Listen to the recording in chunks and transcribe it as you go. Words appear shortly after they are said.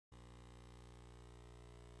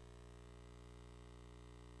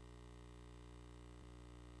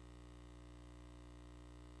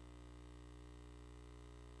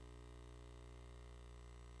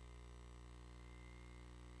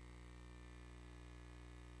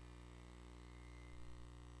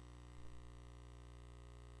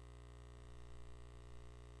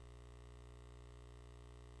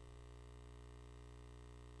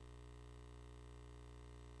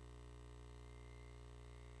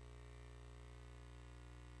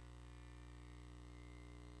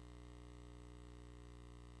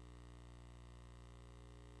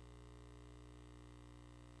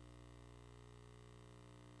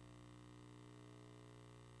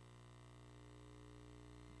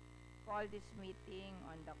call this meeting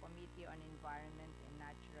on the Committee on Environment and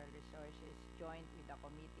Natural Resources, joint with the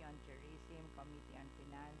Committee on Tourism, Committee on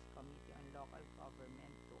Finance, Committee on Local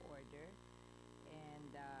Government to order.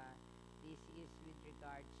 And this is with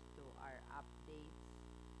regards to our updates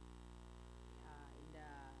in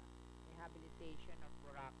the rehabilitation of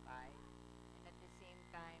Boracay, and at the same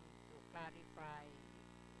time to clarify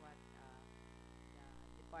what the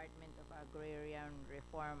Department of Agrarian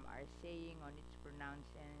Reform are saying on its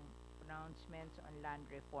pronouncements on land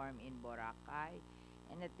reform in Boracay.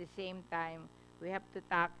 And at the same time, we have to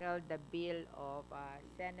tackle the bill of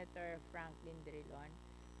Senator Franklin Drilon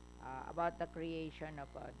about the creation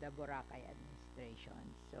of the Boracay administration.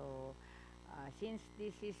 So, since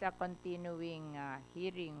this is a continuing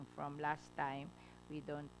hearing from last time, we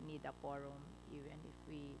don't need a quorum even if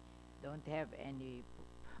we don't have any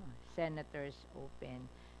senators open.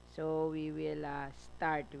 So we will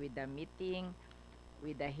start with the meeting,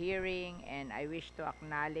 with the hearing, and I wish to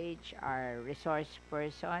acknowledge our resource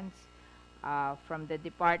persons from the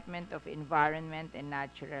Department of Environment and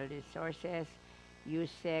Natural Resources,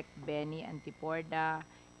 Yusek Benny Antiporda,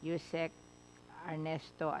 Yusek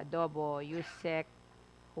Ernesto Adobo, Yusek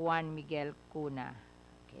Juan Miguel Cuna.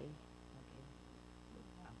 Okay.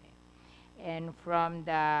 Okay. And from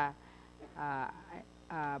the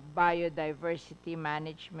uh, Biodiversity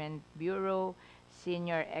Management Bureau,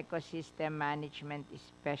 Senior Ecosystem Management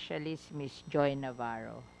Specialist, Ms. Joy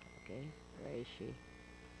Navarro. Okay, where is she?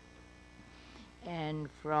 And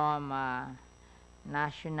from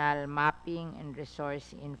National Mapping and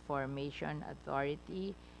Resource Information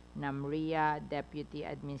Authority, NAMRIA Deputy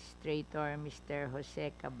Administrator, Mr.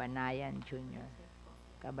 Jose Cabanayan Jr.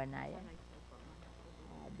 Cabanayan?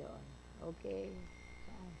 Doon. Okay.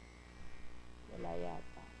 Saan? Wala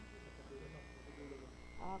yata.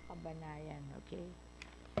 Cabanayan. Okay.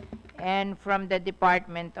 And from the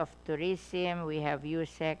Department of Tourism, we have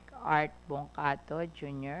Yusek Art Bongcato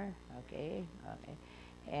Jr. Okay. Okay.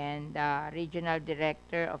 And Regional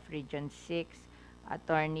Director of Region 6,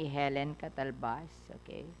 Attorney Helen Catalbas.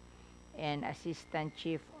 Okay. And Assistant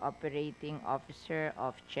Chief Operating Officer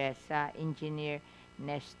of CHESA, Engineer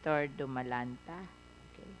Nestor Dumalanta.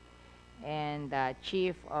 Okay. And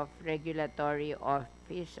Chief of Regulatory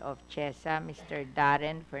Office of CHESA, Mr.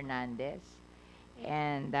 Darren Fernandez.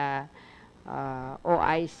 And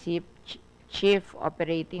OIC Chief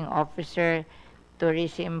Operating Officer,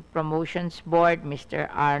 Tourism Promotions Board, Mr.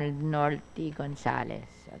 Arnold T. Gonzalez.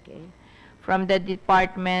 Okay. From the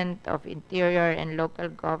Department of Interior and Local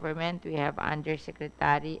Government, we have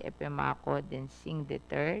Undersecretary Epemaco Densing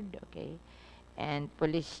III, okay, and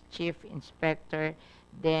Police Chief Inspector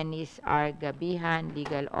Dennis R. Gabihan,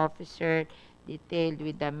 Legal Officer, detailed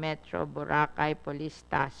with the Metro Boracay Police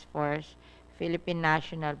Task Force, Philippine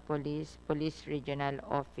National Police, Police Regional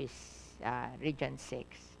Office, Region 6,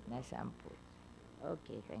 nasaan po.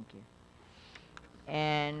 Okay, thank you.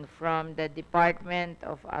 And from the Department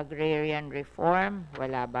of Agrarian Reform,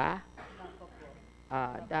 wala ba?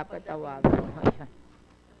 Dapat tawagan mo yun.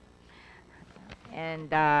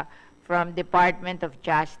 And from Department of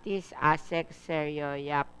Justice, ASEC Sergio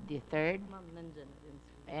Yap III.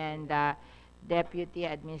 And Deputy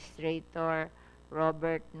Administrator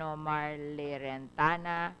Robert Nomar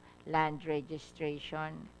Lerentana, Land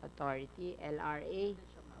Registration Authority, LRA.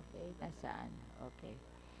 Okay, nasaan? Okay.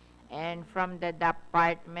 And from the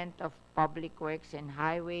Department of Public Works and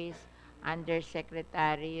Highways,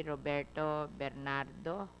 Undersecretary Roberto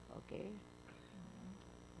Bernardo, okay.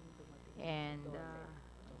 And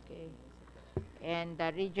okay. And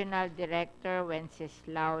the Regional Director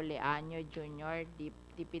Wenceslao Leaño Jr.,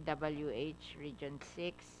 DPWH Region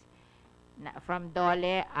 6. From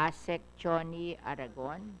Dole, ASEC Johnny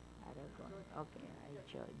Aragon. Okay.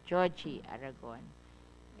 Georgie Aragon.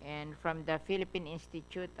 And from the Philippine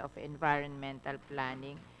Institute of Environmental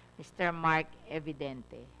Planning, Mr. Mark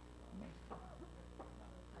Evidente.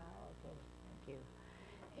 Okay, thank you.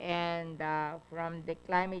 And from the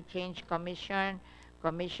Climate Change Commission,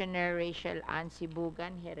 Commissioner Rachel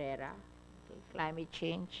Ansibugan Herrera. Okay, Climate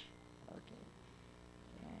Change. Okay.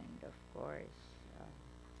 And of course,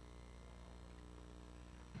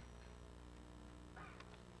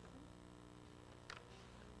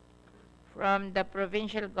 from the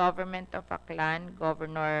Provincial Government of Aklan,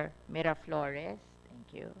 Governor Miraflores, thank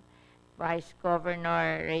you. Vice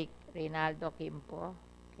Governor Reynaldo Quimpo,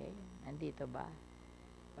 okay, nandito ba?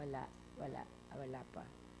 Wala pa.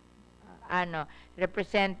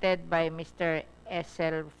 Represented by Mr.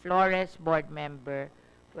 S.L. Flores, Board Member,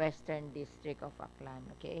 Western District of Aklan,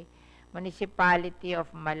 okay. Municipality of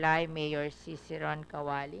Malay, Mayor Ciceron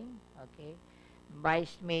Kawaling, okay.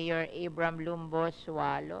 Vice Mayor Abram Lumbo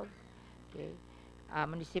Sualog, Okay.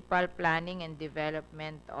 Municipal Planning and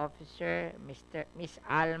Development Officer, Miss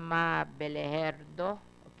Alma Beleherdo,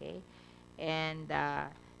 okay, and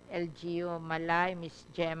LGU Malay, Miss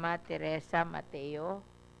Gemma Teresa Mateo,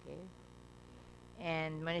 okay,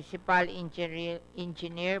 and Municipal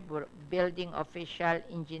Engineer, Building Official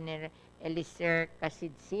Engineer Eliser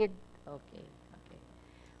Kasidsid, okay, okay.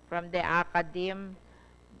 From the academe,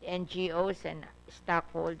 NGOs and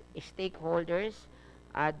stakeholders,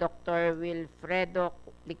 Dr. Wilfredo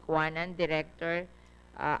Licuanan, Director,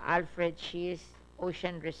 Alfred Schiess,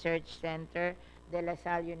 Ocean Research Center, De La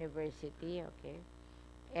Salle University, okay.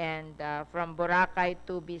 And from Boracay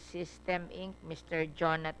 2B System Inc., Mr.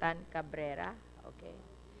 Jonathan Cabrera, okay.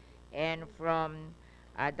 And from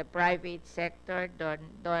the private sector,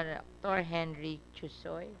 Dr. Henry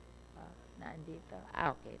Chusoy, nandito.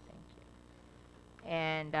 Okay, thank you.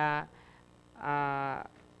 And uh,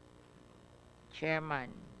 chairman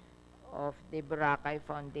of the Boracay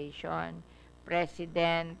Foundation,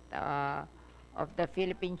 president of the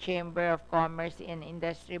Philippine Chamber of Commerce and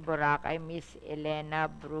Industry Boracay, Miss Elena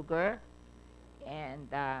Brugger, and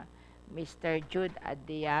Mr. Jude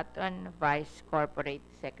Adiaton, Vice Corporate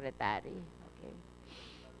Secretary. Okay.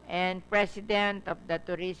 And President of the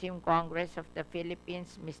Tourism Congress of the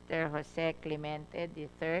Philippines, Mr. Jose Clemente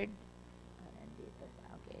III.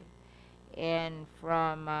 Okay. And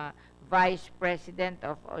from Vice President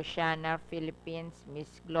of Oceana Philippines, Miss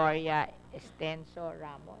Gloria Estenso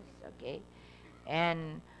Ramos. Okay.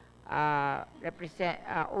 And represent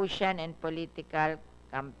Ocean and Political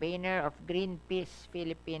Campaigner of Greenpeace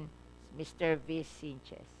Philippines, Mr. V.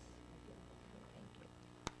 Sinches. Okay. Thank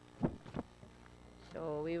you.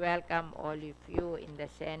 So we welcome all of you in the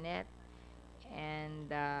Senate,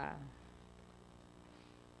 and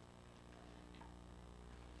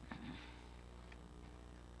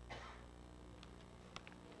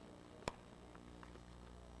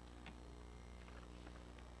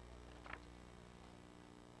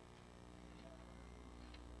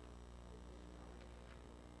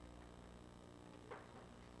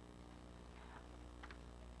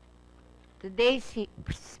today's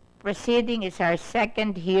proceeding is our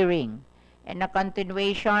second hearing and a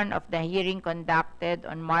continuation of the hearing conducted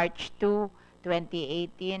on March 2,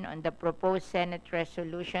 2018 on the proposed Senate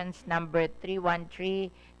resolutions number 313,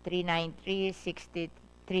 393,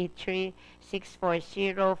 633,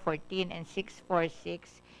 640, 14, and 646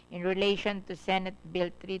 in relation to Senate Bill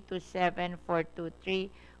 327, 423,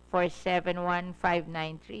 471,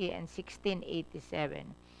 593, and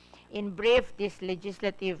 1687. In brief, these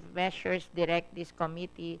legislative measures direct this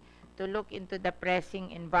committee to look into the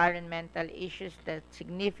pressing environmental issues that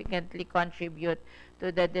significantly contribute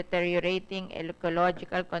to the deteriorating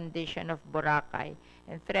ecological condition of Boracay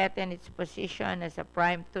and threaten its position as a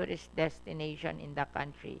prime tourist destination in the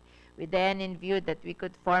country. We then in view that we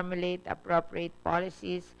could formulate appropriate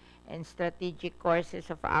policies and strategic courses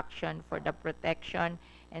of action for the protection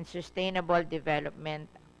and sustainable development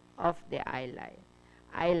of the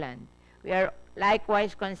island. We are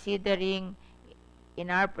likewise considering in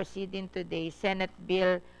our proceeding today Senate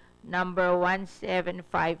Bill number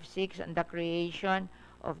 1756 on the creation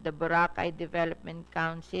of the Boracay Development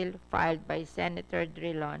Council, filed by Senator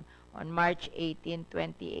Drilon on March 18,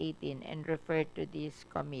 2018 and referred to this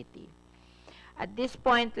committee. At this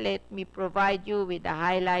point, let me provide you with the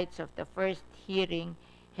highlights of the first hearing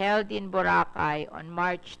held in Boracay on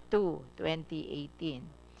March 2, 2018.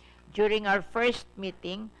 During our first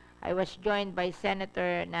meeting, I was joined by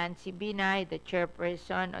Senator Nancy Binay, the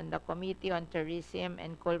chairperson on the Committee on Tourism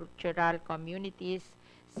and Cultural Communities,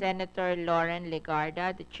 Senator Lauren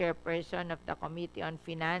Legarda, the chairperson of the Committee on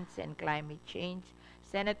Finance and Climate Change,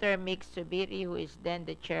 Senator Mix Subiri, who is then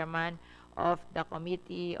the chairman of the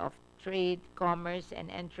Committee of Trade, Commerce, and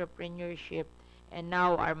Entrepreneurship, and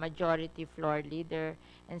now our majority floor leader,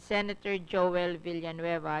 and Senator Joel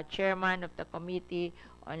Villanueva, chairman of the Committee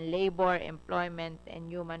on Labor, Employment,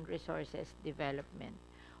 and Human Resources Development.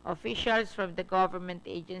 Officials from the government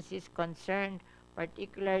agencies concerned,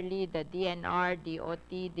 particularly the DNR, DOT,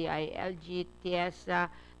 DILG, TIESA,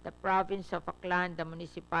 the province of Aklan, the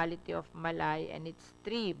municipality of Malay, and its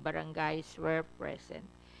 3 barangays were present.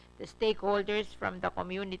 The stakeholders from the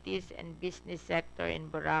communities and business sector in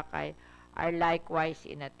Boracay are likewise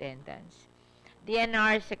in attendance.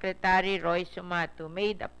 DNR Secretary Roy Sumato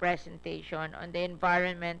made a presentation on the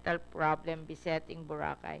environmental problem besetting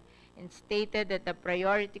Boracay and stated that the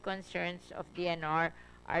priority concerns of DNR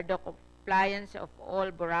are the compliance of all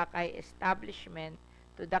Boracay establishments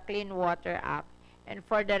to the Clean Water Act and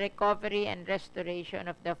for the recovery and restoration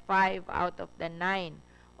of the 5 out of the 9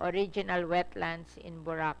 original wetlands in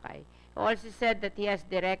Boracay. He also said that he has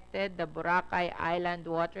directed the Boracay Island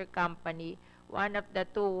Water Company, one of the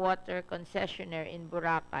two water concessionaires in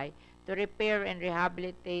Boracay, to repair and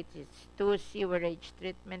rehabilitate its two sewerage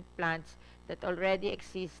treatment plants that already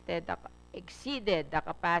exceeded the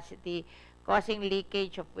capacity, causing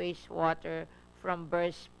leakage of wastewater from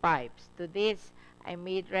burst pipes. To this, I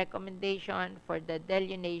made recommendation for the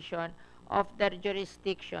delineation of the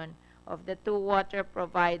jurisdiction of the two water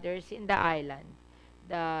providers in the island,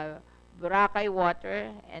 the Boracay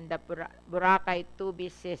Water and the Boracay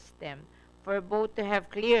Tubi system, for both to have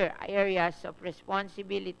clear areas of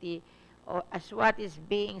responsibility as what is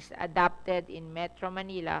being adopted in Metro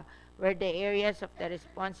Manila, where the areas of the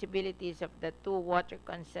responsibilities of the two water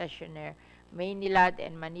concessionaire, Maynilad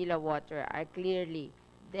and Manila Water, are clearly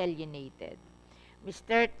delineated.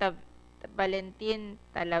 Mr. Valentin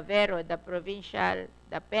Talavero,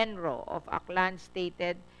 the Penro of Aklan,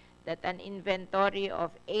 stated that an inventory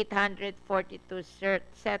of 842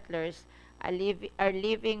 settlers are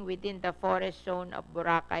living within the forest zone of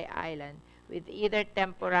Boracay Island with either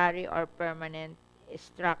temporary or permanent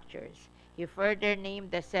structures. He further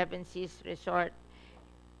named the Seven Seas Resort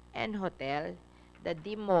and Hotel, the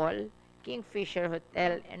D Mall, Kingfisher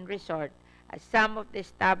Hotel and Resort as some of the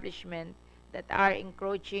establishments that are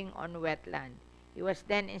encroaching on wetland. He was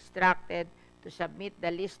then instructed to submit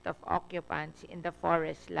the list of occupants in the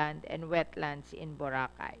forest land and wetlands in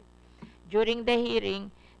Boracay. During the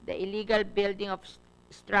hearing, the illegal building of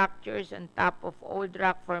structures on top of old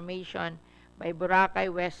rock formation by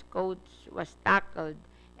Boracay West Coast was tackled,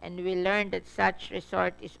 and we learned that such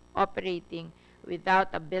resort is operating without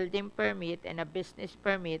a building permit and a business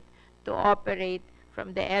permit to operate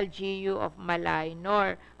from the LGU of Malay,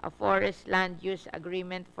 nor a forest land use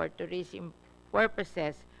agreement for tourism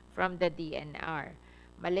purposes from the DNR.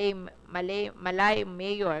 Malay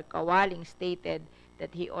Mayor Kawaling stated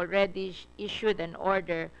that he already issued an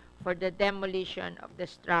order for the demolition of the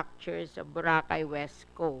structures of Boracay West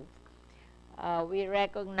Cove. We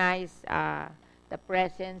recognize the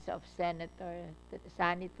presence of Senator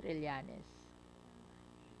Sani Trillanes.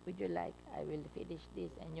 Would you like? I will finish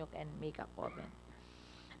this and you can make a comment.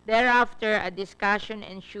 Thereafter, a discussion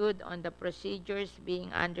ensued on the procedures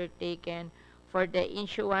being undertaken for the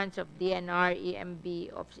issuance of DNR EMB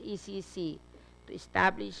of ECC to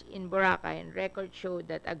establish in Boracay, and records show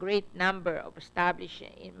that a great number of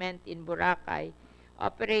establishments in Boracay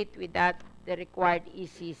operate without the required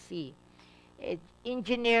ECC.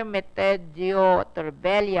 Engineer Metedio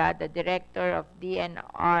Torbella, the director of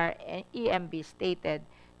DNR and EMB, stated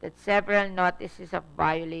that several notices of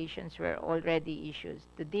violations were already issued.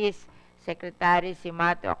 To this, Secretary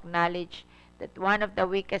Simato acknowledged that one of the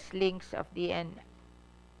weakest links of the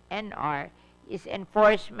NR is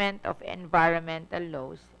enforcement of environmental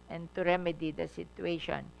laws, and to remedy the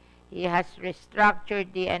situation, he has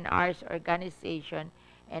restructured the NR's organization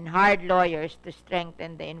and hired lawyers to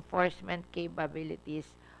strengthen the enforcement capabilities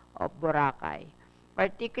of Boracay.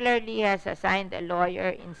 Particularly, he has assigned a lawyer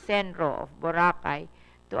in Senro of Boracay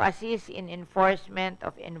to assist in enforcement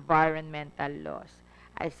of environmental laws.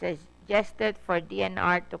 I suggested for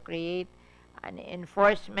DNR to create an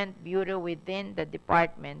enforcement bureau within the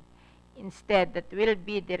department instead that will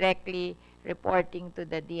be directly reporting to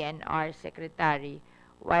the DNR secretary,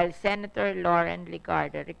 while Senator Lauren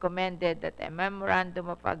Ligarda recommended that a memorandum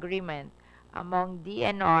of agreement among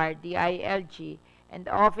DNR, DILG, and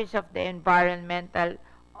the Office of the Environmental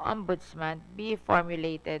Ombudsman be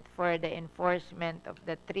formulated for the enforcement of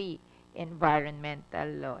the three environmental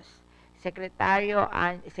laws. Secretary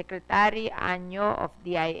Anyo of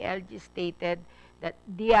DILG stated that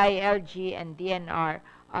DILG and DNR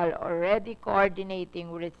are already coordinating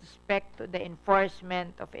with respect to the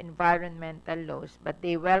enforcement of environmental laws, but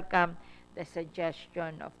they welcome the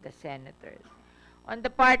suggestion of the senators. On the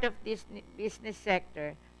part of this business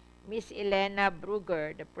sector, Ms. Elena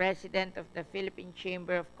Brugger, the President of the Philippine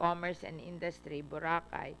Chamber of Commerce and Industry,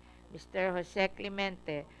 Boracay, Mr. Jose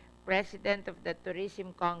Clemente, President of the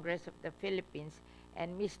Tourism Congress of the Philippines,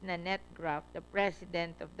 and Ms. Nanette Graff, the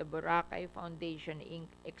President of the Boracay Foundation, Inc.,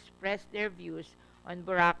 expressed their views on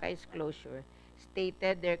Boracay's closure,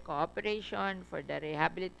 stated their cooperation for the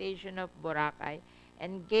rehabilitation of Boracay,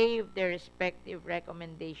 and gave their respective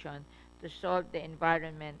recommendations to solve the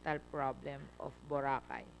environmental problem of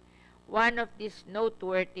Boracay. One of these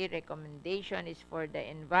noteworthy recommendations is for the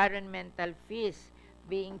environmental fees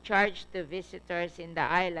being charged to visitors in the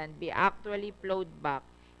island be actually plowed back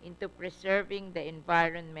into preserving the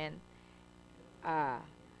environment.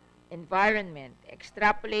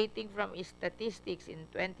 Extrapolating from statistics in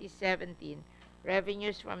 2017,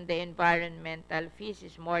 revenues from the environmental fees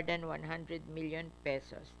is more than 100 million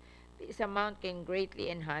pesos. This amount can greatly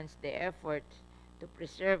enhance the efforts to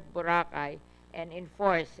preserve Boracay and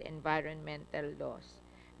enforce environmental laws.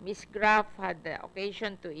 Ms. Graff had the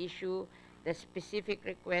occasion to issue the specific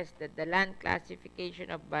request that the land classification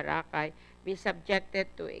of Boracay be subjected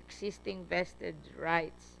to existing vested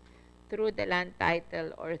rights through the land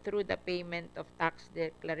title or through the payment of tax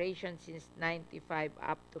declaration since 95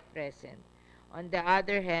 up to present. On the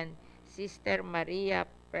other hand, Sister Maria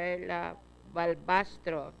Perla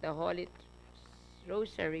Balbastro of the Holy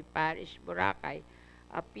Rosary Parish, Boracay,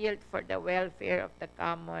 appealed for the welfare of the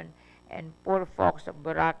common and poor folks of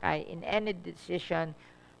Boracay in any decision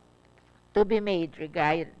to be made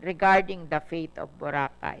regarding the fate of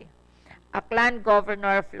Boracay. Aklan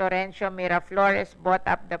Governor Florencio Miraflores brought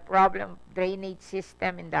up the problem of drainage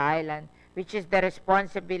system in the island, which is the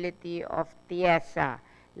responsibility of TIESA.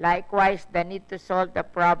 Likewise, the need to solve the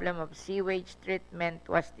problem of sewage treatment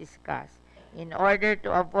was discussed. In order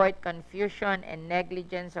to avoid confusion and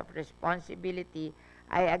negligence of responsibility,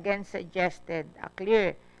 I again suggested a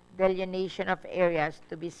clear delineation of areas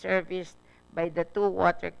to be serviced by the two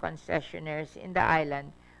water concessionaires in the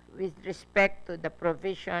island with respect to the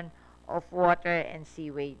provision of water and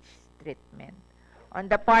sewage treatment. On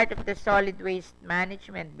the part of the solid waste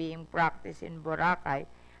management being practiced in Boracay,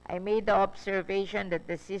 I made the observation that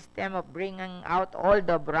the system of bringing out all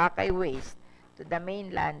the Boracay waste to the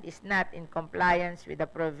mainland is not in compliance with the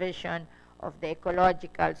provision of the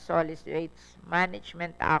Ecological Solid Waste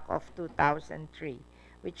Management Act of 2003,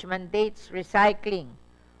 which mandates recycling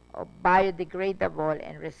of biodegradable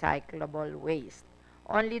and recyclable waste.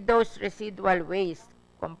 Only those residual waste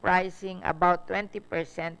comprising about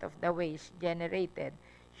 20% of the waste generated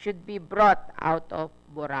should be brought out of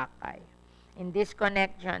Boracay. In this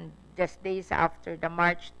connection, just days after the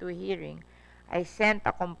March 2 hearing, I sent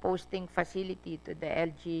a composting facility to the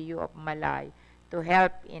LGU of Malay to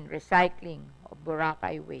help in recycling of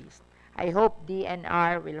Boracay waste. I hope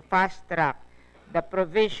DNR will fast-track the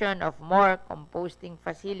provision of more composting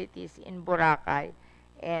facilities in Boracay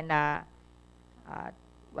and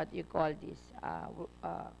what you call this,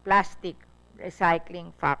 plastic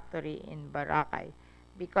recycling factory in Boracay,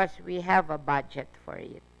 because we have a budget for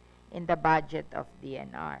it in the budget of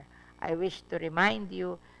DNR. I wish to remind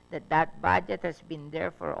you that that budget has been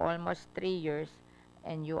there for almost 3 years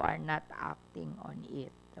and you are not acting on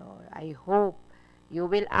it. So I hope you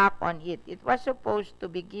will act on it. It was supposed to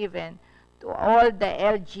be given to all the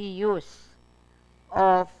LGUs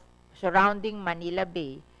of surrounding Manila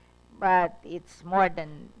Bay, but it's more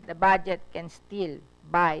than the budget can still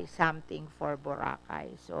buy something for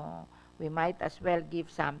Boracay. So we might as well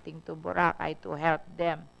give something to Boracay to help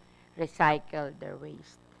them recycle their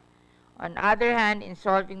waste. On the other hand, in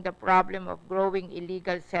solving the problem of growing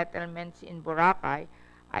illegal settlements in Boracay,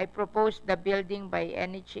 I proposed the building by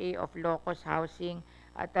NHA of locust housing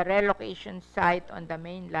at a relocation site on the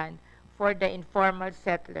mainland for the informal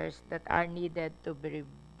settlers that are needed to be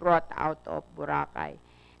brought out of Boracay.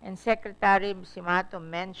 And Secretary Simato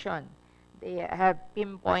mentioned they have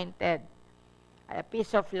pinpointed a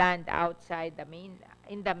piece of land outside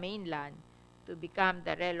in the mainland to become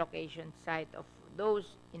the relocation site of those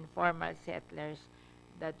informal settlers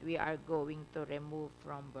that we are going to remove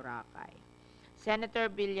from Boracay. Senator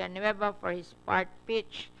Villanueva, for his part,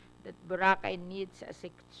 pitched that Boracay needs a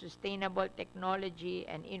sustainable technology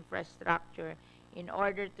and infrastructure in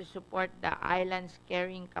order to support the island's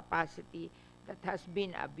carrying capacity that has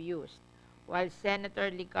been abused, while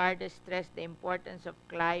Senator Licardo stressed the importance of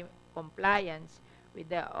compliance with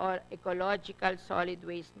the Ecological Solid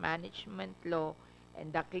Waste Management Law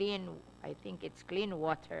and the I think it's Clean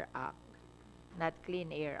Water Act, not Clean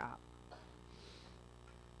Air Act,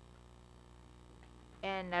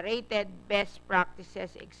 and narrated best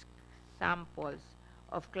practices examples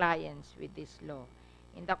of clients with this law.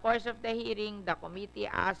 In the course of the hearing, the committee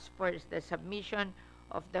asked for the submission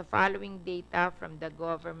of the following data from the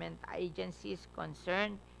government agencies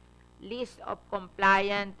concerned: list of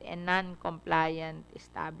compliant and non-compliant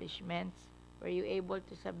establishments. Were you able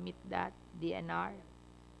to submit that, DNR?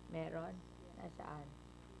 Meron? Nasaan?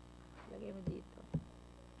 Lagay mo dito.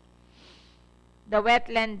 The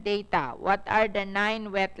wetland data. What are the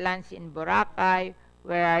 9 wetlands in Boracay?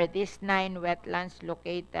 Where are these 9 wetlands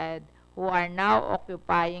located? Who are now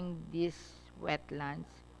occupying these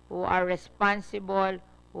wetlands? Who are responsible?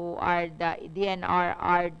 Who are the DNR,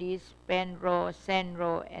 RDs, PENRO,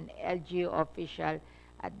 SENRO, and LGU official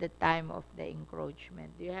at the time of the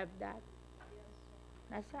encroachment? Do you have that?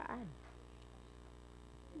 Nasaan?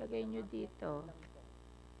 Lagay nyo dito.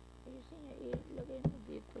 Ayusin nyo, ilagay nyo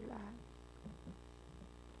dito lahat.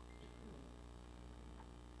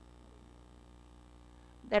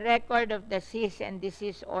 The record of the cease and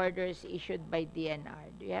desist orders issued by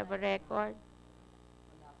DNR. Do you have a record?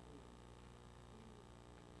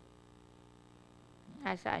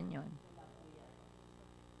 Nasaan yun?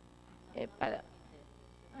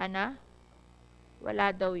 Ano?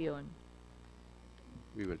 Wala daw yun.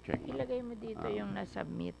 We will check. Ilagay mo dito yung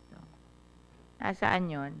nasubmit. No? Nasaan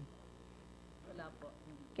yun? Wala po.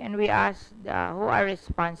 Can we ask who are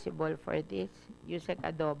responsible for this? Yusek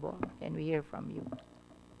Adobo, can we hear from you?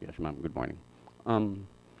 Yes, ma'am. Good morning.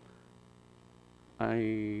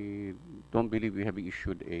 I don't believe we have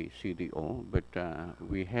issued a CDO, but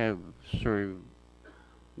we have served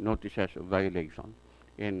notices of violation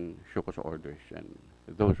in Shoko's orders, and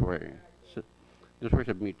those were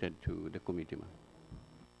submitted to the committee, ma'am.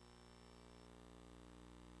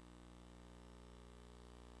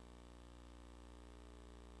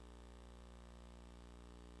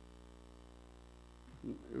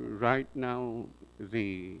 Right now,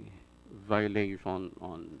 the violation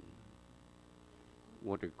on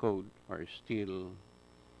water code are still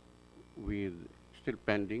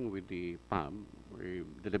pending with the PAM. We're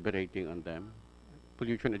deliberating on them.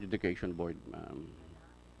 Pollution Adjudication Board,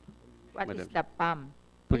 What Madam. is the PAM?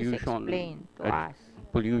 Please Pollution explain to us.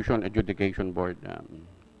 Pollution Adjudication Board,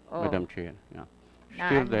 Oh, Madam Chair. Yeah.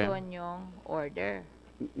 Still there. naandun yung order.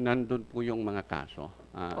 Nandun po yung mga kaso.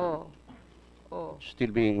 Oh. Oh.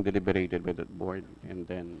 Still being deliberated by that board, and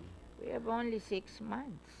then We have only 6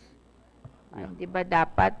 months. Yeah. Di ba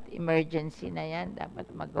dapat emergency na yan?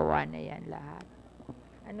 Dapat magawa na yan lahat.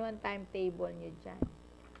 Ano ang timetable nyo dyan?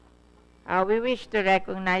 We wish to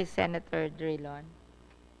recognize Senator Drilon.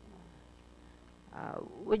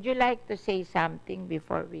 Would you like to say something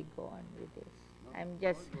before we go on with this? I'm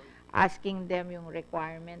just asking them yung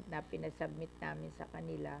requirement na pinasubmit namin sa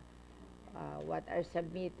kanila, what are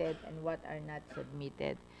submitted and what are not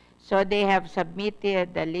submitted. So they have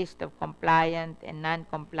submitted the list of compliant and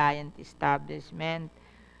non-compliant establishment,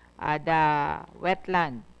 the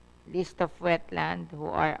wetland, list of wetland who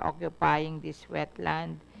are occupying this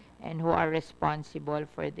wetland and who are responsible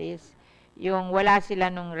for this. Yung wala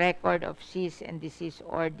sila nung record of cease and desist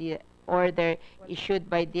order issued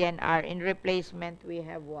by DNR. In replacement, we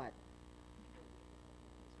have what?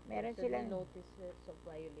 Meron sila Notices of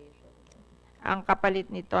violation. ang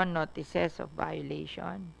kapalit nito, notices of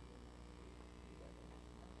violation.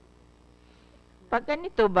 Pag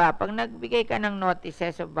ganito ba, pag nagbigay ka ng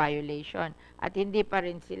notices of violation at hindi pa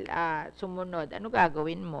rin sila sumunod, ano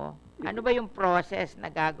gagawin mo? Ano ba yung process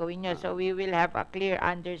na gagawin nyo? So we will have a clear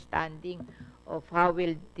understanding of how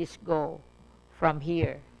will this go from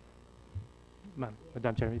here. Ma'am,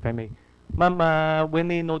 Madam Chair, if I may. Ma'am,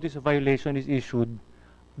 when a notice of violation is issued,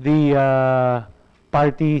 the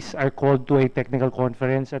parties are called to a technical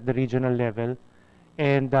conference at the regional level.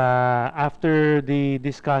 And after the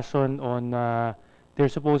discussion on their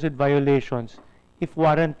supposed violations, if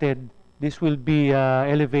warranted, this will be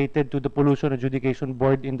elevated to the Pollution Adjudication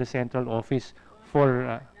Board in the central office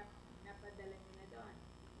for...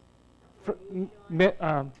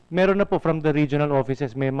 meron na po from the regional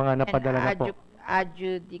offices, may mga napadala na po.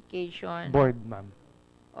 Adjudication Board, ma'am.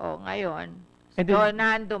 Oh, ngayon. And So, then-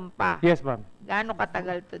 nandun pa. Yes, ma'am. Gaano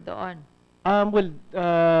katagal to doon? Well,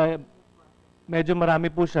 medyo marami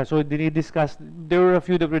po siya. So, dinidiscuss. There were a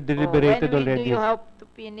few that were deliberated when already. do you hope to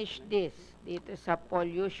finish this dito sa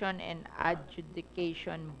Pollution and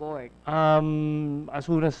Adjudication Board? As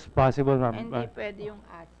soon as possible, ma'am. Hindi pwede yung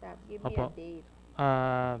ASAP. Give me a Opo. date.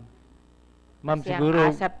 Ma'am, Kasi siguro...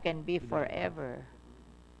 ang ASAP can be forever.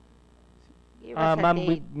 Give us a ma'am,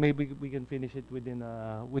 date. maybe we can finish it within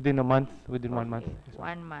a month, within 1 month. Okay, Yes,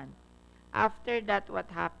 ma'am. 1 month. After that, what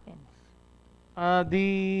happens?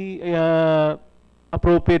 The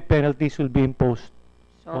appropriate penalties will be imposed.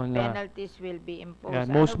 So, On, penalties will be imposed. Yeah,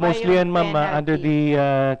 Ano ba mostly yung yan, ma'am, under penalties?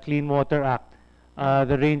 the Clean Water Act.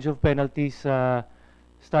 The range of penalties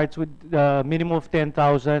starts with minimum of 10,000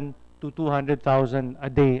 to 200,000 a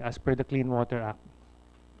day as per the Clean Water Act.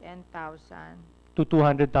 10,000, To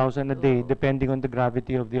 200,000 a day, To depending on the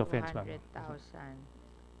gravity of the offense, ma'am. 200,000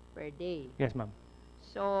 per day. Yes, ma'am.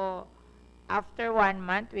 So, after 1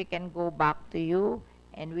 month, we can go back to you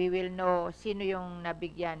and we will know sino yung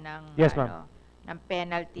nabigyan ng, Yes, ma'am. ng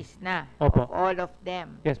penalties na Opo. of all of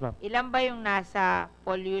them. Yes, ma'am. Ilan ba yung nasa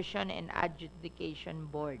Pollution and Adjudication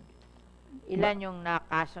Board? Ilan yung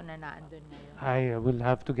nakaso na naandun ngayon? I will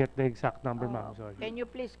have to get the exact number, Oh, ma'am. Sorry. Can you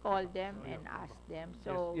please call them and ask them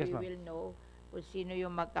so Yes, we ma'am. will know kung sino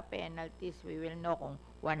yung magka-penalties. We will know kung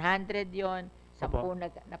 100 yon, 10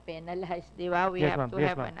 na-penalize, di ba? We Yes, have ma'am. to Yes,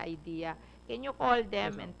 have ma'am. an idea. Can you call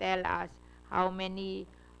them and tell us how many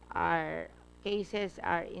cases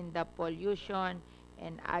are in the Pollution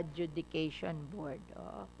and Adjudication Board.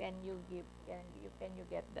 Oh, can you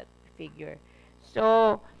get that figure?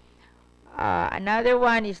 So, another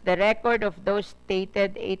one is the record of those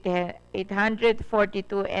stated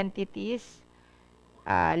 842 entities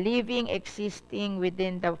living, existing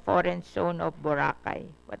within the foreign zone of Boracay.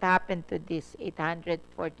 What happened to these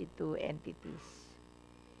 842 entities?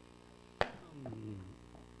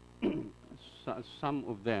 Some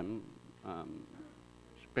of them,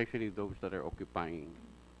 especially those that are occupying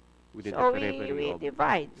within the So periphery we of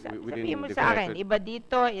divide. within Sabihin mo the sa akin, periphery. iba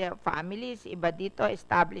dito families, iba dito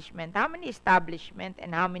establishment. How many establishment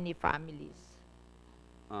and how many families?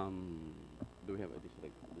 Do we have a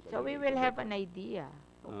So we will have an idea.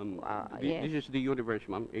 This is the universe,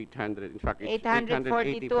 ma'am. 800. In fact, it's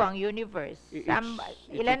 842 ang universe. It's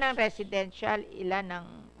Ilan ang residential, ilan ang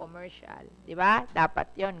commercial. Di ba?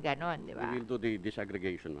 Dapat yon ganon, di We ba? will do the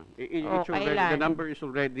disaggregation, ma'am. Oh, kailan? The number is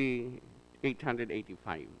already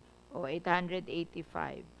 885. O, 885.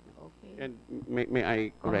 Okay. And may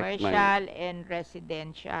I correct Commercial and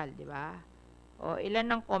residential, di ba? O,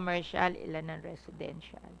 ilan ang commercial, ilan ang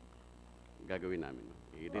residential? gagawin namin, ma'am.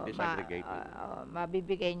 Oh, I-disaggregate.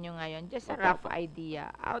 mabibigay nyo ngayon. Just a Opo, rough opo.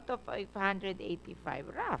 idea. Out of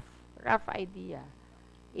 585, rough idea.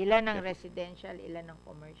 Ilan ang Yes. residential, ilan ang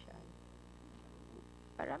commercial.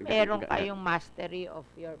 Para Ga- meron ga- kayong mastery of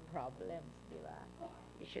your problems, di ba?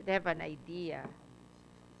 You should have an idea.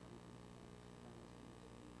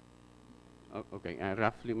 Okay,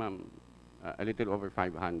 roughly, ma'am, a little over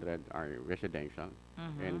 500 are residential,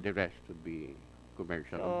 and the rest would be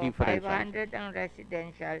commercial. So, Different 500 ang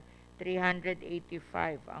residential,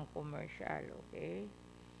 385 ang commercial, okay?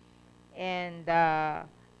 And,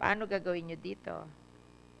 paano gagawin nyo dito?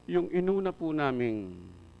 Yung inuna po naming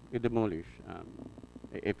i-demolish,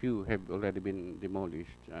 a few have already been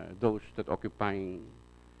demolished. Those that occupying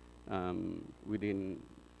within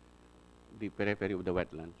the periphery of the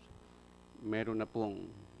wetlands, meron na pong,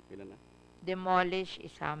 ilan na? Demolish is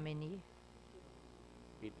how many?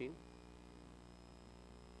 18?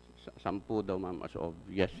 Sampu daw, ma'am, as of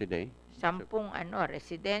yesterday. Sampung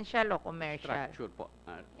residential o commercial? Structure po.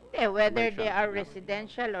 Hindi, whether they commercial, are no.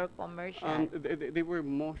 residential or commercial. They were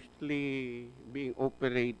mostly being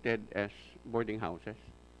operated as boarding houses.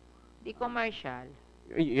 Di commercial.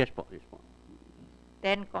 Yes po, yes po.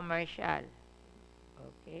 10 commercial.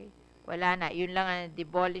 Okay. Wala na. Yun lang ang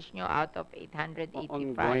demolish nyo out of 885.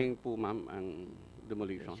 Ongoing po, ma'am, ang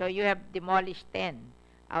demolition. So you have demolished 10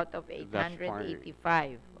 out of Thus far.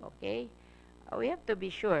 885. Okay? We have to be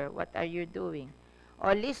sure what are you doing. O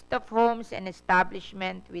list of homes and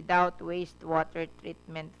establishment without wastewater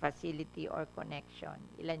treatment facility or connection.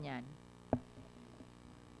 Ilan yan?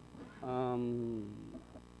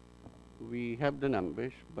 We have the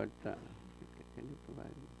numbers, but can you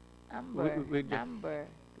provide? Number. we just- Number.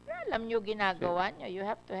 Alam nyo ginagawa nyo. You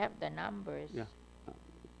have to have the numbers. Yeah.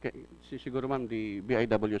 Siguro, ma'am, the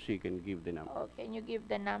BIWC can give the number. Oh, can you give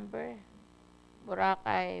the number?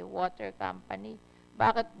 Boracay Water Company.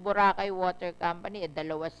 Bakit Boracay Water Company?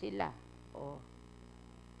 Dalawa sila. Oh.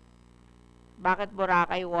 Bakit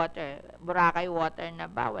Boracay Water? Boracay Water na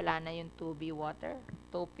ba? Wala na yung 2B Water?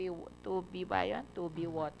 2B ba yun? 2B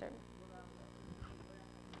Water.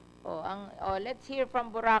 Let's hear from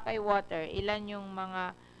Boracay Water. Ilan yung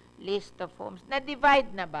mga list of homes? Na-divide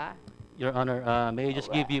na ba? Your Honor, may I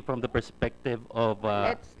just give you from the perspective of...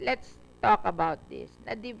 Let's talk about this.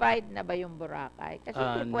 Na-divide na ba yung Boracay? Kasi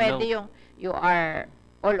hindi No. pwede yung you are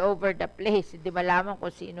all over the place. Hindi malaman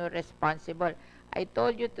kung sino responsible. I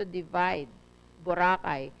told you to divide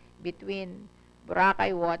Boracay between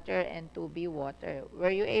Boracay Water and 2B Water.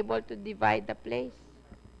 Were you able to divide the place?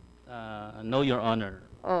 no, Your Honor.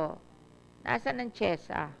 Oh, nasaan ang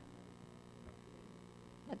Chesa?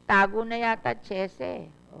 Nagtago na yata Chesa eh.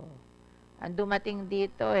 Oh. Ang dumating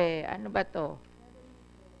dito ano ba to?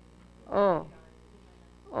 Oh.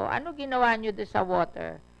 Oh, ano ginawa nyo doon sa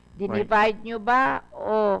water? Dinivide nyo ba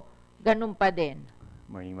o ganun pa din?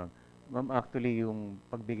 Morning, ma'am. Ma'am, actually, yung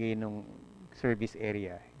pagbigay ng service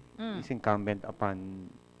area is incumbent upon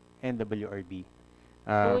NWRB.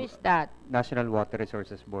 Who is that? National Water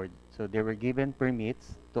Resources Board. So they were given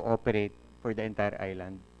permits to operate for the entire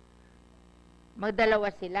island.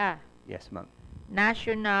 Magdalawa sila. Yes, ma'am.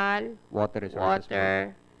 National Water Resources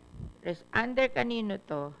Board. Under kanino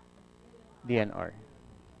to? DNR.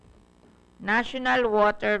 National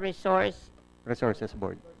Water Resources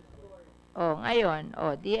Board. Oh, ngayon,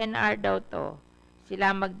 DNR daw to. Sila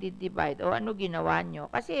magdi-divide. Ano ginawa nyo?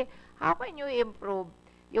 Kasi, how can you improve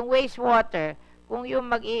yung wastewater kung yung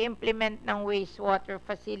mag-i-implement ng wastewater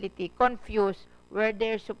facility confused where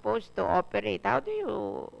they're supposed to operate? How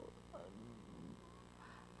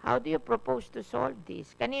How do you propose to solve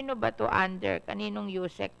this? Kanino ba to under? Kaninong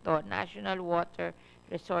USEC to? National Water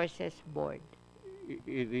Resources Board.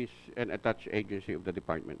 It is an attached agency of the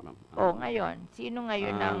department, ma'am. Oh, ngayon, sino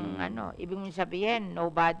ngayon ang Um, ibig mong sabihin,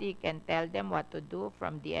 nobody can tell them what to do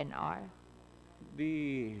from DNR?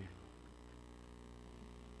 the,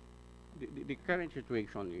 the current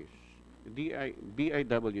situation is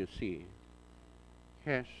BIWC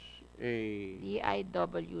has a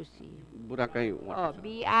DIWC. Boracay Oh, water.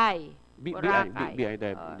 BI. Boracay.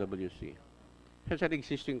 BIWC has an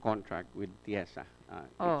existing contract with TIESA.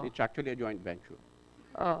 Oh. It's actually a joint venture.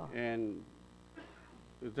 Oh. And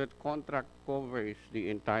that contract covers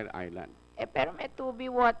the entire island. Pero may tubi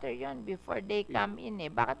water yon before they come in eh.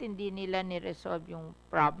 Bakit hindi nila ni-resolve yung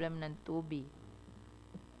problem ng tubi?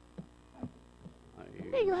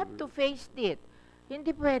 Hindi, you have to face it. Hindi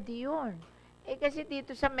pwede yun. Kasi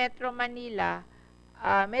dito sa Metro Manila,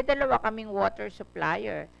 may dalawa kaming water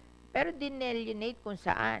supplier. Pero dinelineate kung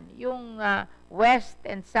saan. Yung west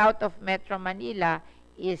and south of Metro Manila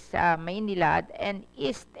is Maynilad, and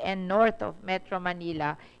east and north of Metro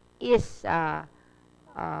Manila is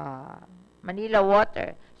Manila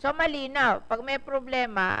Water. So, malinaw. Pag may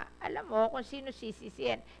problema, alam mo kung sino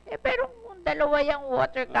sisisihin. Pero kung dalawa yung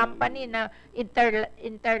water company na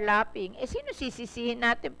interlapping, sino sisisihin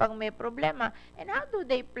natin pag may problema? And how do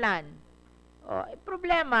they plan?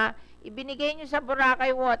 Problema, ibinigay nyo sa Boracay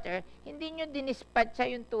Water, hindi nyo dinispatcha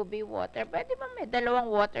yung tubi water. Pwede ba may dalawang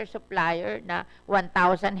water supplier na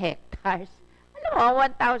 1,000 hectares? Alam mo,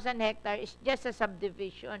 1,000 hectares is just a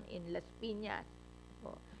subdivision in Las Piñas.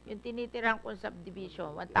 Yung tinitirang kong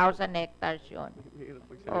subdivision, 1,000 hectares yun.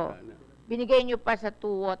 Binigay nyo pa sa 2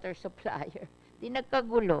 water supplier. Di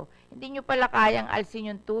nagkagulo. Hindi nyo pala kayang alsin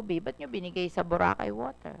yung tubi. Ba't nyo binigay sa Boracay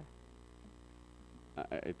Water?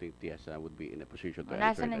 I think TIESA would be in a position to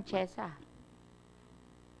answer Nasaan ang that. Chesa?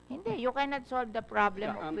 Hindi, you cannot solve the problem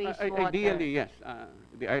of wastewater. Ideally, yes.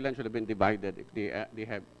 The island should have been divided if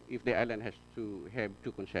if the island has to have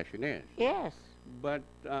 2 concessionaires. Yes. But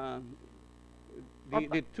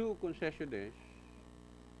the 2 concessionaires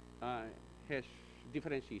has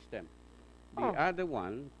different system. The other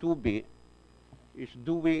one, 2B, is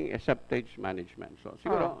doing a septage management. So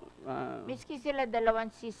siguro Miski sila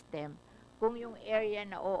dalawang system, kung yung area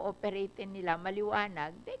na o-operate nila maliwanag,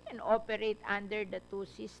 they can operate under the 2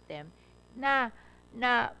 system na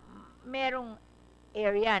merong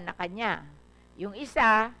area na kanya. Yung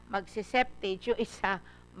isa, magsi-septage, yung isa,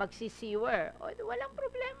 magsi-sewer. Walang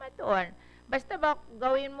problema doon. Basta ba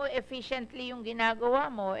gawin mo efficiently yung ginagawa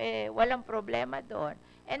mo, walang problema doon.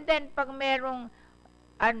 And then, pag merong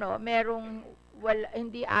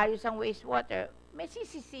hindi ayos ang wastewater, may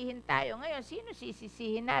sisisihin tayo. Ngayon, sino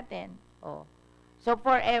sisisihin natin? So,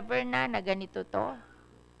 forever na ganito to?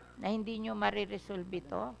 Na hindi nyo mariresolve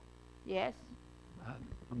ito? Yes?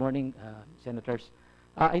 Good morning, Senators.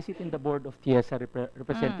 I sit in the board of TIESA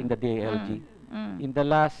representing the DILG. In the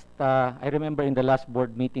last, I remember in the last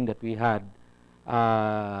board meeting that we had,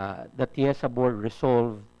 the TIESA board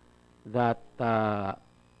resolved that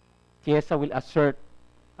TIESA will assert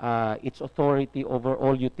its authority over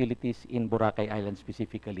all utilities in Boracay Island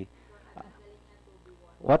specifically.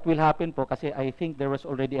 What will happen po, kasi I think there was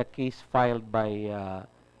already a case filed by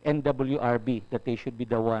NWRB that they should be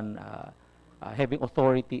the one having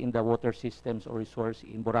authority in the water systems or resource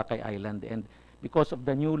in Boracay Island. And because of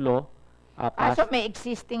the new law, So may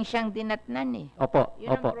existing siyang dinatnan eh. Opo, Yun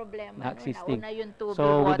opo, ang problema. na-existing. Nauna yung tubig So,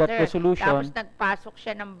 with water, that resolution, tapos nagpasok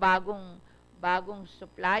siya ng bagong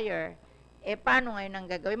supplier. Paano ngayon ang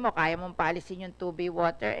gagawin mo? Kaya mong paalisin yung tubig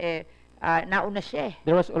water, nauna siya eh.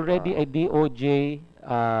 there was already a DOJ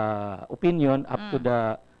opinion up to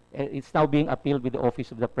the, it's now being appealed with the Office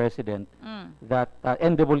of the President, that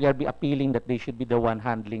NWRB appealing that they should be the one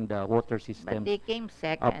handling the water But system. they came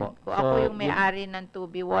second. Opo. Kung So, ako yung yun- may-ari ng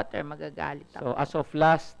tubig water, magagalit So ako. as of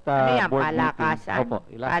last Ano yan? board meeting, Palakasan? opo,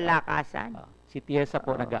 last, Palakasan? si TIESA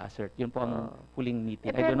po Oo. nag-a-assert. Yun po ang huling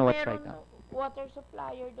meeting. I Pero don't know what's right meron now. water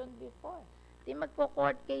supplier doon before. Di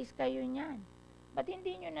magko-court case kayo niyan. Ba't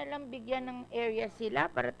hindi nyo nalang bigyan ng area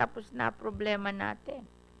sila para tapos na problema natin?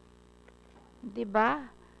 Di ba?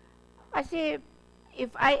 Kasi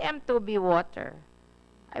if I am to be water,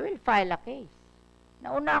 I will file a case.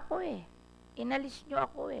 Nauna ako eh. Inalis nyo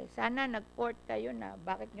ako eh. Sana nag-court kayo na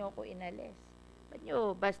bakit nyo ako inalis. Ba't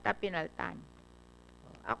nyo basta pinaltan?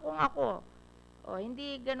 Ako.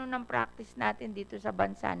 Hindi ganun ang practice natin dito sa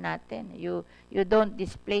bansa natin. You don't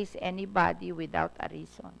displace anybody without a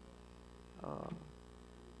reason.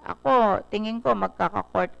 Ako, tingin ko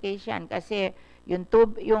magkaka-court case yan kasi yung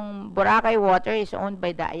Boracay Water is owned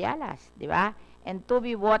by the Ayalas, di ba? And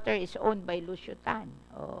Tubi Water is owned by Lucio Tan.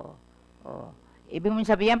 Oh, oh. Ibig mong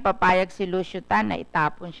sabihin, papayag si Lucio Tan na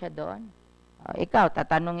itapon siya doon. Oh, ikaw,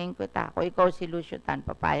 tatanungin ko ta. Kung ikaw si Lucio Tan,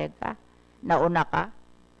 papayag ka? Nauna ka?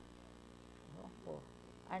 Oh,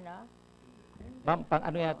 ano? Ma'am,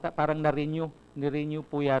 ano yata, parang ni-renew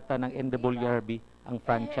po yata ng NWRB ang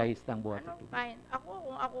franchise ng Buwate Ano, Tubig. fine.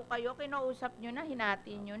 Kung ako kayo, kinausap nyo na,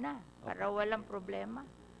 hinati nyo na. Para walang problema.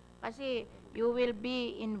 Kasi you will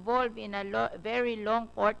be involved in a very long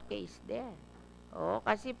court case there. Oh,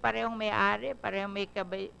 kasi parehong may-ari, parehong may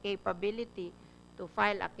capability to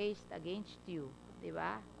file a case against you. Di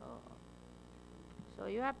ba? Oh.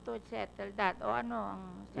 So you have to settle that. O ano ang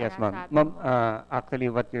Yes, ma'am. sinasabi Ma'am, mo? actually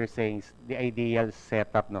what you're saying is the ideal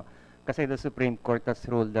setup, no? Kasi the Supreme Court has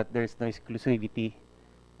ruled that there's no exclusivity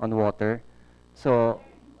on water. So,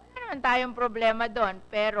 Wala naman tayong problema doon,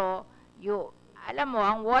 pero alam mo,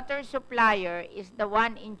 ang water supplier is the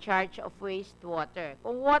one in charge of wastewater.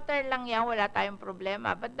 Kung water lang yan, wala tayong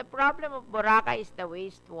problema. But the problem of Boracay is the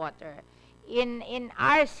wastewater. In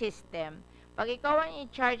our system, pag ikaw ang in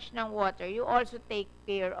charge ng water, you also take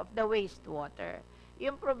care of the wastewater.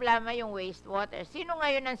 Yung problema yung wastewater. Sino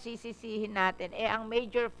ngayon ang sisisihin natin? Ang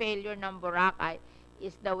major failure ng Boracay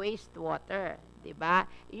is the wastewater. Diba?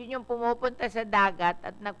 Yun yung pumupunta sa dagat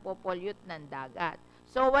at nagpo-pollute ng dagat.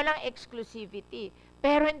 So, walang exclusivity.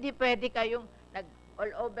 Pero hindi pwede kayong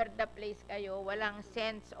all over the place kayo, walang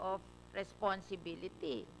sense of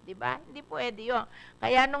responsibility. Diba? Hindi pwede yun.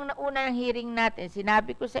 Kaya nung unang hearing natin,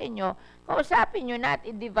 sinabi ko sa inyo, kausapin nyo na at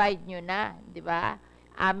i-divide nyo na. Diba?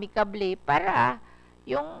 Amicably, para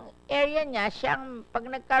yung area niya, pag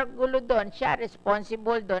nagkagulo doon, siya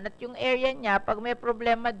responsible doon. At yung area niya, pag may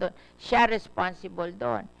problema doon, siya responsible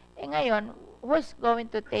doon. Ngayon, who's going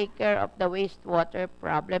to take care of the wastewater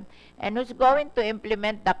problem? And who's going to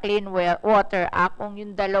implement the Clean Water Act kung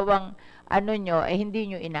yung dalawang hindi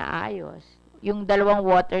nyo inaayos? Yung dalawang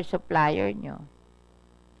water supplier nyo.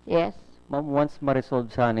 Yes? ma'am, once ma-resolve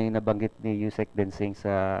sana yung nabanggit ni Yusek Densing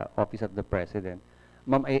sa Office of the President,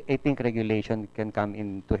 ma'am, I think regulation can come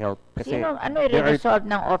in to help. Kasi Ano there are- i-resolve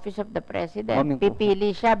ng Office of the President? Ma'am, yung-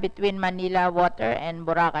 Pipili siya between Manila Water and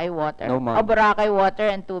Boracay Water? No, ma'am. O Boracay Water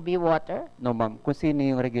and Tubi Water? No, ma'am. Kung sino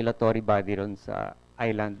yung regulatory body ron sa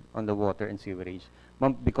island on the water and sewerage.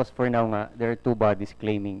 Ma'am, because for now nga, there are two bodies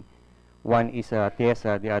claiming. One is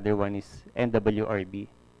TESA, the other one is NWRB.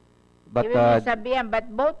 But Ibig nyo sabihin, but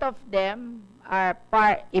both of them are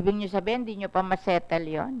ibig nyo sabihin, hindi nyo pa masettle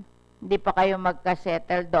yon. Hindi pa kayo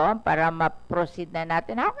magka-settle doon para ma-proceed na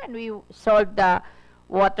natin. How can we solve the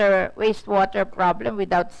wastewater problem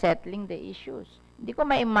without settling the issues? Hindi ko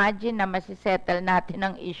ma-imagine na masisettle natin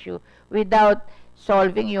ang issue without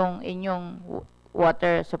solving yung inyong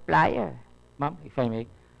water supplier. Ma'am, if I may.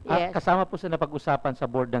 Yes. Kasama po sa napag-usapan sa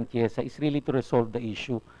board ng TIESA is really to resolve the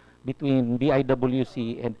issue between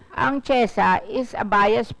BIWC and Ang CHESA is a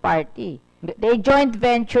biased party. They joint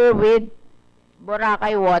venture with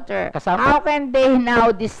Boracay Water. Kasama- How can they now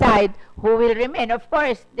decide who will remain? Of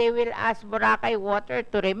course, they will ask Boracay Water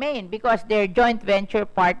to remain because they're joint venture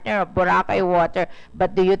partner of Boracay Water.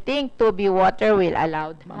 But do you think Tubi Water will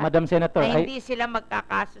allow that? Madam Senator, na hindi sila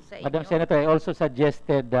magkakaso sa inyo? Madam Senator, I also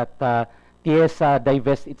suggested that TIESA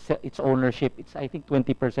divest its ownership. It's I think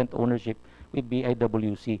 20% ownership with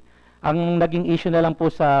BIWC. Ang naging issue na lang po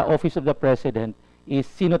sa Office of the President is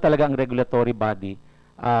sino talaga ang regulatory body,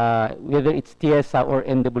 whether it's TIESA or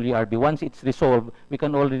NWRB. Once it's resolved, we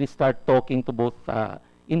can already start talking to both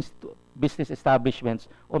business establishments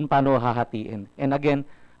on paano hahatiin. And again,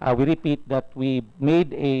 we repeat that we made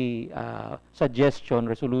a suggestion,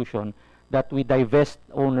 resolution, that we divest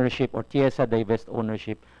ownership or TIESA divest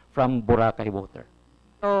ownership from Boracay Water.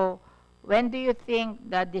 So, when do you think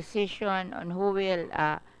the decision on who will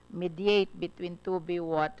mediate between Tubi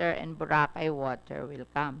Water and Boracay Water will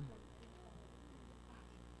come?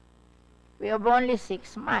 We have only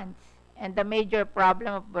 6 months, and the major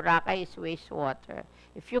problem of Boracay is wastewater.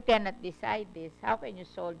 If you cannot decide this, how can you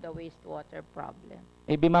solve the wastewater problem?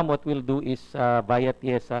 Maybe, ma'am, what we'll do is via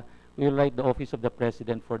TIESA, we'll write the Office of the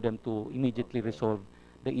President for them to immediately resolve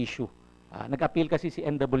the issue. Nag-appeal kasi si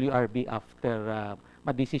NWRB after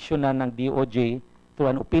madesisyon na ng DOJ through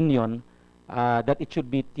an opinion that it should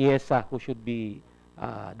be TIESA who should be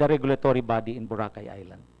the regulatory body in Boracay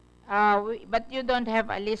Island. But you don't have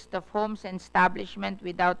a list of homes and establishment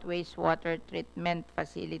without wastewater treatment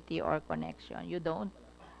facility or connection. You don't?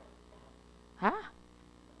 Ha?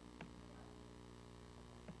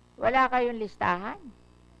 Wala kayong listahan?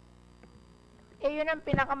 Yun ang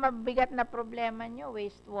pinakamabigat na problema nyo,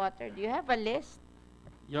 wastewater. Do you have a list?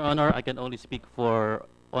 Your Honor, I can only speak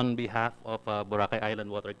on behalf of Boracay Island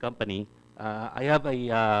Water Company I have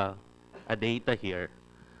a data here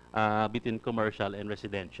between commercial and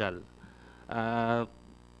residential. Uh,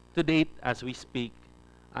 to date, as we speak,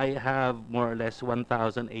 I have more or less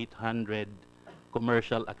 1,800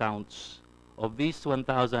 commercial accounts. Of these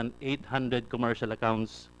 1,800 commercial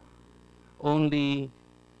accounts, only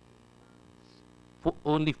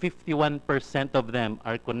only 51% of them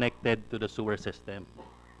are connected to the sewer system.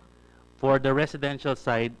 For the residential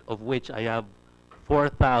side, of which I have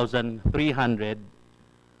 4,300,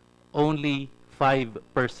 only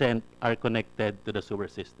 5% are connected to the sewer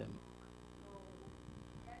system.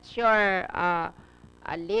 It's your a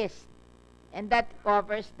list. And that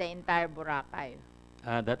covers the entire Boracay.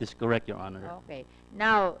 That is correct, Your Honor. Okay.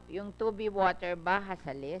 Now, yung 2B water ba has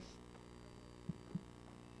a list?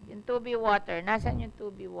 Yung 2B water, nasan yung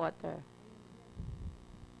 2B water?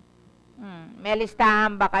 May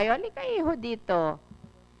listahan ba kayo? Halika iho dito.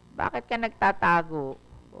 Bakit ka nagtatago?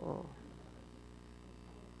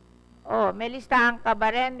 May listahan ka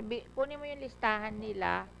ba rin? Kunin mo yung listahan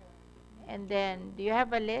nila. And then, do you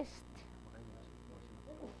have a list?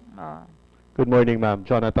 Good morning, ma'am.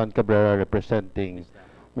 Jonathan Cabrera representing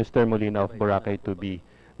Mr. Molina of Boracay 2B.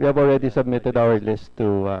 We have already submitted our list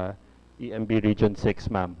to EMB Region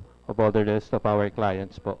 6, ma'am, of all the list of our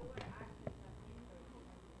clients po.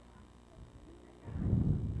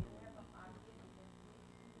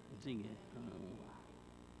 Sige.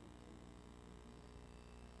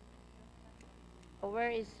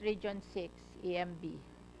 Where is Region 6,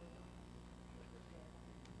 EMB?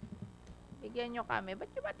 Bigyan nyo kami. Ba't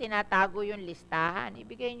nyo ba tinatago yung listahan?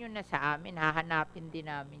 Ibigay nyo na sa amin. Hahanapin din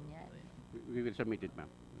namin yan. We will submit it, ma'am.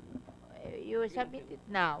 You submit it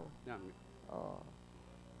now. Yeah. Oh.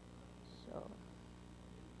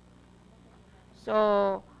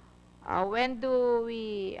 So, when do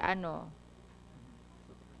we,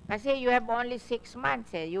 kasi you have only 6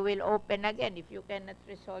 months, eh. You will open again. If you cannot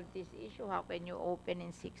resolve this issue, how can you open in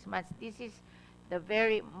 6 months? This is the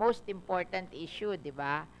very most important issue, di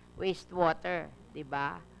ba? Wastewater, di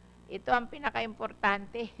ba? Ito ang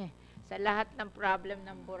pinaka-importante sa lahat ng problem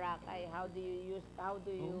ng Boracay. How do you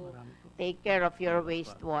take care of your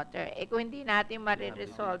wastewater? Kung hindi natin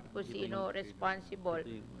mariresolve kung sino responsible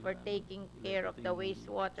for taking care of the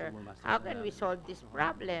wastewater, how can we solve this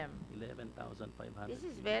problem? 11,500. This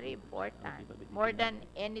is very important, more than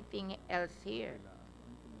anything else here.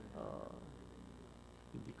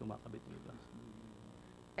 Hindi ko makabit yung iba.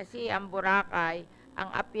 Kasi ang Boracay, ang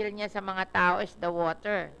appeal niya sa mga tao is the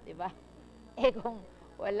water, di ba? Kung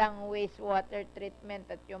walang wastewater treatment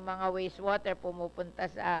at yung mga wastewater pumupunta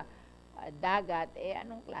sa dagat,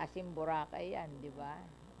 anong klaseng Boracay yan, di ba?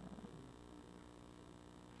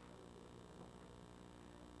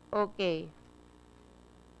 Okay.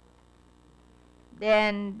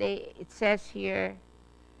 Then, it says here,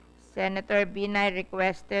 Senator Binay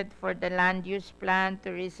requested for the land use plan,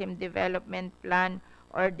 tourism development plan,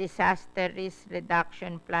 or disaster risk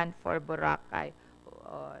reduction plan for Boracay.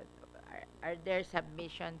 Are there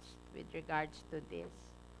submissions with regards to this?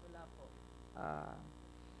 Wala po.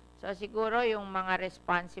 So siguro yung mga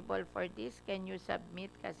responsible for this, can you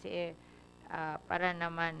submit kasi para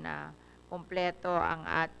naman na kumpleto ang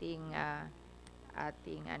ating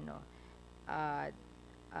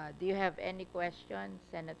do you have any questions,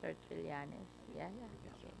 Senator Trillanes? Yeah.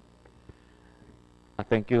 Okay.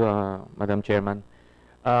 Thank you, Madam Chairman.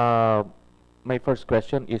 My first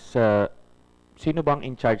question is, sino bang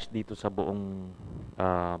in charge dito sa buong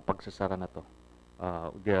pagsasara na to?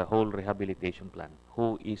 The whole rehabilitation plan.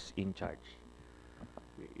 Who is in charge?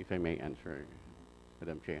 If I may answer,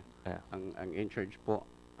 Madam Chair. Yeah. Ang in charge po,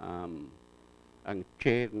 ang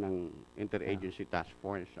chair ng Interagency Task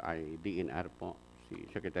Force ay DNR po, si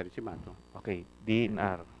Secretary Simato. Okay,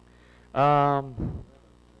 DNR.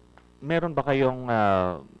 Meron ba kayong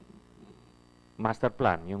master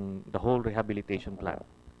plan, yung the whole rehabilitation plan?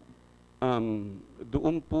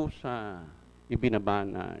 Doon po sa ibinaba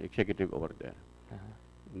na executive order,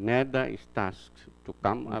 NEDA is tasked to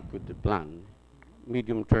come up with the plan,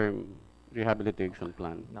 medium-term rehabilitation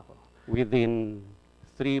plan, Nako. within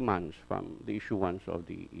 3 months from the issuance of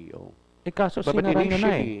the EO. Kaso But sinara nyo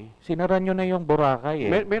na initially, Sinara nyo na yung Boracay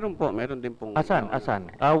meron din pong... Asan?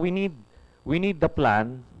 We need the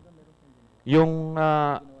plan, yung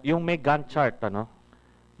may Gantt chart,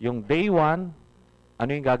 yung day 1, ano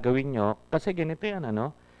yung gagawin nyo? Kasi ganito yan,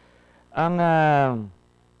 ang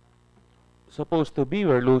supposed to be,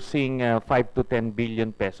 we're losing 5 to 10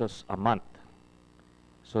 billion pesos a month.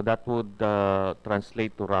 So that would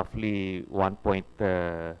translate to roughly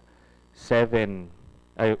 170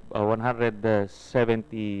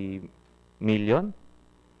 million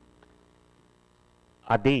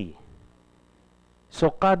a day. So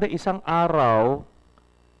kada isang araw,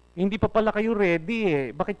 hindi pa pala kayo ready eh.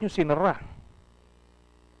 Bakit nyo sinara?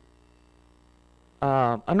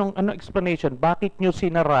 Anong explanation? Bakit nyo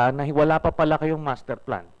sinara na wala pa pala kayong master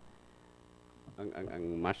plan?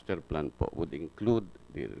 Ang master plan po would include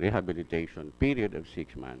the rehabilitation period of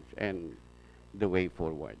 6 months and the way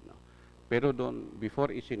forward. No? Pero doon,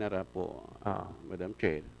 before isinara po, Madam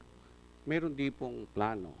Chair, meron di pong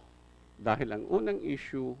plano. Dahil ang unang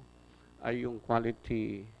issue ay yung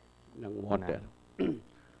quality ng water.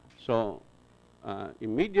 So,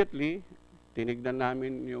 immediately, tinignan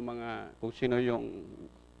namin yung mga, kung sino yung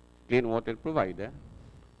clean water provider,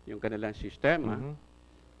 yung kanilang sistema,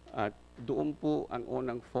 at doon po ang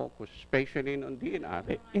unang focus, especially on DNR.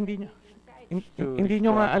 Hindi nyo. To Hindi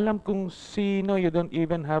nyo nga restore. alam kung sino, you don't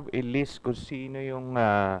even have a list kung sino yung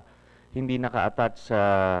hindi naka-attach sa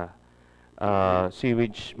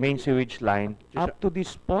main sewage line up to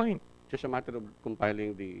this point. Just a matter of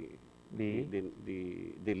compiling the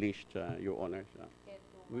list, Your Honors.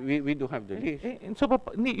 We do have the list. So,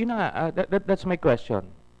 yun na nga, that's my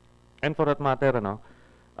question. And for that matter,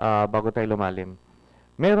 bago tayo lumalim,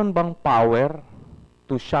 meron bang power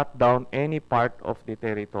to shut down any part of the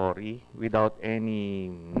territory without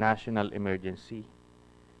any national emergency?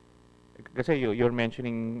 Kasi you're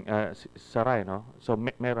mentioning Saray, no? So,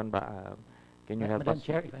 meron ba? Can you help Madam us?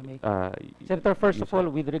 Chair, if I may. you Senator, first of all,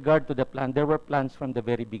 said. with regard to the plan, there were plans from the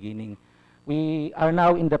very beginning. We are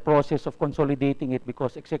now in the process of consolidating it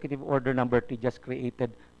because Executive Order number 3 just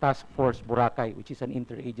created Task Force Boracay, which is an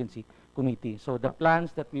interagency committee. So the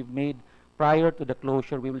plans that we've made prior to the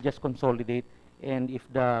closure, we will just consolidate, and if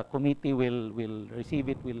the committee will receive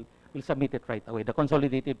it, we'll submit it right away. The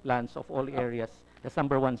consolidated plans of all areas. That's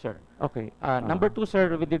number one, sir. Okay. Number two,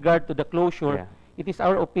 sir, with regard to the closure, Yeah. it is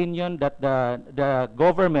our opinion that the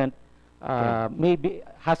government maybe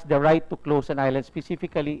has the right to close an island,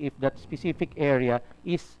 specifically if that specific area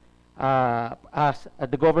is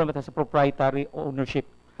the government has a proprietary ownership.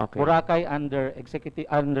 Okay. Boracay under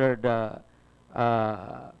the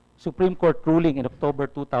Supreme Court ruling in October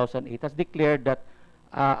 2008 has declared that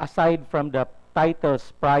aside from the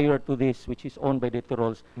titles prior to this, which is owned by the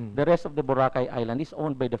Tirols, the rest of the Boracay Island is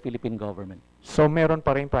owned by the Philippine government. So, meron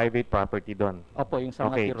pa rin private property doon? Opo, yung sa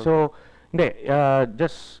mga Okay, Tirol. so, hindi,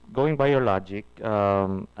 just going by your logic,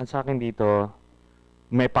 ang sa akin dito,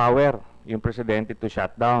 may power yung presidente to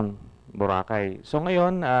shut down Boracay. So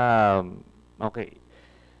ngayon, okay,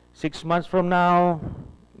 6 months from now,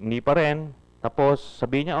 hindi pa rin, tapos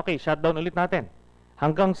sabihin niya, okay, shut down ulit natin.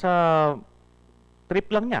 Hanggang sa trip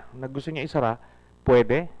lang niya, na gusto niya isara,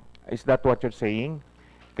 pwede? Is that what you're saying?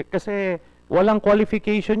 Kasi walang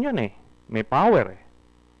qualification yun eh. May power eh.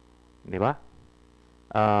 Di ba?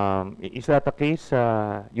 Is that the case,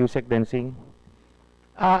 Yusek Densing?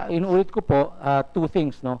 Inuulit ko po, two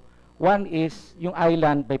things, no? One is, yung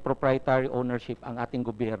island by proprietary ownership ang ating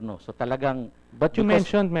gobyerno. So talagang... But you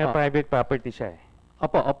mentioned may private property siya eh.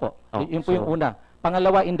 Opo. Oh, Yun po yung so- una.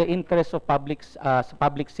 Pangalawa, in the interest of public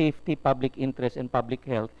safety, public interest, and public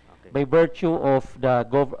health, by virtue of the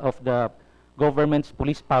government's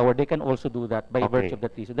police power, they can also do that by Okay. virtue of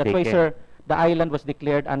that reason. That's They why, can. sir, the island was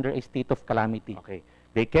declared under a state of calamity. Okay.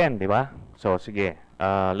 They can, di ba? So, sige.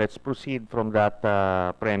 Let's proceed from that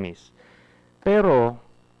premise. Pero,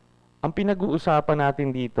 ang pinag-uusapan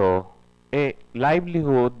natin dito,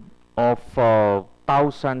 livelihood of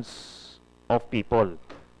thousands of people.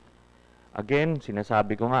 Again,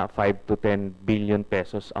 sinasabi ko nga, 5 to 10 billion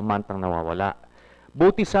pesos a month ang nawawala.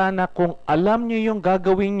 Buti sana kung alam nyo yung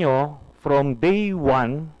gagawin nyo from day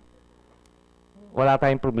one, wala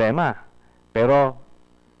tayong problema. Pero,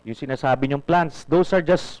 yung sinasabi nyong plans, those are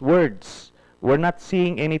just words. We're not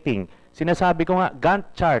seeing anything. Sinasabi ko nga,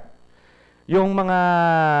 Gantt chart. Yung mga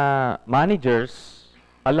managers,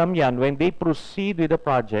 alam yan, when they proceed with the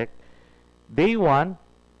project, day one,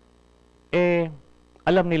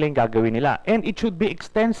 alam nila yung gagawin nila. And it should be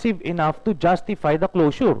extensive enough to justify the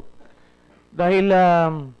closure. Dahil,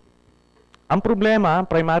 ang problema,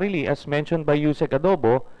 primarily, as mentioned by Yusek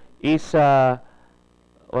Adobo, is,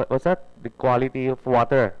 what's that? The quality of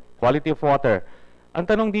water. Quality of water. Ang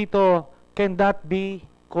tanong dito, can that be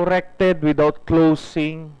corrected without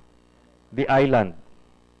closing the island?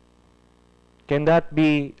 Can that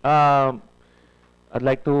be, I'd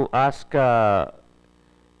like to ask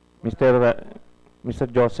Mr.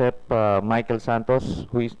 Joseph Michael Santos,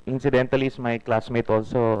 who is incidentally is my classmate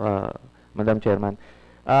also, Madam Chairman.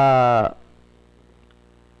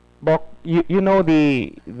 Bok, you know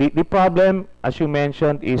the problem, as you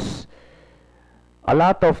mentioned, is a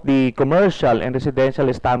lot of the commercial and residential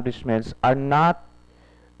establishments are not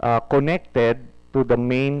connected to the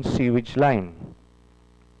main sewage line.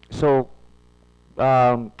 So,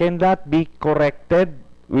 can that be corrected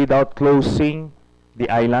without closing the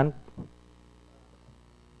island?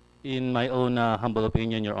 In my own humble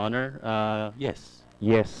opinion, Your Honor, yes.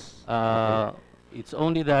 Yes. It's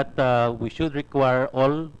only that we should require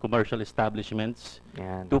all commercial establishments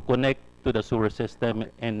Yan. to connect to the sewer system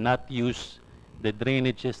and not use the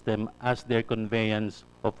drainage system as their conveyance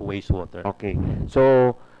of wastewater. Okay.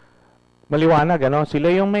 So, maliwanag, ano?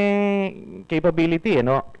 Sila yung may capability,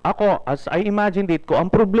 ano? Ako, as I imagine it ko,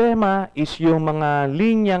 ang problema is yung mga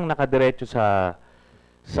linyang nakadiretso sa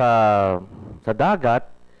sa dagat.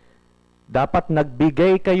 Dapat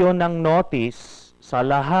nagbigay kayo ng notice sa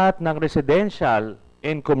lahat ng residential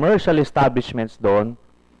and commercial establishments doon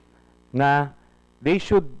na they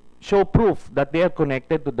should show proof that they are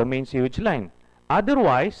connected to the main sewage line.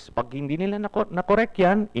 Otherwise, pag hindi nila na-correct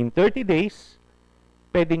yan, in 30 days,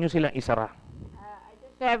 pwede nyo silang isara. I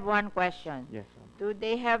just have one question. Yes. Do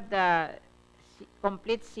they have the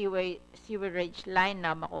complete sewerage line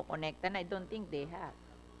na makukonektan? I don't think they have.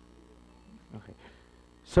 Okay.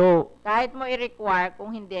 So, Kahit mo i-require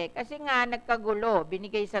kung hindi. Kasi nga, nagkagulo.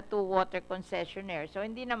 Binigay sa two water concessionaire. So,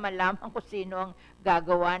 hindi na malaman kung sino ang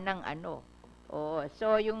gagawa ng ano. Oh,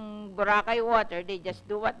 so, yung Boracay Water, they just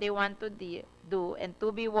do what they want to do. And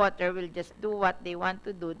 2B Water will just do what they want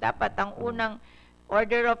to do. Dapat ang unang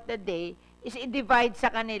order of the day is i-divide sa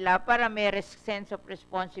kanila para may sense of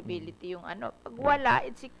responsibility yung ano. Pag wala,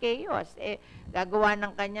 it's a chaos. Eh, gagawa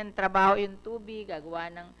ng kanyang trabaho yung 2B, gagawa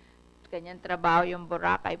ng kanyang trabaho yung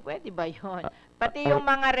Boracay, pwede ba yun? Pati yung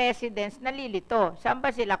mga residents nalilito. Saan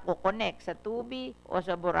ba sila kukonek? Sa 2B o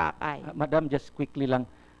sa Boracay? Madam, just quickly lang.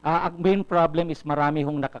 Ang main problem is marami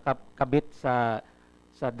hong nakakabit sa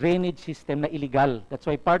drainage system na illegal. That's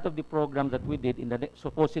why part of the program that we did in the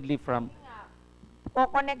supposedly from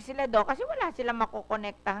Kukonek sila do kasi wala silang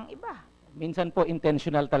makukonektahang iba. minsan po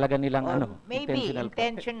intentional talaga nilang Or ano, maybe po.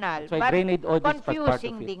 intentional, So but drainage audits was part of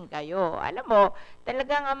confusing it. din kayo. Alam mo,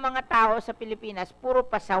 talagang ang mga tao sa Pilipinas, puro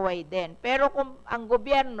pasaway din. Pero kung ang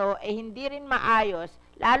gobyerno hindi rin maayos,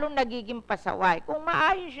 lalong nagiging pasaway. Kung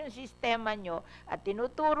maayos yung sistema nyo at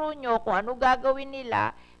tinuturo nyo kung ano gagawin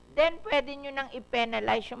nila, then pwede nyo nang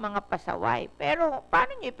i-penalize yung mga pasaway. Pero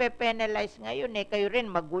paano nyo i-penalize ngayon kayo rin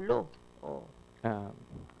magulo. Oh.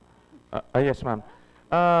 Yes, ma'am.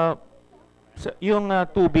 Yung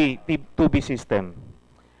 2B system,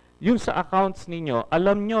 yung sa accounts ninyo,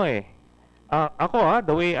 alam nyo ako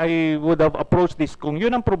the way I would have approached this, kung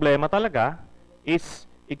yun ang problema talaga, is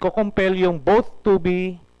i-compel yung both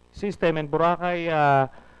 2B system and Boracay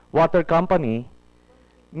Water Company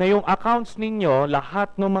na yung accounts ninyo,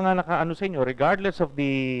 lahat ng mga nakaano sa inyo, regardless of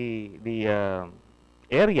the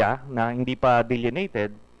area na hindi pa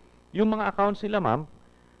delineated, yung mga accounts nila, ma'am,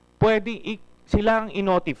 pwede silang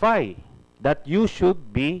i-notify that you should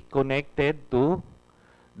be connected to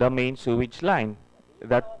the main sewage line.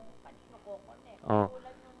 That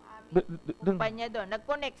Kumpanya doon,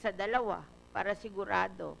 nag-connect sa dalawa para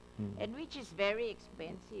sigurado. And which is very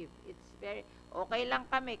expensive. It's very okay lang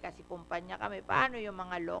kami kasi kumpanya kami. Paano yung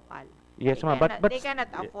mga local? Yes, ma'am, but They cannot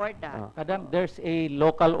afford that. Madam, there's a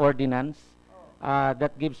local ordinance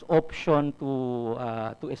that gives option to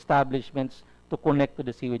establishments to connect to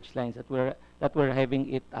the sewage lines that we're having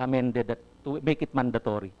it amended to make it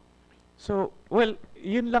mandatory. So, well,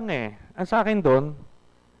 yun lang Ang sa akin doon,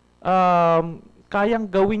 kayang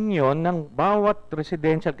gawin yon ng bawat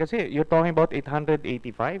residential kasi you're talking about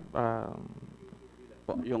 885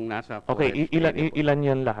 Yung nasa okay, forest area po. ilan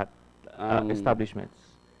yun lahat establishments?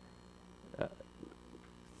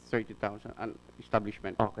 30,000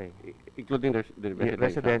 establishment. Okay. Including the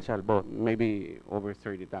Residential, both. Maybe over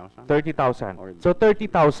 30,000. 30,000. Or- So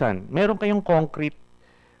 30,000, meron kayong concrete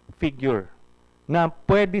figure na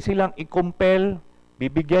pwede silang i-compel,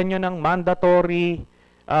 bibigyan nyo ng mandatory,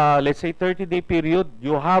 let's say 30-day period,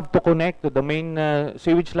 you have to connect to the main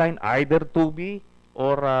sewage line, either 2B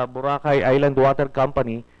or Boracay Island Water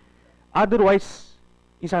Company. Otherwise,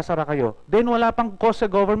 isasara kayo. Then wala pang cost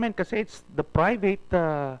sa government kasi it's the private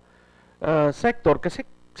sector kasi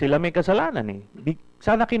sila may kasalanan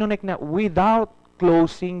Sana kinonect na without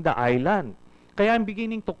closing the island. Kaya I'm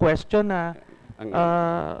beginning to question na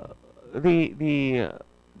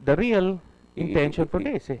the real intention for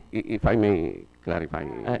this If I may clarify,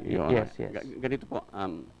 Your Honor. yes, yes. Ganito po,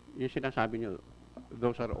 yung sinasabi nyo,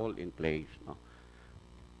 those are all in place. No?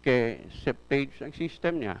 Kaya septage ang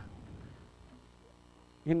system niya,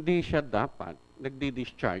 hindi siya dapat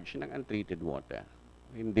nagdi-discharge ng untreated water.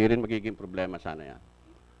 Hindi rin magiging problema sana yan.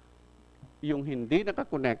 Yung hindi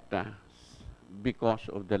nakakonekta because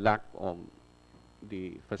of the lack of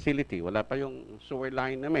the facility, wala pa yung sewer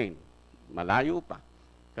line na main, malayo pa.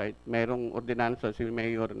 Kahit merong ordinansa si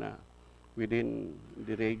Mayor na within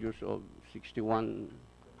the radius of 61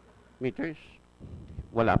 meters,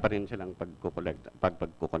 wala pa rin silang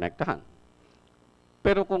pagkukonektahan.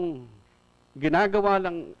 Pero kung ginagawa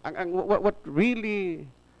lang, what really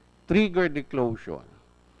triggered the closure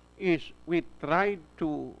is we tried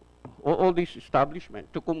to, all these establishments,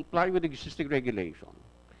 to comply with existing regulation.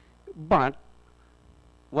 But,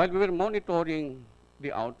 while we were monitoring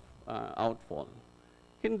the outfall,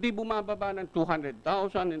 hindi bumababa ng 200,000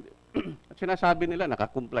 at sinasabi nila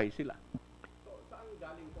nakakomply sila. So, saan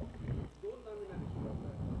galing po? Doon namin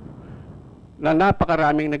na-discover na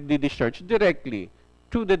napakaraming nagdi-discharge directly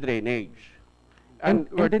to the drainage. And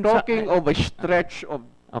we're then talking of a stretch of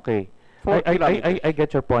Okay. 4 kilometers. I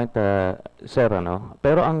get your point, sir, ano?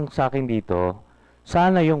 Pero ang sa akin dito,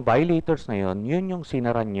 sana yung violators na yun yung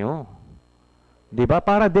sinaran nyo. 'Di ba?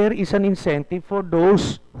 Para there is an incentive for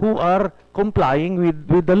those who are complying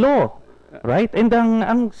with the law. Right? And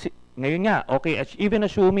ngayon nga, okay, even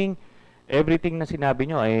assuming everything na sinabi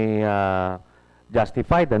nyo ay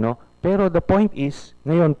justified, ano? Pero the point is,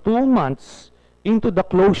 ngayon, 2 months into the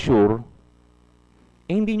closure,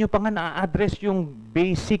 hindi nyo pa nga na-address yung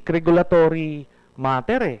basic regulatory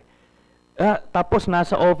matter eh. Tapos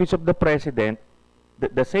nasa Office of the President,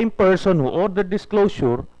 the same person who ordered this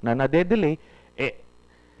closure na nade-delay,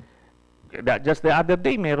 just the other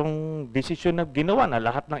day, merong desisyon na ginawa na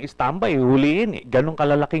lahat ng standby, huliin. Ganong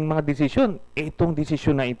kalalaking mga desisyon. Itong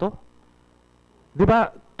desisyon na ito. Di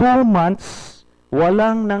ba? 2 months,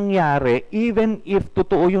 walang nangyari, even if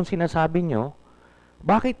totoo yung sinasabi nyo.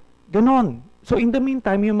 Bakit ganon? So in the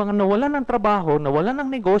meantime, yung mga nawalan ng trabaho, nawalan ng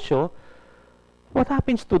negosyo, what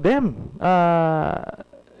happens to them?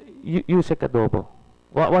 Yusek Adobo,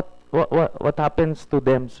 what happens to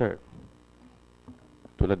them, sir?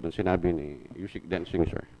 Tulad ng sinabi ni Yusik Dancing,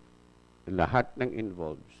 sir, lahat ng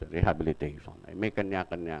involved sa rehabilitation ay may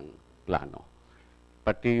kanya-kanyang plano.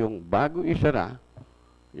 Pati yung bago isara,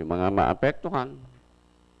 yung mga maapektuhan,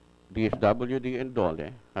 DSWD and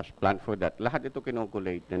DOLE has planned for that. Lahat ito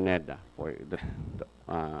kinukulate ni NEDA for the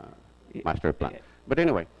master plan. But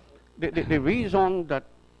anyway, the reason that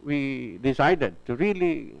we decided to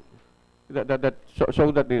really,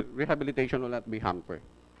 so that the rehabilitation will not be hampered,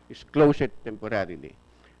 is close it temporarily.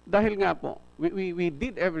 Dahil nga po, we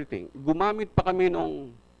did everything. Gumamit pa kami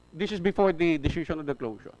nung, this is before the decision of the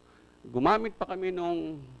closure. Gumamit pa kami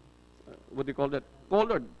nung, what do you call that?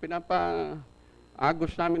 Colored.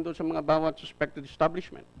 Agos namin doon sa mga bawat suspected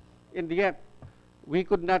establishment. And yet, we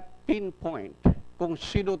could not pinpoint kung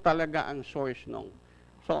sino talaga ang source nung.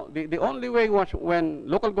 So, the only way was when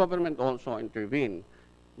local government also intervened,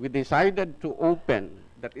 we decided to open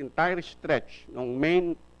that entire stretch ng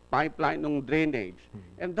main pipeline, ng drainage,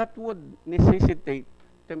 and that would necessitate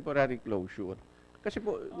temporary closure. Kasi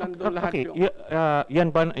po, nandun lahat Okay,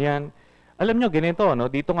 yung... yan. Alam nyo, ganito, no?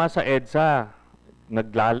 Dito nga sa EDSA,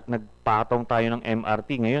 nagpatong tayo ng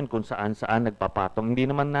MRT ngayon kung saan-saan nagpapatong. Hindi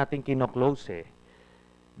naman natin kino-close eh.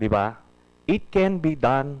 Di ba? It can be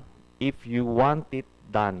done if you want it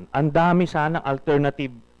done. Ang dami sanang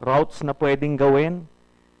alternative routes na pwedeng gawin.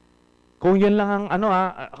 Kung yun lang ang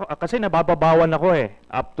kasi nabababawan ako eh.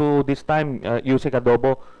 Up to this time, Yusek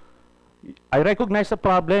Adobo, I recognize the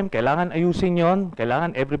problem. Kailangan ayusin yon.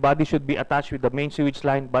 Kailangan everybody should be attached with the main sewage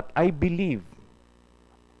line. But I believe,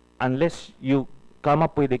 unless you come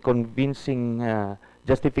up with a convincing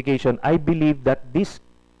justification, I believe that this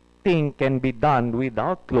thing can be done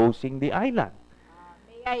without closing the island.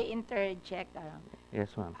 May I interject?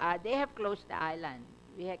 Yes, ma'am. They have closed the island.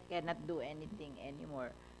 We cannot do anything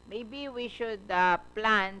anymore. Maybe we should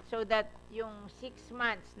plan so that yung 6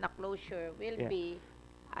 months na closure will be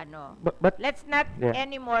But let's not yeah.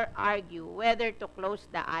 anymore argue whether to close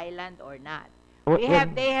the island or not. Well,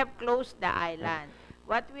 They have closed the island.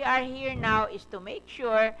 What we are here now is to make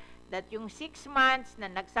sure that yung 6 months na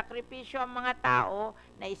nagsakripisyo ang mga tao,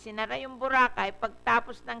 na isinara yung Boracay,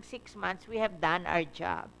 pagtapos ng 6 months, we have done our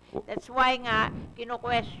job. That's why nga,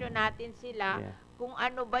 kino-question natin sila kung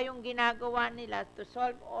ano ba yung ginagawa nila to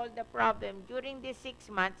solve all the problem during these 6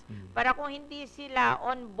 months, para kung hindi sila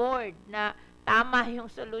on board na tama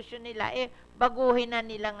yung solution nila, baguhin na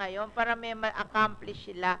nila ngayon para may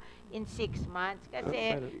ma-accomplish sila in 6 months.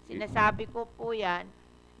 Kasi sinasabi ko po yan,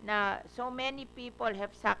 na so many people have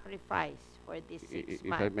sacrificed for this 6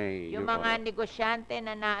 months. Yung mga negosyante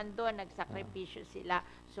na naandun, nagsakripisyo sila,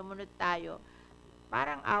 sumunod tayo.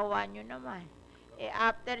 Parang awa nyo naman.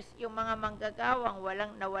 After yung mga manggagawang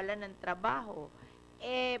nawalan ng trabaho,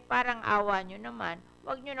 parang awa nyo naman,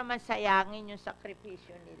 wag nyo naman sayangin yung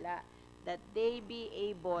sakripisyo nila, that they be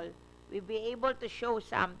able we be able to show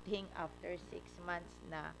something after 6 months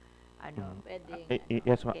na ano, pwedeng,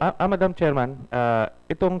 Yes, okay. Madam Chairman,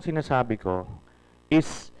 itong sinasabi ko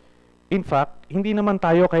is, in fact, hindi naman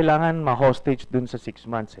tayo kailangan ma-hostage dun sa 6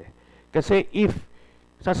 months eh. Kasi if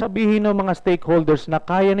sasabihin ng mga stakeholders na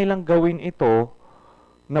kaya nilang gawin ito,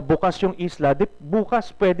 na bukas yung isla,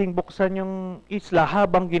 bukas pwedeng buksan yung isla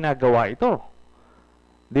habang ginagawa ito.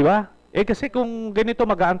 Di ba? Eh kasi kung ganito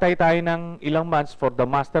mag-aantay tayo ng ilang months for the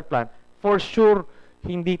master plan, for sure,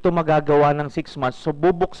 hindi ito magagawa ng 6 months. So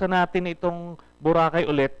bubuksan natin itong Boracay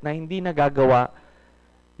ulit na hindi nagagawa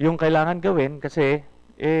yung kailangan gawin kasi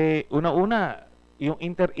una-una, yung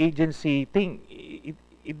interagency thing,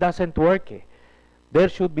 it doesn't work eh. There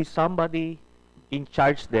should be somebody in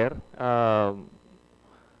charge there.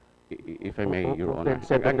 If I may, Your Honor.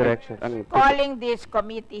 Set the directions. Calling this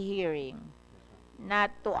committee hearing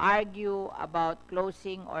not to argue about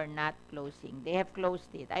closing or not closing. They have closed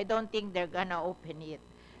it. I don't think they're gonna open it.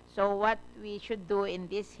 So what we should do in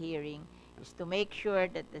this hearing is to make sure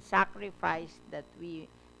that the sacrifice that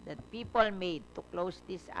people made to close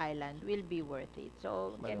this island will be worth it.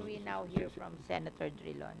 So can we now hear from Senator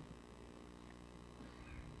Drilon?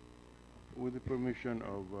 With the permission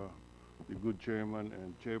of the good chairman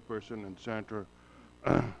and chairperson and Senator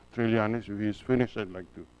Trillanes, if he is finished, I'd like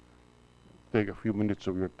to take a few minutes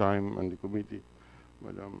of your time and the committee,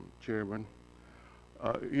 Madam Chairman.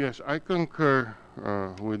 Yes, I concur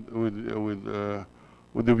with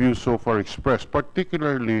the views so far expressed,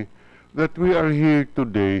 particularly that we are here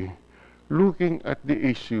today looking at the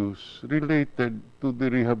issues related to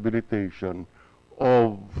the rehabilitation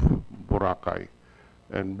of Boracay.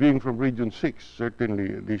 And being from Region 6,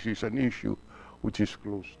 certainly this is an issue which is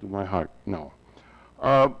close to my heart now.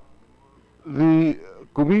 The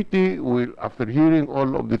committee will, after hearing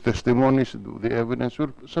all of the testimonies, the evidence,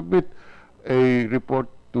 will submit a report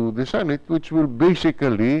to the Senate, which will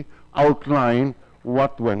basically outline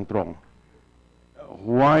what went wrong,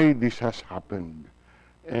 why this has happened.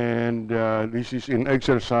 And this is in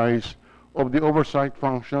exercise of the oversight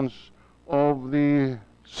functions of the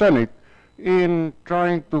Senate in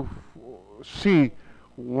trying to see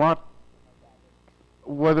whether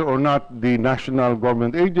or not the national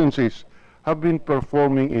government agencies have been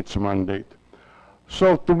performing its mandate.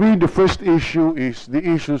 So to me, the first issue is the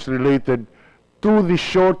issues related to the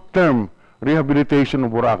short-term rehabilitation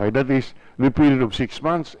of Boracay. That is the period of 6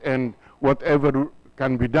 months and whatever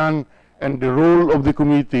can be done, and the role of the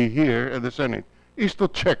committee here at the Senate is to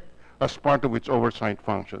check as part of its oversight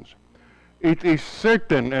functions. It is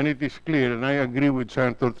certain and it is clear, and I agree with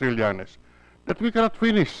Senator Trillanes, that we cannot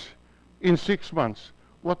finish in 6 months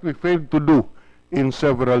what we failed to do in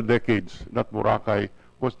several decades, that Boracay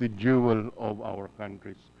was the jewel of our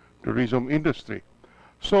country's tourism industry.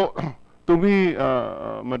 So, to me,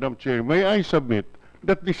 Madam Chair, may I submit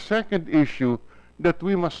that the second issue that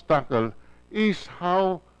we must tackle is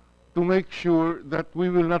how to make sure that we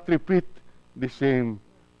will not repeat the same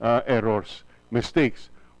errors, mistakes,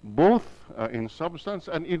 both in substance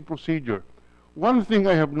and in procedure. One thing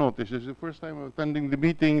I have noticed, this is the first time I'm attending the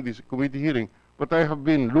meeting, this committee hearing, but I have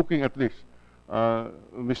been looking at this.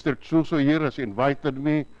 Mr. Chuso here has invited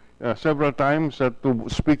me several times to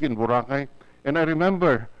speak in Boracay, and I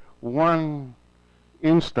remember one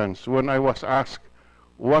instance when I was asked,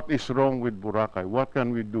 what is wrong with Boracay? What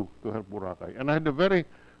can we do to help Boracay? And I had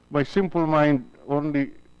my simple mind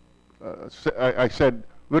only, I said,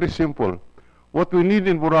 very simple. What we need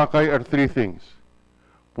in Boracay are three things: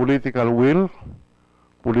 political will,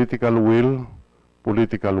 political will,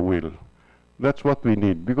 political will. That's what we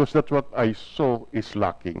need, because that's what I saw is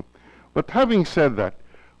lacking. But having said that,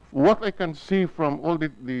 what I can see from all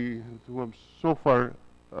the who have so far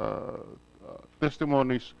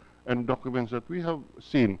testimonies and documents that we have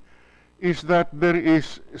seen is that there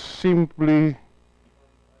is simply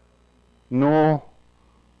no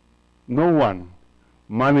one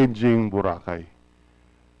managing Boracay.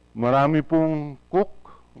 Marami pong cook,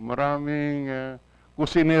 maraming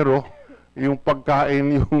kusinero, yung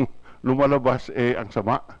pagkain yung lumalabas ang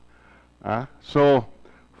sama. So,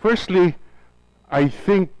 firstly, I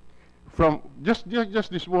think from just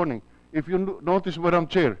this morning, if you notice, Madam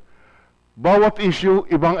Chair, bawat issue,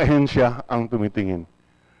 ibang ahensya ang tumitingin.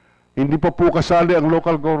 Hindi pa po kasali ang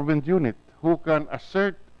local government unit who can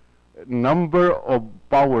assert number of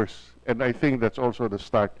powers, and I think that's also the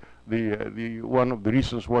start, the one of the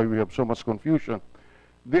reasons why we have so much confusion.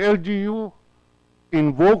 The LGU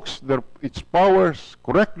invokes its powers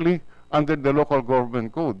correctly under the local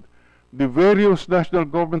government code. The various national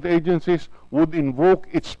government agencies would invoke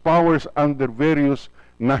its powers under various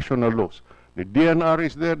national laws. The DNR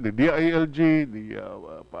is there, the DILG,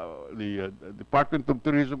 the Department of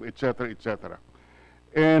Tourism, etc., etc.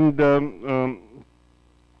 And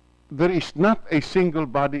there is not a single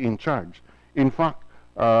body in charge. In fact,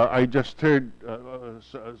 I just heard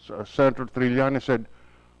Senator Trillanes said,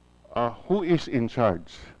 who is in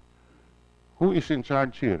charge? Who is in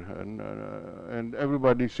charge here? And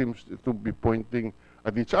everybody seems to be pointing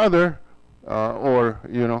at each other, or,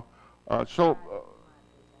 you know,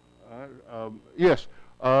 yes,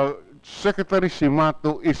 Secretary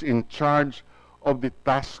Simato is in charge of the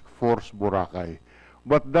Task Force Boracay.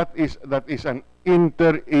 But that is an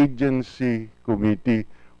interagency committee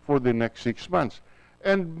for the next 6 months.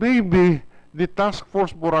 And maybe the Task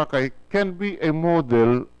Force Boracay can be a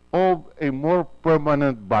model of a more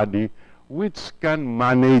permanent body which can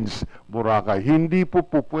manage Boracay. Hindi po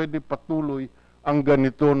pwede patuloy ang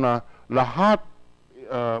ganito na lahat,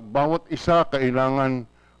 bawat isa kailangan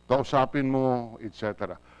kausapin mo,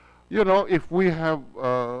 etc. You know, if we have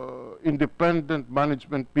independent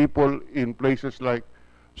management people in places like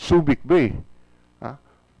Subic Bay,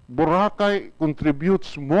 Boracay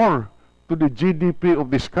contributes more to the GDP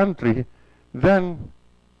of this country than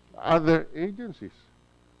other agencies.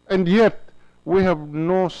 And yet, we have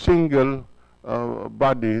no single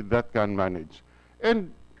body that can manage.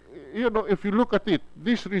 And, you know, if you look at it,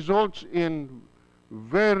 this results in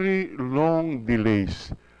very long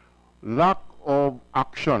delays, lack of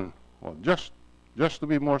action. Well, just to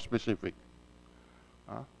be more specific.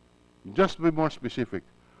 Just to be more specific.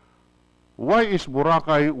 Why is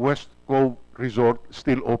Boracay West Cove Resort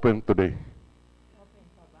still open today?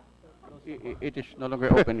 It is no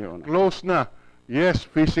longer open, Your Honor. Closed na. Yes,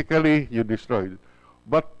 physically you destroyed.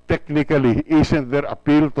 But technically, isn't there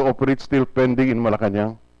appeal to operate still pending in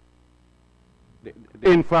Malacanang?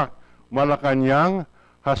 In fact, Malacanang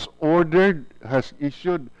has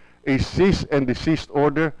issued a cease and desist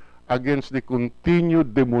order against the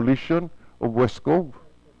continued demolition of West Cove.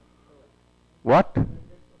 What?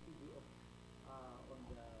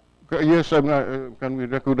 Yes, can we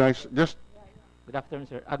recognize just... Good afternoon,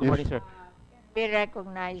 sir. Good morning, sir. We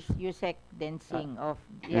recognize Yusek Densing of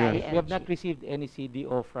the Yes. We have not ILG. received any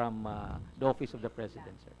CDO from the Office of the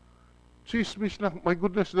President, sir. Chismis lang. My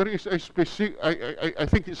goodness, there is a specific... I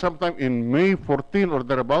think it's sometime in May 14 or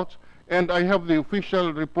thereabouts, and I have the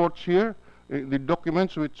official reports here, the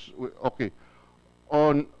documents which... Okay.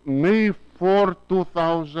 On May 4,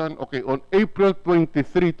 2000... Okay, on April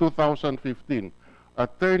 23, 2015,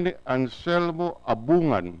 Attorney Anselmo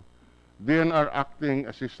Abungan, DNR Acting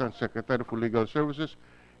Assistant Secretary for Legal Services,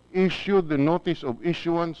 issued the notice of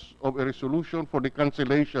issuance of a resolution for the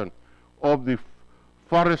cancellation of the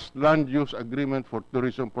Forest Land Use Agreement for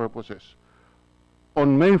tourism purposes.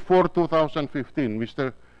 On May 4, 2015,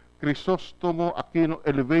 Mr. Crisostomo Aquino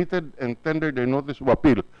elevated and tendered a notice of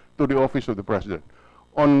appeal to the Office of the President.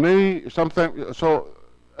 On May, sometime, so,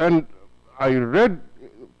 and I read,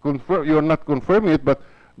 you're not confirming it, but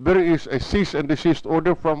there is a cease and desist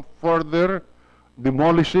order from further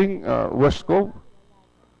demolishing West Cove.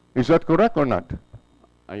 Is that correct or not?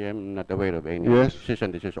 I am not aware of any Yes. cease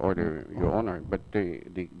and desist order, Your Honor, but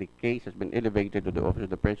the case has been elevated to the Office of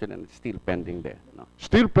the President and it's still pending there. No.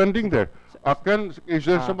 Still pending there. Is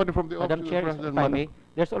there somebody from the Office Madam of the Chair, President? if I Madam? may,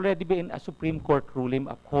 there's already been a Supreme Court ruling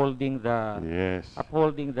upholding the Yes.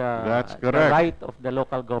 That's the correct. right of the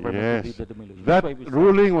local government to Yes. do the demolition. That That's why we start.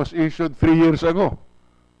 ruling was issued 3 years ago.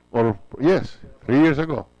 Or, yes, 3 years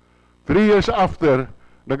ago. 3 years after,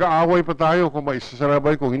 nag-aaway pa tayo kung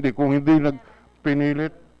maisasarabay, kung hindi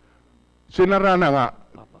nagpinilit. Sinara na nga,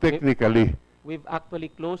 technically. We've actually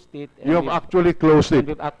closed it. And You have actually closed and it.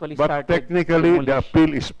 we've actually But started technically, the demolish.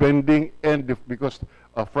 appeal is pending and because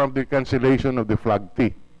from the cancellation of the flag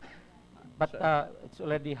T. But it's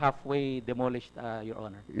already halfway demolished, Your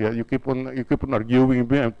Honor. Yeah, you keep on arguing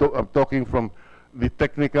me. I'm talking from the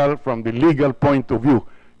technical, from the legal point of view.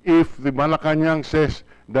 If the Malacanang says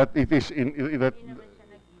that it is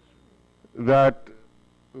that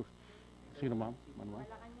sino ma'am?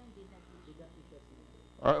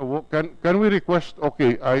 Can we request?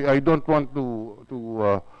 Okay, I don't want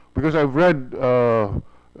to because I've read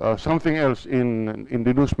something else in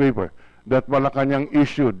the newspaper that Malacanang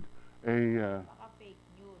issued a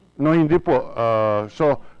no, hindi po.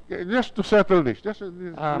 So just to settle this, just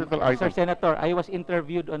this little item. Sir Senator, I was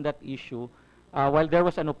interviewed on that issue. While there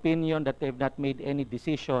was an opinion that they've not made any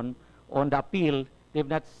decision on the appeal, they've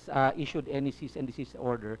not issued any cease and desist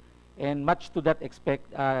order. And much to that expect,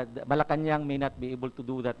 Malacanang may not be able to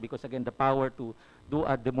do that because, again, the power to do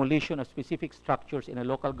a demolition of specific structures in a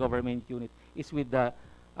local government unit is with the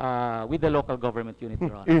with the local government unit,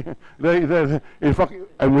 Your Honor. In fact,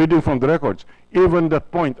 I'm reading from the records, even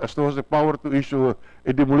that point, as to has the power to issue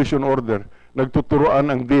a demolition order,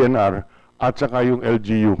 nagtuturoan ang DNR at saka yung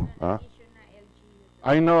LGU.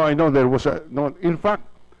 I know, there was a, no, in fact,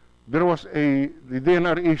 there was the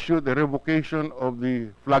DNR issued a revocation of the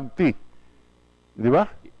flag T. Di ba?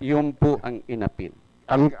 Yung po ang inapil.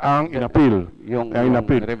 Ang inappeal. Yung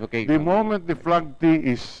Inappeal. revocation. The moment the flag T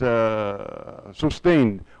is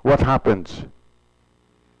sustained, what happens?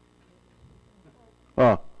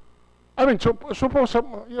 I mean, suppose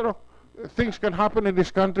things can happen in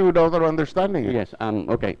this country without our understanding it. Yes,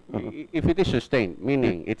 okay. If it is sustained,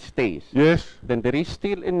 meaning it stays, Yes. then there is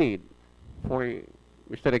still a need for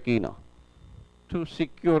Mr. Aquino to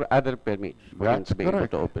secure other permits for him That's to be able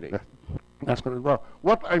correct. to operate. That's correct. Well,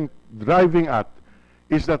 what I'm driving at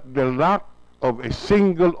is that the lack of a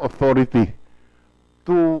single authority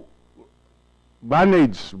to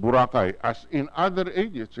manage Boracay, as in other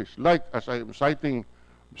agencies, like as I am citing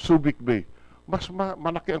Subic Bay, mas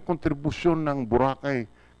malaki ang kontribusyon ng Boracay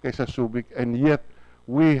kaysa Subic, and yet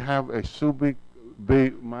we have a Subic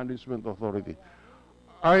Bay Management Authority.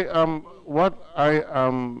 What I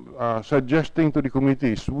am suggesting to the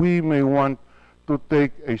committee is we may want to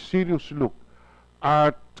take a serious look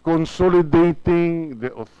at consolidating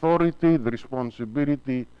the authority, the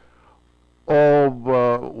responsibility of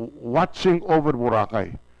watching over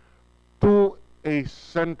Boracay to a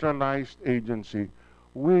centralized agency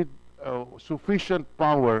with sufficient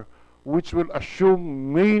power, which will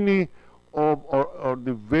assume many of or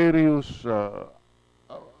the various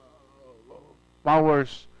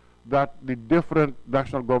powers that the different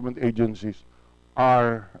national government agencies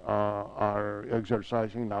are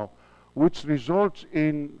exercising now, which results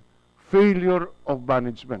in failure of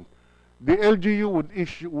management. The LGU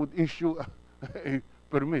would issue a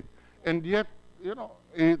permit, and yet, you know,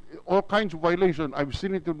 all kinds of violation. I've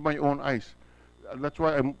seen it with my own eyes. That's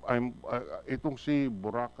why itong si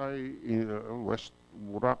Boracay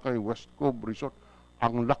West Cove Resort,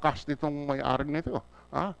 ang lakas nitong may-ari nito.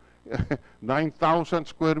 9,000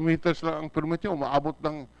 square meters lang ang permit niya, umaabot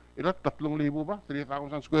ng ilan? 3,000 ba?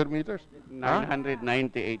 3,000 square meters?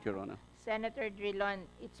 998, Your Honor. Senator Drilon,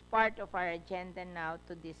 it's part of our agenda now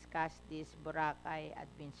to discuss this Boracay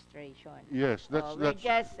administration. Yes, that's we'll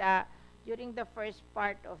just, during the first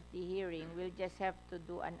part of the hearing, we'll just have to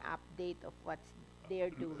do an update of what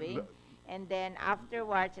they're doing. And then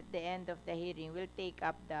afterwards, at the end of the hearing, we'll take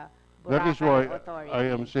up the That is Boracay why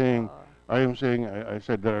Authority. I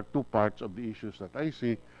said there are two parts of the issues that I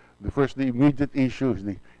see. The first, the immediate issue is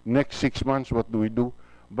the next 6 months, what do we do?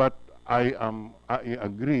 But I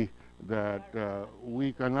agree that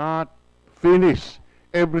we cannot finish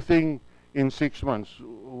everything in 6 months.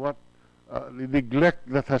 What the neglect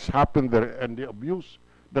that has happened there and the abuse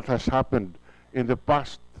that has happened in the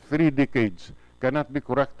past 3 decades cannot be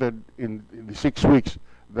corrected in the 6 weeks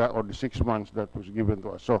or the 6 months that was given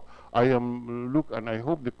to us. So I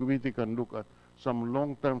hope the committee can look at some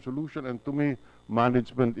long-term solution, and to me,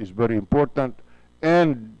 management is very important,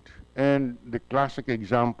 and the classic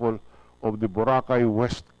example of the Boracay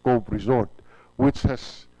West Cove Resort, which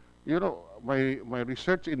has, you know, my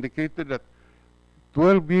research indicated that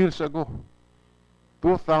 12 years ago,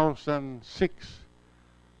 2006,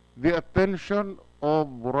 the attention of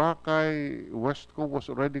Boracay West Cove was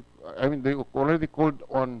already, they already called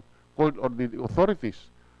on the authorities,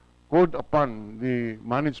 called upon the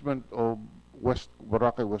management of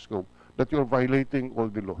Boracay West Cove that you're violating all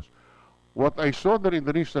the laws. What I saw there in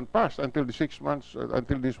the recent past, until the 6 months,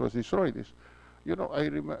 until this was destroyed, is, you know,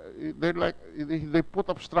 they put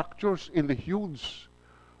up structures in the huge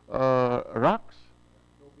rocks.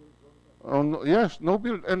 Yes, no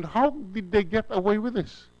build. And how did they get away with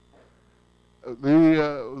this?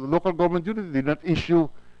 The local government unit did not issue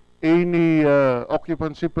any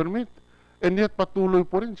occupancy permit, and yet patuloy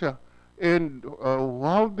po rin siya. And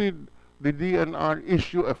how did the DNR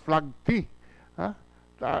issue a flag T?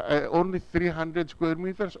 Only 300 square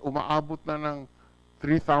meters, umaabot na ng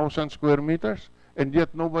 3,000 square meters, and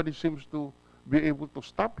yet nobody seems to be able to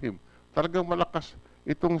stop him. Talagang malakas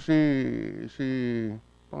itong si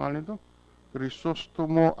pangalan ito,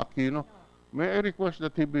 Crisostomo Aquino. May I request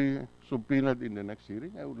that he be subpoenaed in the next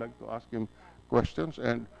hearing? I would like to ask him questions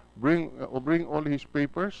and bring all his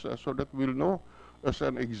papers so that we'll know as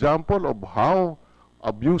an example of how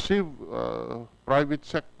abusive private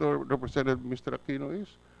sector representative Mr. Aquino is.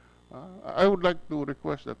 I would like to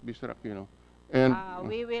request that Mr. Aquino. And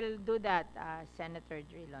we will do that, Senator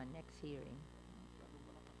Drilon, next hearing.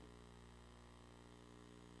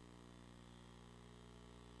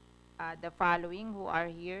 The following who are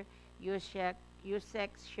here, Yushek Yusek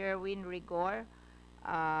Sherwin Rigor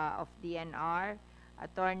of DNR,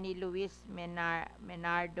 Attorney Luis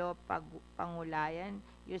Menardo Pangulayan,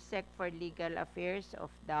 Yusek for Legal Affairs of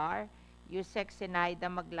DAR, Yusek Senaida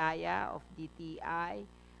Maglaya of DTI,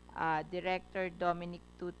 Director Dominic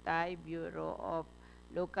Tutay, Bureau of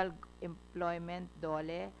Local Employment,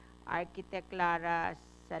 DOLE, Architect Clara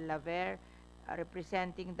Salaver,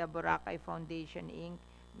 representing the Boracay Foundation, Inc.,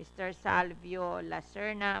 Mr. Salvio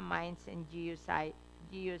Lacerna, Mines and Geosciences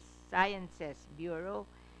Bureau,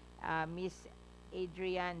 Ms.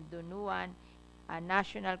 Adrian Dunuan,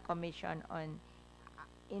 National Commission on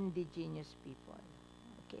Indigenous People.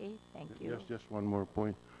 Okay, thank you. Yes, just one more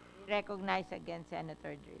point. We recognize again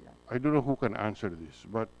Senator Drilon. I don't know who can answer this,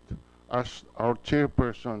 but as our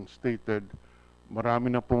chairperson stated,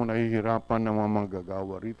 marami na pong nahihirapan ng mga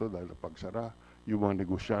manggagawa rito dahil pagsara, yung mga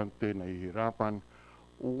negosyante nahihirapan.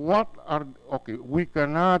 Okay, we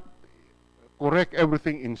cannot correct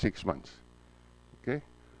everything in 6 months. Okay?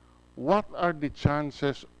 What are the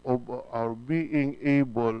chances of our being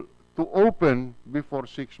able to open before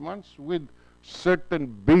 6 months with certain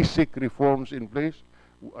basic reforms in place?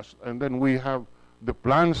 And then we have the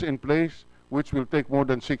plans in place, which will take more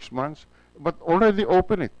than 6 months, but already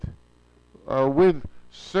open it with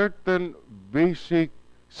certain basic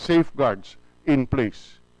safeguards in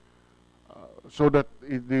place so that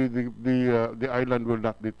the island will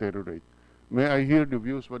not deteriorate. May I hear the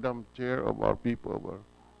views, Madam Chair, of our people? Who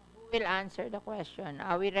will answer the question?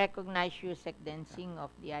 We recognize Yusek Densing of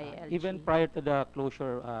the ILG. Even prior to the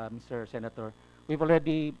closure, Mr. Senator, we've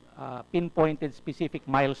already pinpointed specific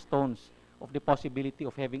milestones of the possibility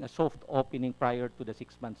of having a soft opening prior to the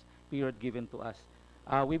 6 months period given to us.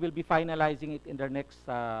 We will be finalizing it in the next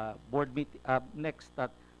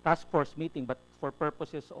task force meeting, but for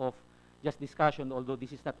purposes of just discussion, although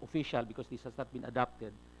this is not official because this has not been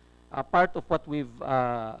adopted, part of what we've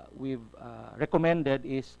recommended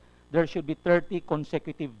is there should be 30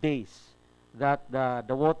 consecutive days that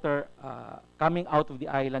the water coming out of the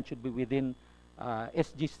island should be within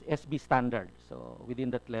SB standard, so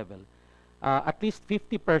within that level. At least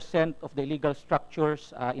 50% of the illegal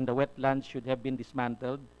structures in the wetlands should have been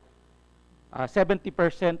dismantled.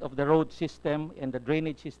 70% of the road system and the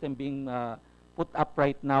drainage system being put up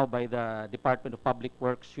right now by the Department of Public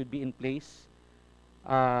Works should be in place.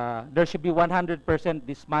 There should be 100%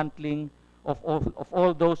 dismantling of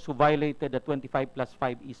all those who violated the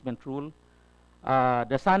 25+5 easement rule.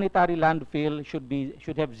 The sanitary landfill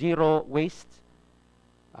should have zero waste.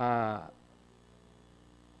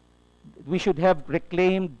 We should have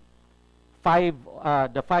reclaimed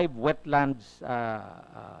the 5 wetlands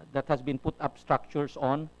that has been put up structures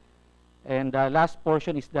on. And the last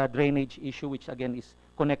portion is the drainage issue, which again is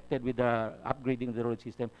connected with the upgrading the road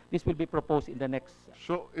system. This will be proposed in the next.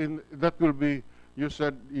 So that will be, you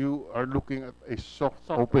said you are looking at a soft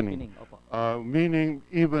opening, meaning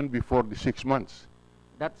even before the 6 months.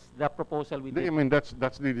 That's the proposal we did. I mean, that's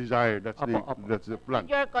the desire, that's the plan.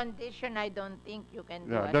 With your condition, I don't think you can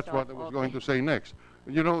do Yeah, that's what I was going to say next.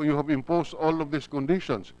 You know, you have imposed all of these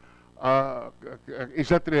conditions. Is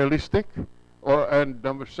that realistic? And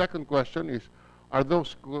the second question is, are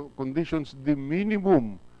those conditions the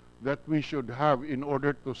minimum that we should have in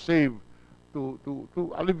order to save, to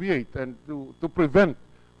alleviate, and to prevent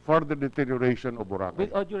further deterioration of Boracay?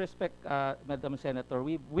 With all due respect, Madam Senator,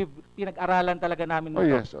 we've pinag-aralan talaga namin Oh,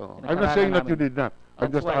 yes. I'm not saying that you did not.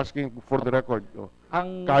 I'm just asking for the record.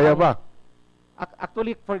 Kaya ba?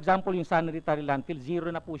 Actually, for example, yung sanitary landfill,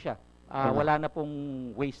 zero na po siya. Wala na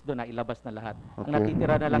pong waste doon, na ilabas na lahat. Ang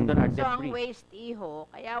natitira na lang doon are So ang debris. waste iho,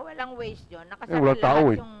 kaya walang waste yun. wala Nakasakal tao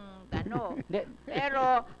lahat eh. yung ano. Pero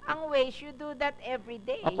ang waste, you do that every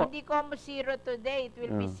day. Opo. Hindi ko mo zero today, it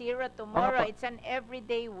will be zero tomorrow. Opo. It's an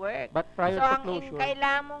everyday work. But prior So to ang closure,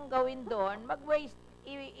 kailangan mong gawin doon, mag-waste,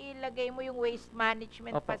 ilagay mo yung waste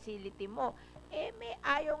management Opo. facility mo. May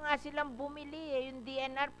ayaw nga silang bumili eh. Yung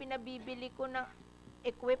DNR, pinabibili ko ng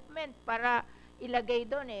equipment para ilagay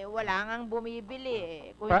doon eh. Wala ngang bumibili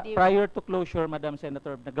eh. Kung hindi- prior to closure, Madam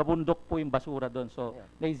Senator, nagabundok po yung basura doon. So,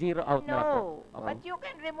 they zero out na po. No, but you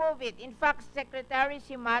can remove it. In fact, Secretary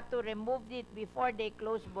Simato removed it before they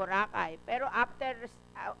closed Boracay. Pero after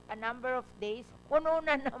a number of days, puno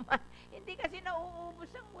na naman. Hindi kasi nauubos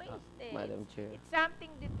ang waste eh. Madam Chair. It's something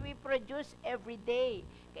that we produce every day.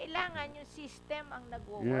 Kailangan yung system ang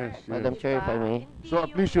nagwo-work. Yes, yes. Madam Chair, if I may. Hindi So at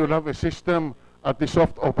yung least you'll have a system at the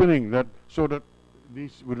soft opening so that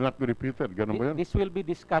this will not be repeated. Ganun ba yun? This will be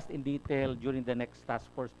discussed in detail during the next task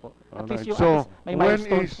force po. At least Alright. yung So, may when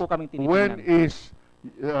milestones is, po kaming when tinitingnan. is,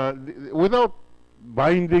 without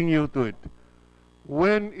binding you to it,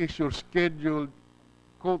 when is your scheduled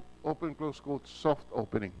open close quote, soft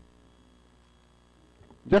opening.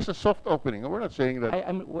 Just a soft opening. We're not saying that.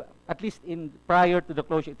 At least in prior to the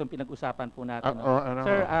closure, itong pinag-usapan po natin.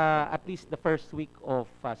 Sir, at least the first week of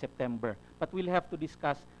September. But we'll have to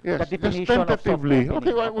discuss Yes, the just definition of soft tentatively. opening.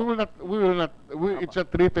 Okay, well, we will not, it's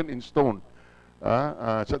not written in stone.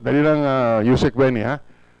 Dali lang, Yusek Benny, ha?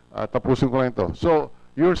 Tapusin ko lang ito. So,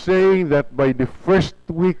 you're saying that by the first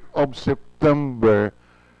week of September,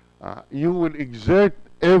 you will exert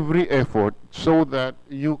every effort so that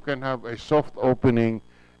you can have a soft opening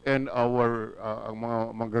and ang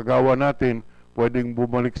mga manggagawa natin pwedeng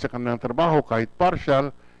bumalik sa kanilang trabaho kahit partial,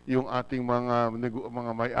 yung ating mga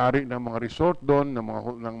may-ari ng mga resort doon, ng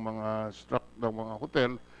mga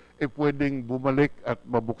hotel, pwedeng bumalik at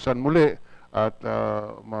mabuksan muli at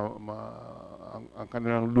ang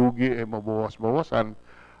kanilang lugi mabawas-bawasan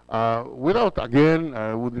without, again,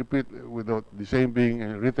 I would repeat, without the same being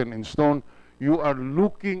written in stone. You are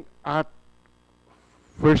looking at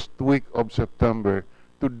first week of September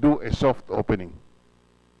to do a soft opening.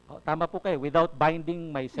 Tama po kayo, without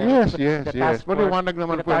binding myself. Yes. Maliwanag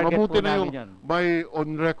naman po. Mabuti na yung may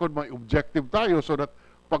on record, may objective tayo so that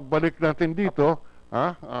pagbalik natin dito,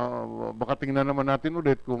 baka tingnan naman natin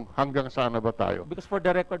ulit kung hanggang saan na ba tayo. Because for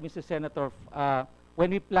the record, Mr. Senator,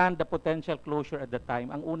 when we planned the potential closure at the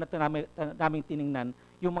time, ang una naming tiningnan,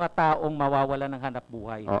 yung mga taong mawawala ng hanap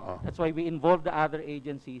buhay. That's why we involved the other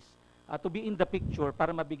agencies to be in the picture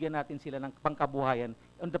para mabigyan natin sila ng pangkabuhayan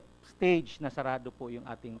on the stage na sarado po yung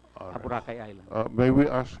ating Boracay Island. May we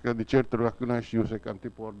ask the Chair to recognize Yusek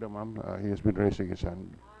Antiporda, ma'am? He has been raising his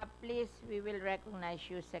hand. Please, we will recognize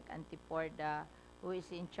Yusek Antiporda, who is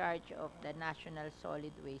in charge of the National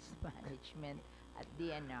Solid Waste Management at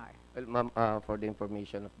DNR. Well, ma'am, for the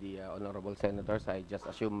information of the honorable senators, I just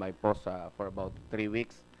assumed my post for about 3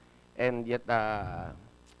 weeks, and yet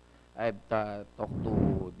I've talked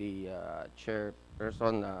to the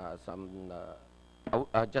chairperson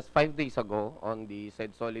just 5 days ago on the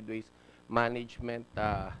said solid waste management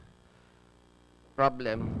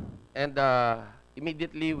problem, and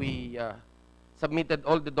immediately we submitted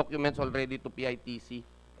all the documents already to PITC,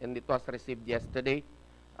 and it was received yesterday.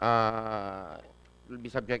 Will be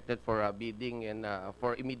subjected for bidding and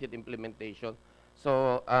for immediate implementation.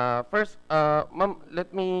 So first, ma'am,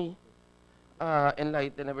 let me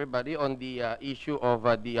enlighten everybody on the issue of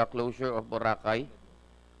the closure of Boracay.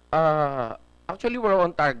 Actually, we're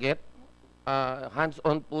on target.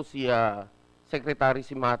 Hands-on po si Secretary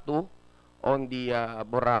Simatu on the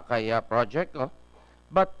Boracay project.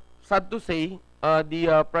 But sad to say,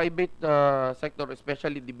 the private sector,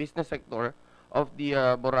 especially the business sector of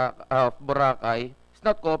the Boracay, is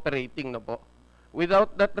not cooperating na po.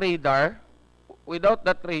 Without that radar,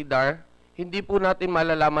 hindi po natin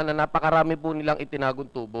malalaman na napakarami po nilang itinagong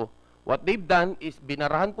tubo. What they've done is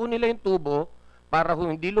binarahan po nila yung tubo para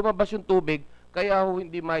hindi lumabas yung tubig, kaya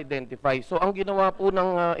hindi ma-identify. So ang ginawa po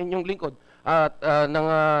ng inyong lingkod at ng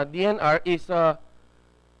DNR is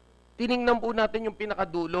tiningnan po natin yung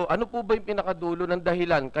pinakadulo. Ano po ba yung pinakadulo ng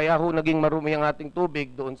dahilan kaya naging marumi ang ating tubig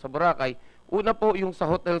doon sa Boracay? Una po yung sa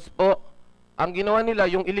hotels po. Ang ginawa nila,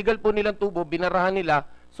 yung illegal po nilang tubo, binarahan nila.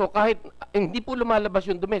 So kahit hindi po lumalabas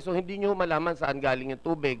yung dumi, so hindi nyo malaman saan galing yung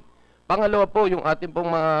tubig. Pangalawa po, yung ating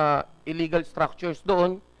pong mga illegal structures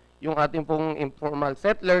doon, yung ating pong informal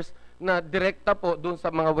settlers na direkta po doon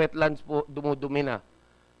sa mga wetlands po dumudumi na.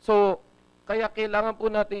 So kaya kailangan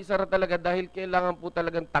po natin isara talaga dahil kailangan po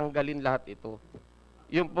talagang tanggalin lahat ito.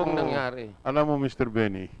 Yung pong nangyari. Alam mo, Mr.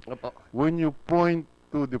 Benny, Opo. when you point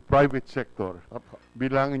to the private sector, Opo.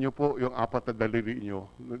 bilangin nyo po yung apat na daliri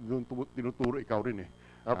nyo. Doon tinuturo ikaw rin eh.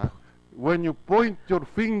 Opo. When you point your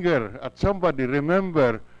finger at somebody,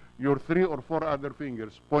 remember your 3 or 4 other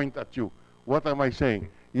fingers point at you. What am I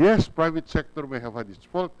saying? Yes, private sector may have had its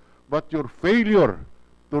fault, but your failure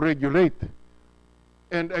to regulate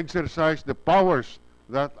and exercise the powers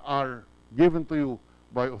that are given to you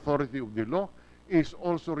by authority of the law is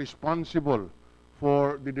also responsible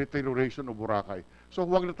for the deterioration of Boracay. So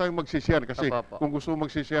huwag na tayong magsisiyan kasi kung gusto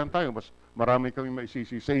magsisiyan tayo, mas marami kami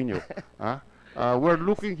maisisi sa inyo. We're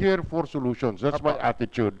looking here for solutions. That's my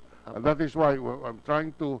attitude. And that is why I'm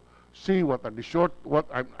trying to see what are the what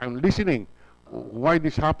I'm listening, why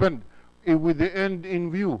this happened, with the end in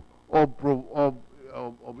view of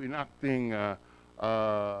enacting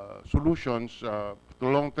solutions, to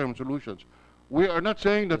long-term solutions. We are not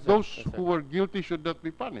saying that those who were guilty should not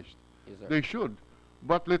be punished. They should.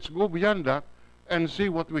 But let's go beyond that and see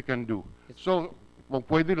what we can do. So, kung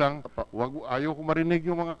pwede lang, ayaw ko marinig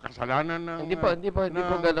yung mga kasalanan ng Hindi po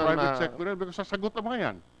ganun, private sector. Because sasagot ang mga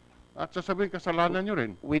yan. At sasabihin kasalanan nyo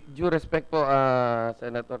rin. With due respect po,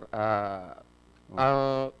 Senator,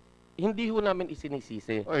 hindi ho namin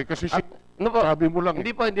isinisisi. Ay, kasi Ano po? sabi mo lang.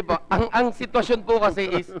 Hindi po, hindi po. Ang sitwasyon po kasi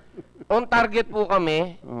is, on target po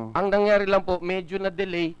kami. Oh. Ang nangyari lang po, medyo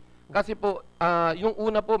na-delay. Kasi po, yung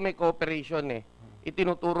una po may cooperation eh.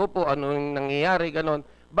 Itinuturo po ano yung nangyayari, ganon.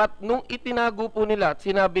 But nung itinago po nila at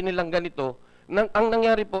sinabi nilang ganito, ang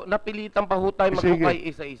nangyari po, napilitan pa ho tayo Sige. maghukay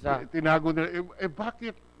isa-isa. Tinago nila.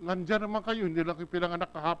 Bakit? Nandyan naman kayo. Hindi lang kayo pinanganak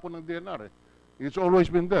kahapon ng DNR eh. It's always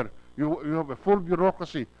been there. You have a full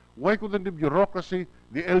bureaucracy. Why couldn't the bureaucracy,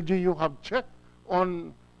 the LGU, have checked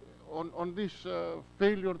on this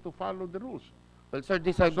failure to follow the rules? Well, sir,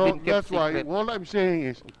 this has So been kept that's why secret. all I'm saying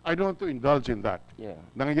is I don't want to indulge in that. Yeah.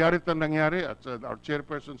 Nangyari at nangyari at our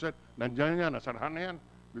chairperson said, nandyan yan, nasarhan na yan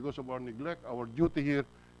because of our neglect. Our duty here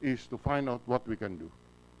is to find out what we can do.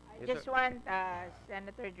 I just want,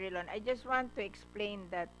 Senator Drilon, I just want to explain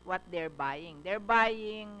that what they're buying. They're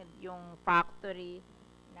buying yung factory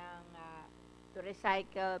ng to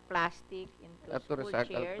recycle plastic into To school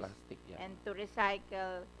recycle chairs plastic, yeah. and to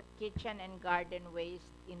recycle kitchen and garden waste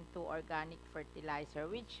into organic fertilizer,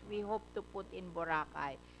 which we hope to put in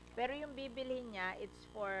Boracay. Pero yung bibilhin niya, it's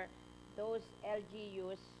for those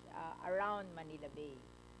LGUs around Manila Bay.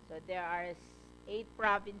 So there are 8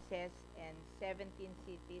 provinces and 17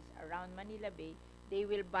 cities around Manila Bay. They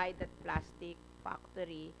will buy that plastic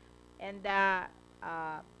factory, and the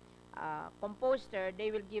composter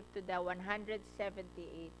they will give to the 178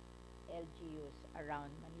 LGUs around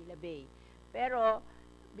Manila Bay. Pero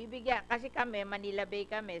bibigyan kasi kami Manila Bay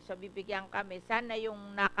kami, so bibigyan kami sana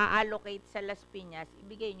yung naka-allocate sa Las Piñas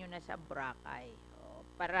ibigay nyo na sa Boracay.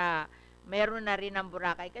 Para meron na rin ang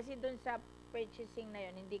Boracay kasi dun sa purchasing na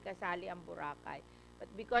yun hindi kasali ang Boracay. But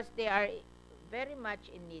because they are very much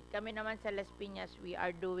in need. Kami naman sa Las Piñas, we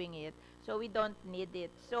are doing it. So, we don't need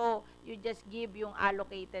it. So, you just give yung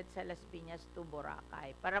allocated sa Las Piñas to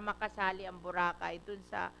Boracay. Para makasali ang Boracay dun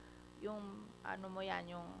sa, yung, ano mo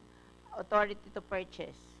yan, yung authority to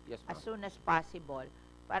purchase. Yes, as ma'am. soon as possible.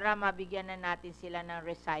 Para mabigyan na natin sila ng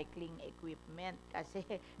recycling equipment. Kasi,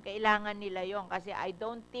 kailangan nila yon. Kasi, I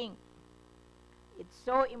don't think it's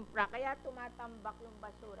so kaya tumatambak yung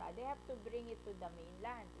basura. They have to bring it to the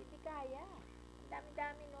mainland. Hindi kaya.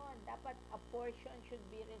 Dami-dami noon. Dapat a portion should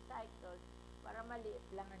be recycled para maliit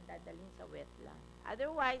lang ang dadalhin sa wetland.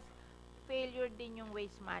 Otherwise, failure din yung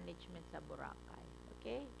waste management sa Boracay.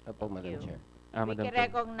 Okay? Opo, Thank Madam you. Chair. We Madam can Chair.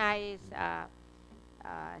 recognize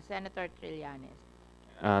Senator Trillanes.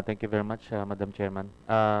 Thank you very much, Madam Chairman.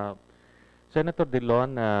 Senator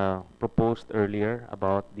Dillon proposed earlier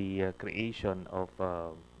about the creation of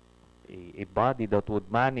a body that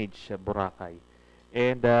would manage Boracay.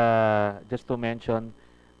 And just to mention,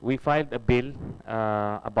 we filed a bill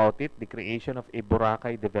about it, the creation of a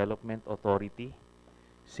Boracay Development Authority,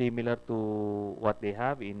 similar to what they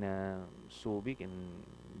have in Subic, in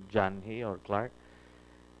John Hay or Clark.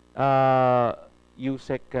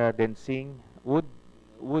 Yusek Densing,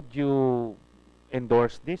 would you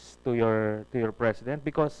endorse this to your president?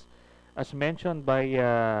 Because as mentioned by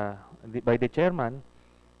the chairman,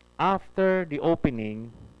 after the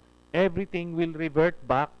opening, everything will revert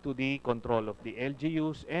back to the control of the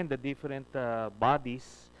LGUs and the different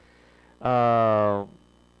bodies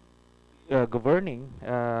governing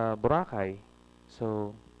Boracay.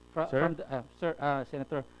 So, sir?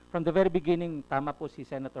 Senator, from the very beginning, tama po si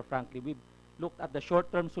Senator Franklin, we've looked at the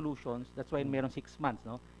short-term solutions, that's why meron 6 months,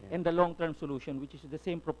 no? Yeah. And the long-term solution, which is the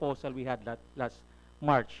same proposal we had last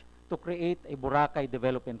March, to create a Boracay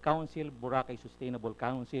Development Council, Boracay Sustainable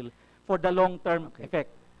Council, for the long-term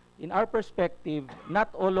effect. In our perspective,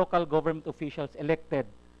 not all local government officials elected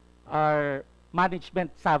are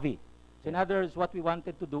management savvy. So in other words, what we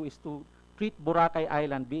wanted to do is to treat Boracay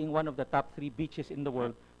Island, being one of the top 3 beaches in the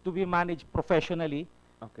world, to be managed professionally,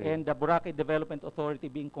 Okay. and the Boracay Development Authority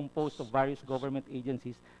being composed of various government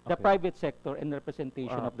agencies, the Okay. private sector, and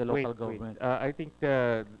representation of the local wait. government. I think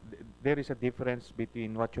there is a difference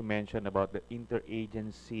between what you mentioned about the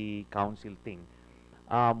interagency council thing.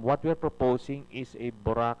 What we're proposing is a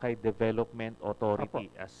Boracay Development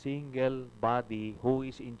Authority, a single body who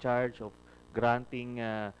is in charge of granting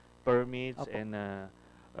permits Opo. and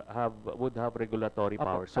would have regulatory Opo.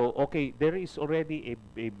 power. So, okay, there is already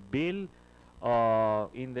a bill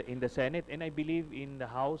in the Senate, and I believe in the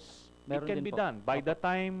House Meron it can din be po. done by the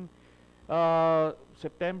time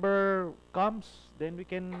September comes. Then we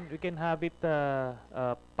can have it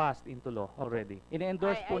passed into law already.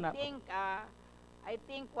 Ine-endorse po na. I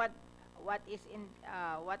think what is in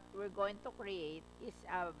what we're going to create is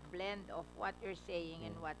a blend of what you're saying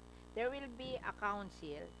and what there will be a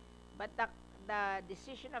council, but the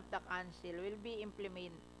decision of the council will be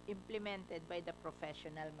implemented by the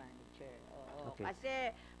professional manager. Oo. Oo. Okay. Kasi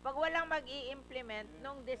pag walang mag-i-implement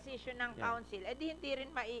nung decision ng Yeah. council, edi hindi rin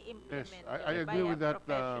Yes, mai-implement I yun by agree a with that,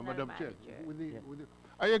 professional Madam Chair. manager.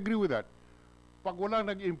 I agree with that. Pag walang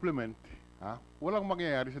nag-implement, walang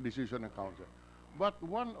mangyayari sa decision ng council. But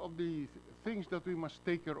one of the things that we must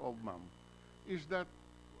take care of, ma'am, is that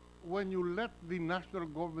when you let the national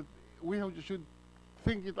government, should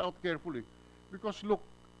think it out carefully. Because look,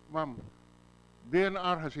 ma'am,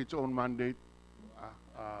 DNR has its own mandate.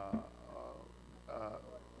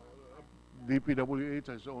 DPWH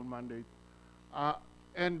has its own mandate.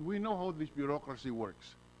 And we know how this bureaucracy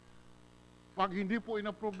works. Pag hindi po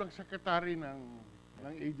in-approve ng secretary ng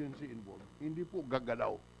agency involved, hindi po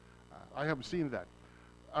gagalaw. I have seen that.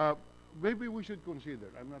 Maybe we should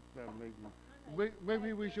consider, I'm not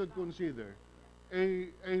maybe we should consider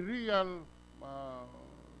a real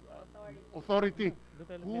authority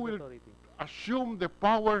who will assume the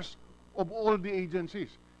powers of all the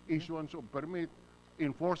agencies, issuance of permit,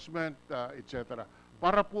 enforcement, etc.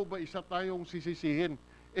 Para po ba isa tayong sisisihin?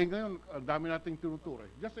 Eh ngayon, ang dami nating tinuturo.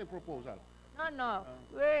 Just a proposal. No.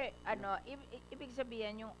 We're, ibig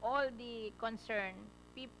sabihin, yung all the concerned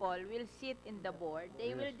people will sit in the board,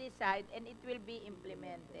 they will decide, and it will be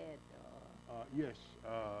implemented. Yes.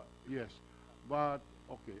 But,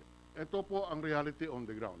 okay. Ito po ang reality on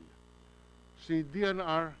the ground. Si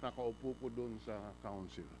DNR, nakaupo po doon sa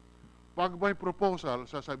council. Pag may proposal,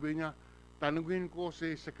 sasabihin niya, tanungin ko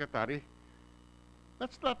si secretary.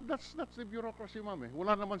 That's the bureaucracy, ma'am.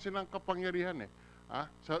 Wala naman silang kapangyarihan eh.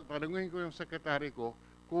 Tanungin ko yung secretary ko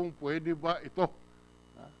kung pwede ba ito.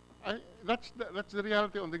 That's the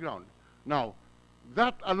reality on the ground. Now,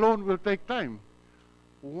 that alone will take time.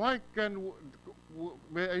 Why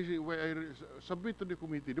may I submit to the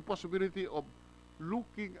committee the possibility of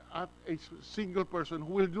looking at a single person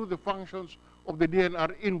who will do the functions of the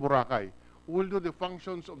DNR in Boracay, who will do the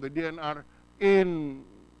functions of the DNR in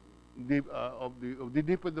of the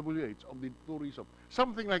DPWH, of the tourism,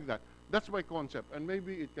 something like that. That's my concept, and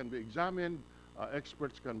maybe it can be examined.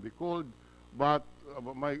 Experts can be called, but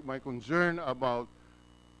my concern about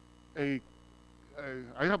I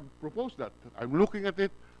have proposed that. I'm looking at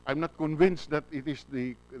it. I'm not convinced that it is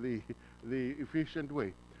the efficient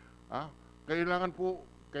way. Kailangan po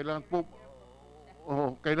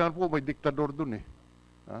may diktador dun eh.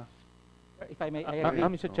 If I may, I agree.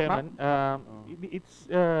 Mr. Chairman, it's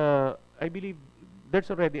I believe there's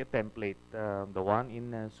already a template. The one in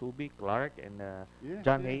Subic, Clark, and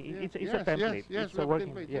John Hay. It's a template. Yes, It's a working.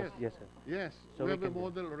 template, Yes, sir. Yes, So we we have a can do-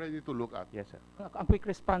 model already to look at. Yes, sir. Ang quick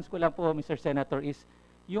response ko lang po, Mr. Senator, is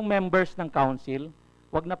yung members ng council,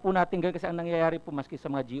 wag na po natin gawin kasi ang nangyayari po maski sa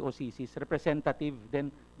mga GOCCs, representative,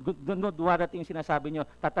 then duwarating yung sinasabi nyo,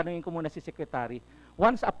 tatanungin ko muna si secretary.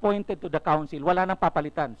 Once appointed to the council, wala nang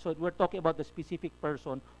papalitan. So we're talking about the specific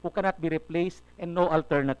person who cannot be replaced and no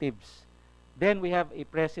alternatives. Then we have a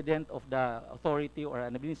president of the authority or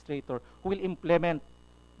an administrator who will implement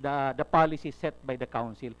the policy set by the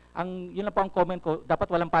council. Yun lang po ang comment ko,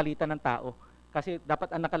 dapat walang palitan ng tao. Kasi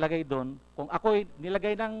dapat ang nakalagay doon, kung ako'y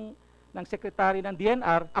nilagay ng secretary ng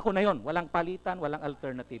DNR, ako na yon, walang palitan, walang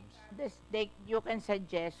alternatives. You can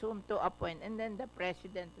suggest whom to appoint, and then the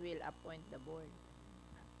president will appoint the board.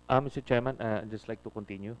 Mr. Chairman, I'd just like to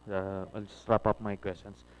continue. I'll just wrap up my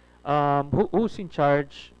questions. Who's in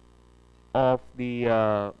charge of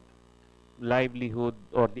the livelihood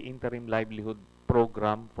or the interim livelihood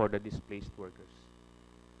program for the displaced workers?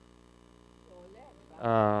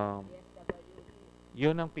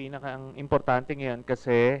 Yun ang pinaka importante ngayon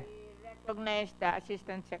kasi Recognize the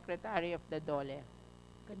Assistant Secretary of the DOLE.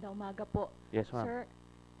 Ganda umaga po. yes, ma'am. Sir,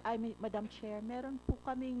 Madam Chair, meron po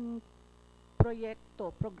kaming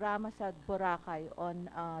programa sa Boracay on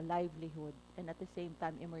livelihood and at the same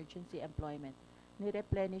time emergency employment.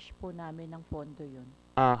 Ni-replenish po namin ng pondo yun.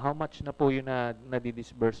 How much na po yun na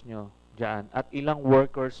nadi-disburse nyo dyan? At ilang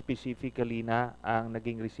workers specifically na ang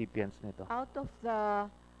naging recipients nito? Out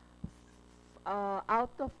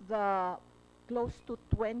of the close to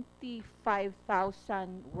 25,000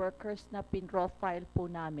 workers na pinrofile po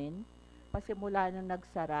namin, pasimula nang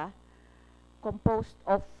nagsara, composed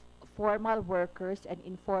of formal workers and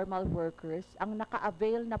informal workers, ang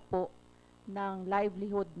naka-avail na po ng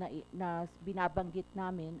livelihood na binabanggit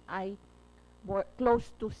namin ay close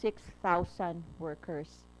to 6,000 workers,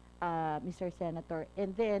 Mr. Senator.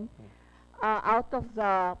 And then, out of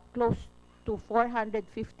the close to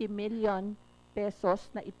 450 million pesos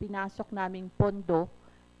na ipinasok naming pondo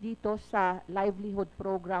dito sa livelihood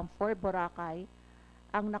program for Boracay,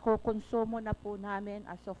 ang nakokonsumo na po namin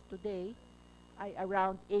as of today ay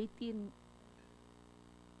around 20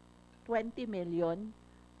 million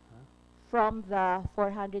from the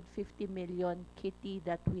 450 million kitty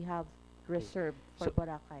that we have reserved for So-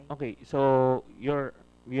 Boracay. Okay, so you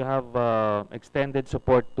have extended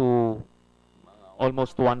support to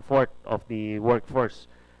almost 1/4 of the workforce.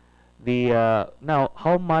 The now,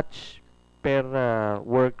 how much per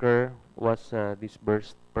worker was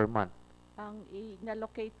disbursed per month? Ang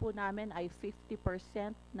inallocate po namin ay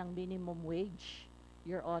 50% ng minimum wage,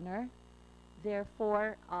 Your Honor.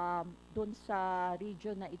 Therefore, dun sa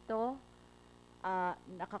region na ito,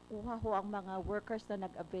 nakakuha ho ang mga workers na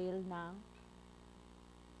nag-avail ng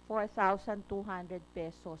 4,200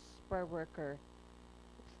 pesos per worker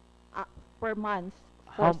per month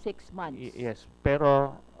for How- 6 months. Yes,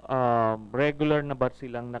 pero regular na ba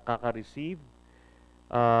silang nakaka-receive?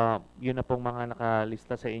 Yun na pong mga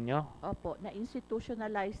nakalista sa inyo? Opo,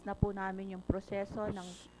 na-institutionalize na po namin yung proseso ng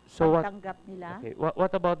So what? pagtanggap nila. Okay.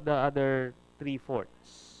 What about the other 3/4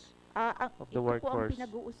 of the Ito po ang workforce?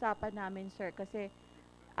 pinag-uusapan namin, sir, kasi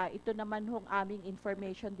ito naman hong aming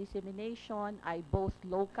information dissemination ay both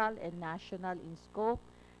local and national in scope.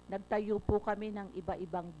 Nagtayo po kami ng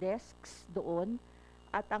iba-ibang desks doon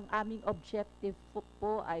at ang aming objective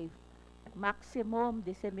po ay maximum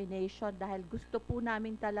dissemination dahil gusto po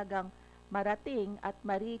namin talagang marating at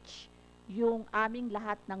ma-reach yung aming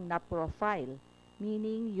lahat ng na-profile.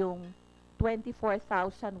 Meaning yung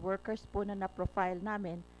 24,000 workers po na na-profile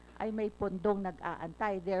namin ay may pundong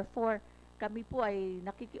nag-aantay. Therefore, kami po ay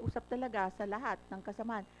nakikiusap talaga sa lahat ng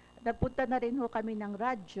kasamaan. Nagpunta na rin ho kami ng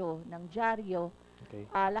radyo, ng dyaryo, Okay.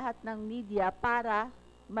 lahat ng media para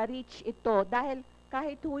ma-reach ito. Dahil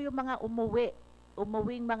kahit ho yung mga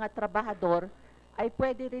umuwing mga trabahador, ay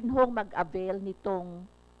pwede rin hong mag-avail nitong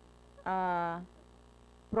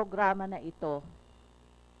programa na ito.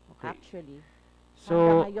 Okay. Actually. So,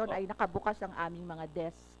 Hanggang ngayon ay nakabukas ang aming mga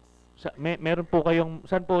desks. meron po kayong,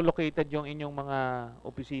 saan po located yung inyong mga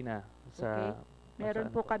opisina? Okay. Meron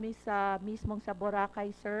saan po kami sa mismong sa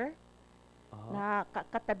Boracay, sir. Na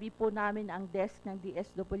katabi po namin ang desk ng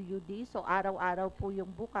DSWD. So araw-araw po yung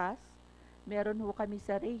bukas. Meron po kami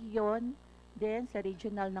sa region, then sa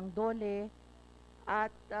regional ng Dole.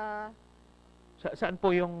 At Saan po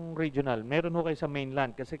yung regional? Meron ho kayo sa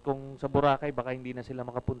mainland kasi kung sa Boracay baka hindi na sila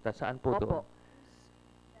makapunta. Saan po opo, doon?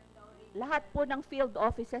 lahat po ng field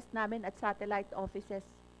offices namin at satellite offices.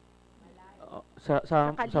 Sa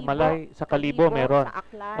Kalibo, Malay, sa Kalibo meron. Sa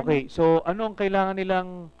Aklan. Okay, so ano ang kailangan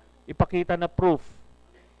nilang ipakita na proof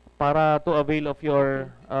para to avail of your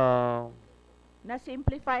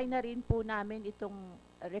Na-simplify na rin po namin itong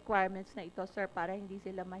requirements na ito, sir, para hindi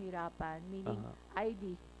sila mahirapan. Meaning ID.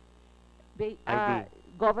 ID.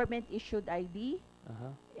 Government-issued ID.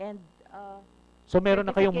 And so meron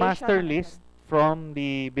na kayong certification master ng- list from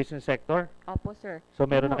the business sector? Opo, sir. So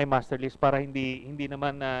meron na Yun ho. kayong master list para hindi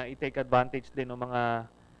naman i-take advantage din ng mga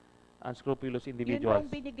unscrupulous Yun individuals. ang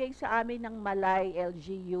binigay sa amin ng Malay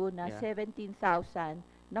LGU na Yeah. 17,000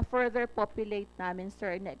 na further populate namin,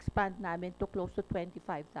 sir, na expand namin to close to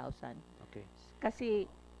 25,000. Okay. Kasi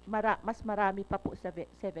mas marami pa po sa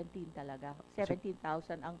 17 talaga.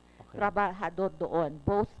 17,000 ang Okay. trabahador doon,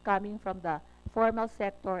 both coming from the formal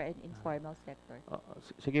sector and informal sector.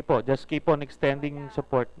 Sige po, just keep on extending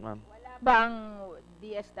support, ma'am. Wala bang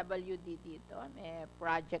DSWD dito? May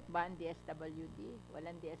project ba ang DSWD?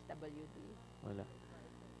 Walang DSWD? Wala.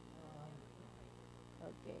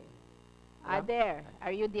 Okay. There,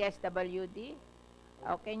 are you DSWD?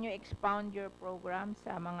 Can you expound your program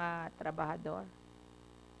sa mga trabahador?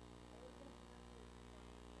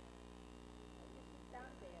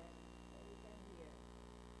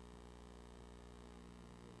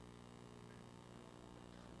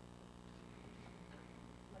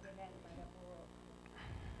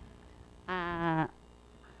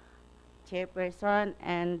 Chairperson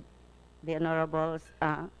and the Honorables,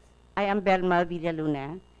 I am Belma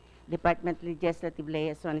Villaluna, Department Legislative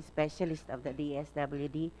Liaison Specialist of the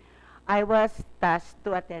DSWD. I was tasked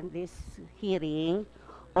to attend this hearing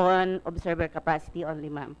on observer capacity only,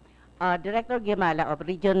 ma'am. Director Gemala of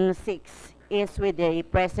Region 6 is with the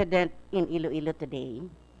President in Iloilo today.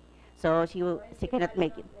 So she cannot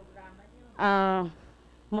make it.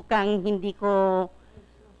 Mukhang hindi ko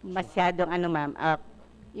masyadong ma'am.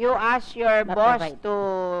 You ask your boss Na-provide.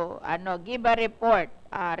 to give a report,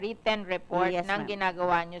 written report Yes, ng ma'am.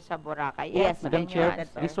 ginagawa nyo sa Boracay. Yes, Madam can you Chair,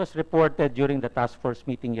 answer? this was reported during the task force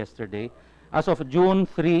meeting yesterday. As of June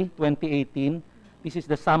 3, 2018, this is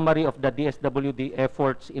the summary of the DSWD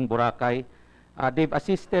efforts in Boracay. They've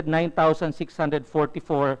assisted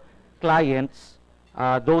 9,644 clients,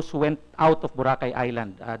 those who went out of Boracay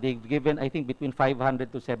Island. They've given, I think, between 500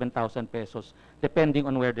 to 7,000 pesos, depending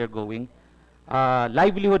on where they're going.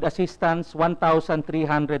 livelihood assistance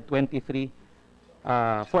 1,323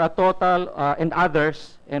 for a total and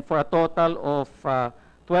others, and for a total of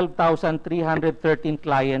 12,313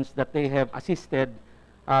 clients that they have assisted.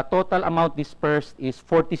 Total amount dispersed is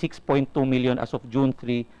 46.2 million as of June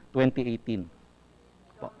 3, 2018.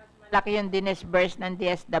 Laki yung dinisburse ng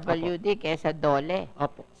DSWD kesa DOLE.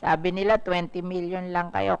 Opo. Sabi nila 20 million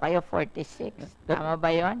lang kayo 46. Tama ba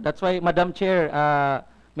yun? That's why, Madam Chair,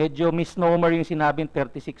 medyo misnomer yung sinabing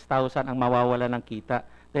 36,000 ang mawawala ng kita.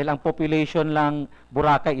 Dahil ang population lang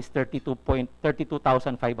Boracay is 32,500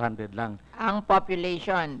 lang. Ang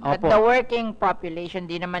population. But Opo. the working population,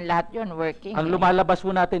 di naman lahat yun working. Ang lumalabas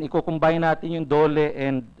po natin, i-combine natin yung DOLE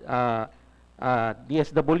and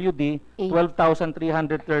DSWD,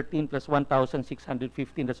 12,313 plus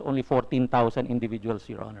 1,615, that's only 14,000 individuals,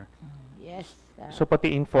 Your Honor. Yes. So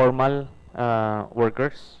pati informal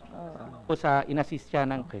workers? Po sa inassist siya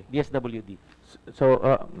ng Okay. DSWD. So,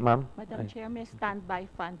 ma'am? Madam Chair, may standby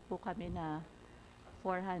fund po kami na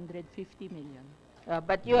 450 million.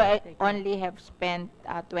 But you only have spent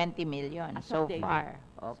 20 million As so of date. far.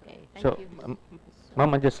 Okay. Thank So, you.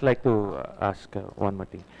 ma'am, I'd just like to ask one more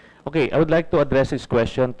thing. Okay, I would like to address this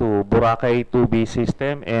question to Boracay 2B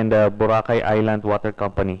System and Boracay Island Water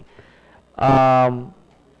Company.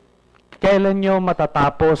 Kailan nyo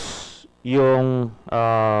matatapos yung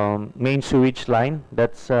main sewage line?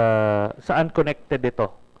 That's saan connected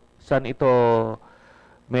ito? Saan ito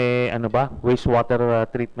may ano ba? Wastewater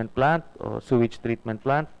treatment plant o sewage treatment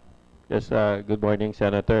plant? Yes, good morning,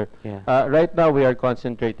 Senator. Yeah. Right now, we are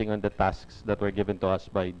concentrating on the tasks that were given to us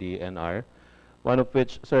by the NR. One of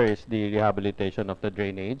which, sir, is the rehabilitation of the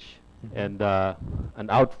drainage and an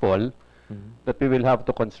outfall that we will have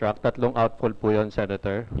to construct. Tatlong outfall po yun,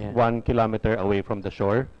 Senator. Yeah. 1 kilometer away from the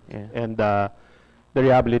shore. Yeah. And the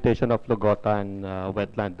rehabilitation of Lugotan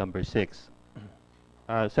wetland number 6.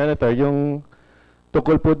 Senator, yung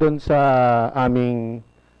tukol po dun sa aming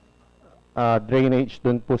drainage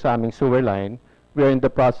dun po sa aming sewer line, we are in the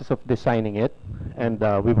process of designing it, and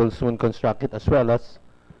we will soon construct it, as well as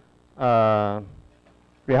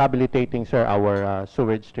rehabilitating, sir, our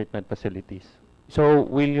sewage treatment facilities. So,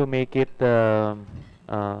 will you make it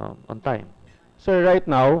on time? Sir, right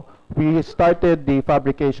now, we started the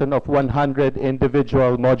fabrication of 100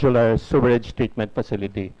 individual modular sewerage treatment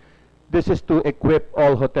facility. This is to equip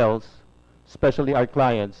all hotels, especially our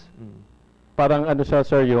clients. Parang ano siya,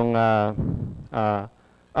 sir, yung a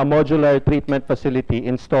modular treatment facility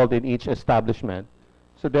installed in each establishment.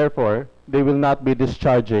 So therefore, they will not be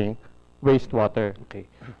discharging wastewater. Okay.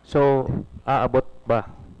 So, aabot ba?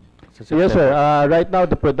 Sa Yes, sir. September? Right now,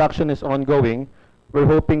 the production is ongoing. We're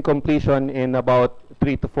hoping completion in about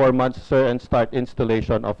 3 to 4 months, sir, and start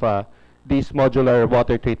installation of this modular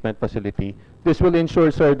water treatment facility. This will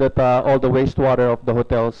ensure, sir, that all the wastewater of the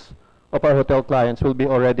hotels, of our hotel clients, will be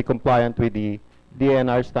already compliant with the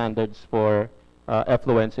DNR standards for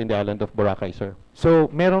effluents in the island of Boracay, sir. So,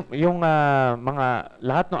 meron yung mga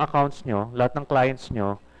lahat ng accounts nyo, lahat ng clients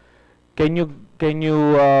nyo, can you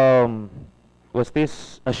was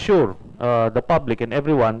this assure the public and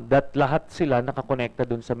everyone that lahat sila nakakonekta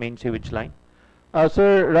dun sa main sewage line?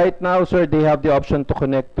 Sir, right now, sir, they have the option to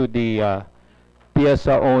connect to the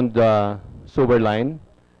PSA-owned sewer line.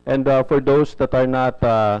 And for those that are not,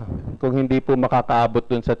 kung hindi po makakaabot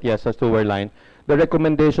dun sa TIESA sewer line, the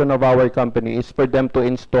recommendation of our company is for them to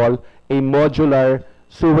install a modular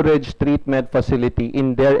sewerage treatment facility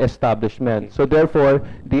in their establishment. So therefore,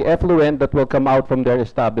 the effluent that will come out from their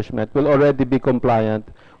establishment will already be compliant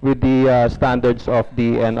with the standards of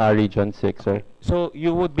the NR Region 6, sir. So,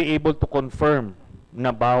 you would be able to confirm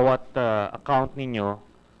na bawat account ninyo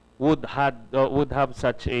would have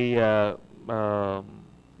such a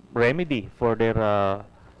remedy for their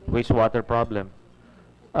wastewater problem?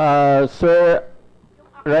 Sir,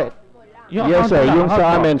 right. Yung Yes, account sir. nila, Yung sa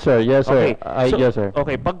account amin, sir. Yes, sir. Okay. So, Yes, sir.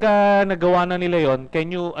 Okay, pagka nagawa na nila yon, can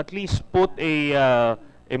you at least put a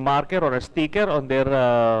marker or a sticker on their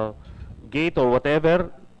gate or whatever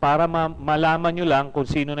para malaman nyo lang kung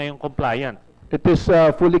sino na yung compliant? It is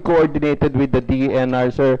fully coordinated with the DNR,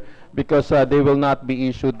 sir, because they will not be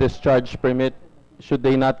issued discharge permit should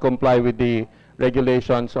they not comply with the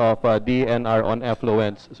regulations of DNR on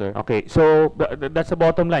effluents, sir. Okay, so that's the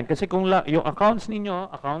bottom line. Kasi kung yung accounts ninyo,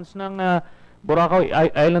 accounts ng Boracay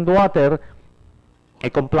Island Water,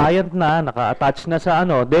 compliant na, naka-attach na sa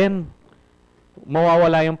ano, then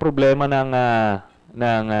mawawala yung problema ng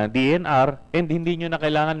DNR and hindi nyo na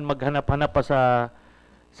kailangan maghanap-hanap pa sa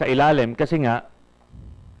ilalim kasi nga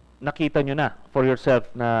nakita nyo na for yourself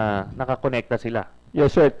na nakakonekta sila.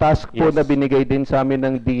 Yes, sir. Task po Yes. na binigay din sa amin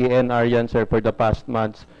ng DNR yan, sir, for the past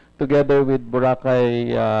months together with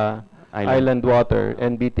Boracay Island. Island Water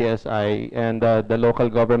and BTSI and the local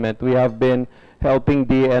government, we have been helping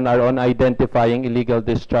DNR on identifying illegal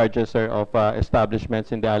discharges, sir, of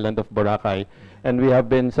establishments in the island of Boracay. And we have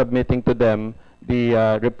been submitting to them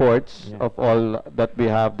the reports Yeah. of all that we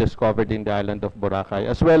have discovered in the island of Boracay.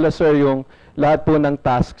 As well as, sir, yung lahat po ng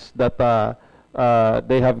tasks that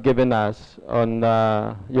they have given us on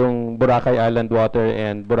yung Boracay Island Water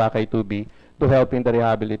and Boracay 2B to help in the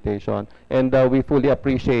rehabilitation. And we fully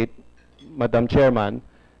appreciate, Madam Chairman,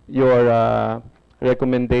 your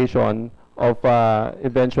recommendation of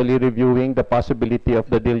eventually reviewing the possibility of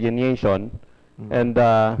the delineation. And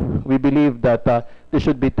we believe that this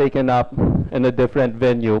should be taken up in a different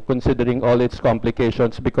venue considering all its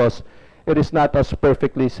complications, because it is not as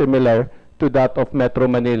perfectly similar to that of Metro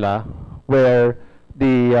Manila, where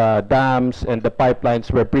the dams and the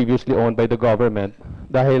pipelines were previously owned by the government.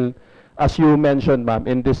 Dahil, as you mentioned, ma'am,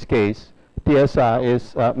 in this case, TSA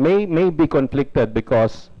is may be conflicted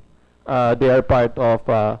because they are part of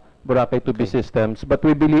Boracay 2B systems, but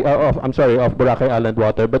we believe of Boracay Island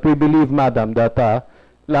Water. But we believe, madam, that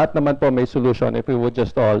lahat naman po may solution if we would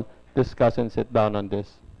just all discuss and sit down on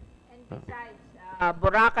this. And besides,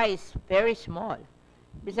 Boracay is very small.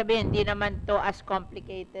 Ibig sabihin, hindi naman to as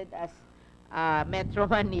complicated as Metro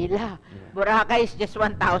Manila. Boracay is just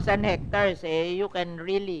 1,000 hectares. You can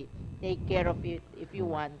really take care of it if you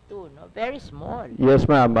want to. No? Very small. Yes,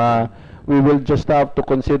 ma'am. We will just have to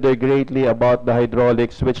consider greatly about the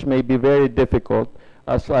hydraulics, which may be very difficult,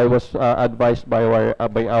 as I was advised by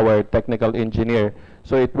our technical engineer.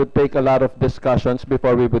 So it would take a lot of discussions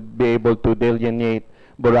before we would be able to delineate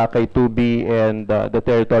Boracay 2B and the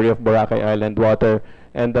territory of Boracay Island Water.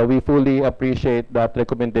 And we fully appreciate that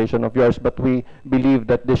recommendation of yours, but we believe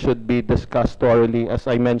that this should be discussed thoroughly. As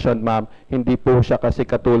I mentioned, ma'am, hindi po siya kasi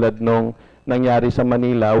katulad nung nangyari sa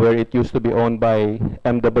Manila, where it used to be owned by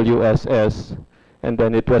MWSS, and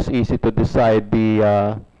then it was easy to decide the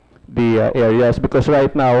areas, because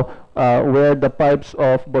right now where the pipes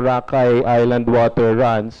of Boracay Island Water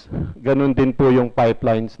runs, ganun din po yung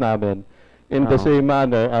pipelines namin. In the same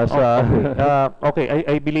manner as Okay,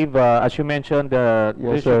 I believe, as you mentioned, there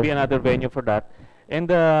Yes, should sir. be another venue for that.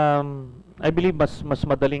 And I believe mas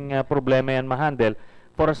madaling problema yan ma-handle.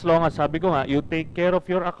 For as long as, sabi ko nga, you take care of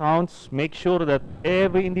your accounts, make sure that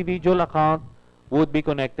every individual account would be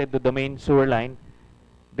connected to the main sewer line,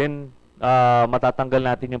 then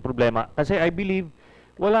matatanggal natin yung problema. Kasi I believe,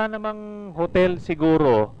 wala namang hotel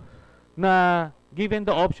siguro na given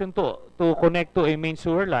the option to connect to a main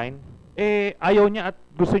sewer line, ayaw niya at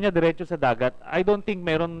gusto niya diretso sa dagat. I don't think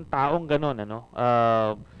meron taong ganun, ano?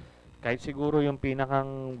 Kahit siguro yung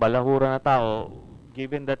pinakang balahura na tao,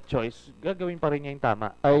 given that choice, gagawin pa rin niya yung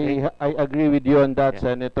tama. I agree with you on that,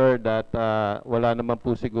 Yeah. Senator, that wala naman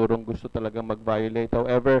po sigurong gusto talaga mag-violate.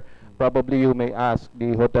 However, probably you may ask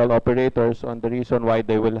the hotel operators on the reason why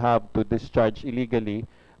they will have to discharge illegally.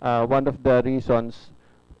 One of the reasons,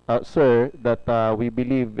 sir, that we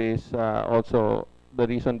believe is also the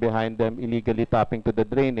reason behind them illegally tapping to the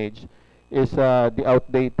drainage is the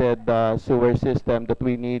outdated sewer system that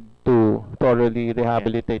we need to thoroughly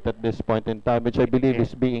rehabilitate at this point in time, which I believe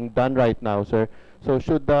is being done right now, sir. So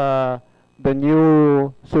should the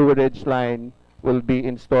new sewerage line will be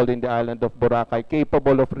installed in the island of Boracay,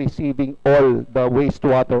 capable of receiving all the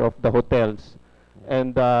wastewater of the hotels,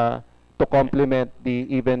 and to complement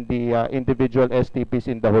even the individual STPs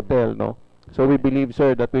in the hotel, no? So we believe,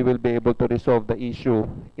 sir, that we will be able to resolve the issue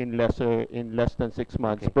in less than 6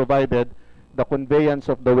 months, provided the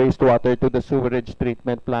conveyance of the wastewater to the sewerage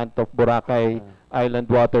treatment plant of Boracay Island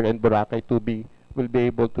Water and Boracay 2B will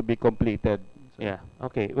be able to be completed. So, Yeah,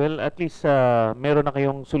 okay. Well, at least meron na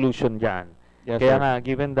kayong solution dyan. yes, Kaya sir. nga,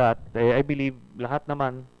 given that, I believe lahat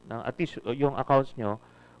naman, at least yung accounts nyo,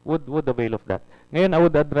 would avail of that. Ngayon, I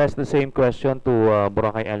would address the same question to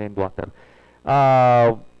Boracay Island Water.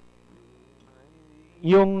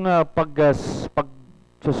 Yung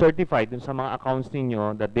pag-certify dun sa mga accounts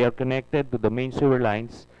ninyo that they are connected to the main sewer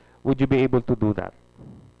lines, would you be able to do that?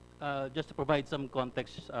 Just to provide some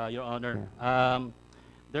context, Your Honor,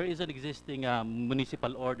 there is an existing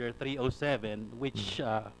Municipal Order 307 which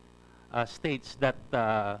states that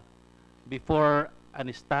before an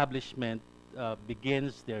establishment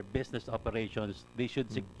begins their business operations, they should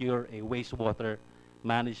secure a wastewater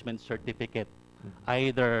management certificate.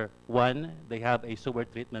 Either one, they have a sewer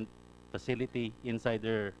treatment facility inside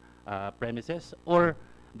their premises, or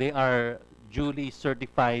they are duly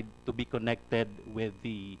certified to be connected with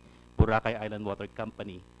the Boracay Island Water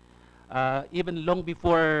Company. Even long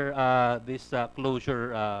before this closure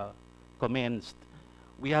commenced,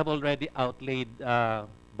 we have already outlaid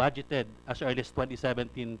budgeted as early as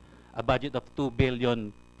 2017 a budget of 2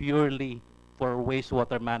 billion purely for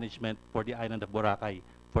wastewater management for the island of Boracay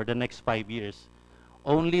for the next 5 years.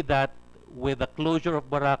 Only that with the closure of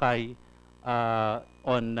Boracay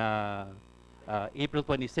on April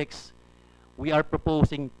 26, we are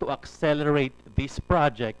proposing to accelerate these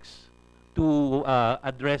projects to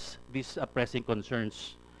address these pressing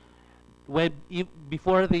concerns.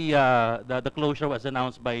 Before the closure was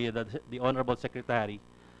announced by the Honorable Secretary,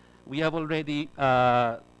 we have already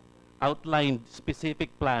outlined specific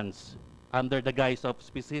plans under the guise of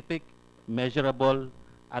specific, measurable,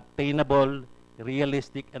 attainable,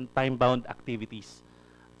 realistic, and time-bound activities.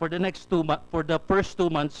 For the next for the first 2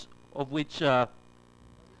 months of which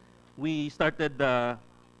we started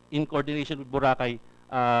in coordination with Boracay,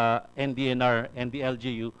 NDNR, and the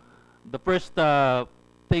LGU, the first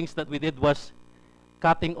things that we did was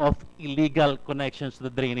cutting off illegal connections to the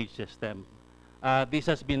drainage system. This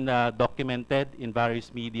has been documented in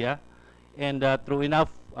various media, and true enough,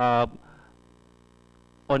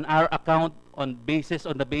 on our account, on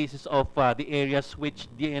the basis of the areas which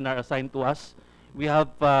DNR assigned to us, we have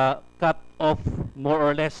cut off more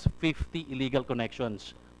or less 50 illegal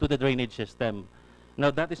connections to the drainage system.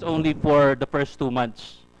 Now that is only for the first 2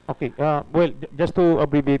 months. Okay. Well, just to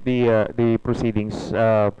abbreviate the proceedings.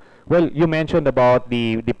 Well, you mentioned about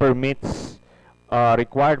the permits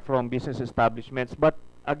required from business establishments, but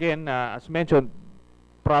again, as mentioned,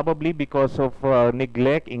 probably because of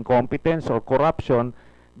neglect, incompetence, or corruption,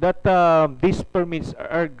 that these permits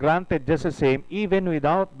are granted just the same, even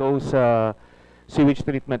without those sewage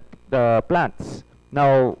treatment plants.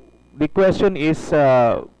 Now, the question is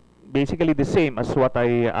basically the same as what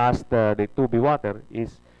I asked the Tubi Water,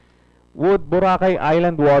 is would Boracay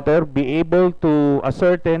Island Water be able to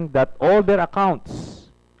ascertain that all their accounts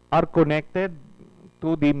are connected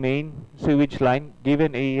to the main sewage line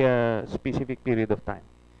given a specific period of time?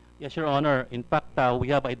 Yes, Your Honor. In fact, we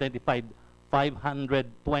have identified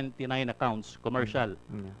 529 accounts, commercial,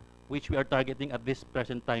 which we are targeting at this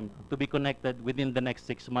present time to be connected within the next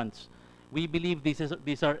 6 months. We believe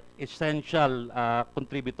these are essential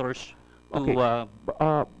contributors to... Okay.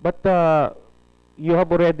 But you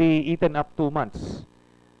have already eaten up 2 months.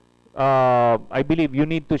 I believe you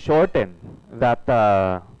need to shorten that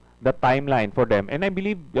the timeline for them. And I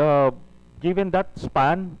believe given that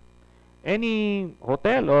span, any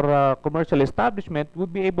hotel or commercial establishment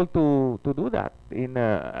would be able to do that in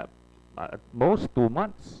at most 2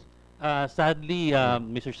 months. Sadly,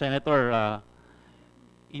 Mr. Senator,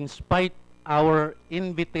 in spite our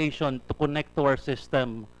invitation to connect to our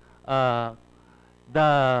system,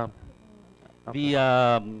 the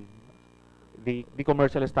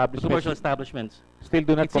commercial establishments still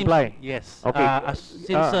do not it seems- comply. Yes. Okay.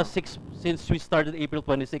 Since we started April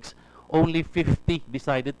 26, only 50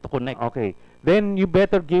 decided to connect. Okay. Then you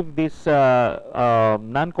better give these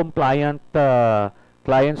non-compliant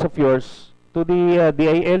clients of yours to the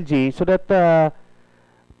DILG so that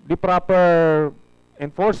the proper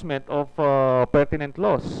enforcement of pertinent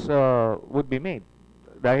laws would be made.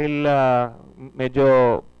 Dahil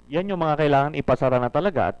medyo yan yung mga kailangan ipasara na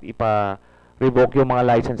talaga at ipa-revoke yung mga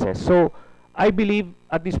licenses. So, I believe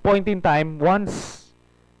at this point in time, once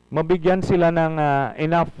mabigyan sila ng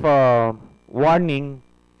enough warning,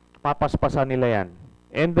 papaspasan nila yan.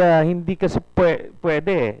 And hindi kasi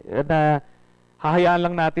pwede na hahayaan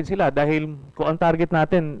lang natin sila dahil kung ang target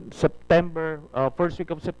natin September, first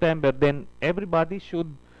week of September, then everybody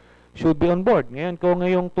should be on board. Ngayon, kung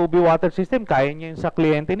ngayong Tubi Water System, kaya niya yun sa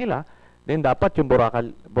kliyente nila, then dapat yung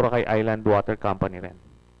Boracay Island Water Company rin.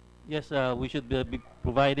 Yes, we should be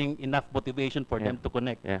providing enough motivation for them to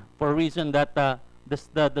connect. Yeah. For a reason that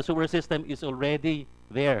the sewer system is already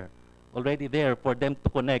there for them to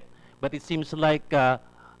connect. But it seems like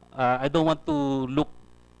I don't want to look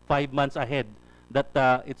 5 months ahead, that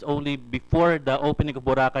it's only before the opening of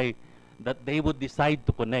Boracay that they would decide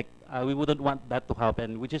to connect. We wouldn't want that to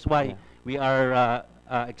happen, which is why we are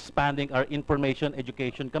expanding our information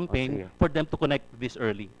education campaign for them to connect this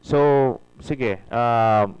early. So, sige,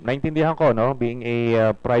 naintindihan ko, no? Being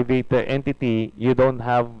a private entity, you don't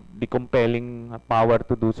have the compelling power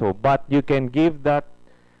to do so. But you can give that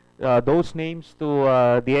those names to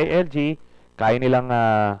the ALG, kaya nilang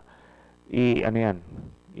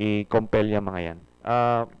i-compel yung mga yan.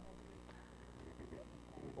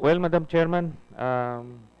 Well, Madam Chairman,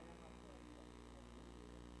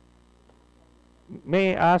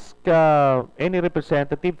 may I ask any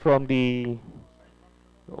representative from the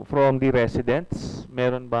residents?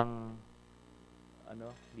 Meron bang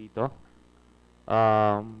dito?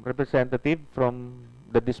 Representative from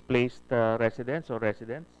the displaced residents or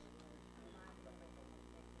residents?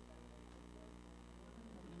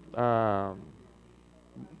 uh,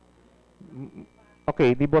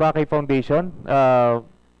 okay, the Boracay Foundation,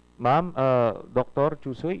 ma'am, Dr.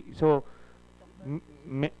 Chusoy, so, m-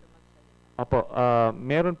 me- Opo,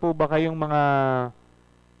 meron po ba kayong mga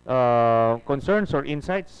concerns or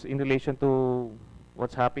insights in relation to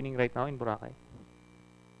what's happening right now in Boracay?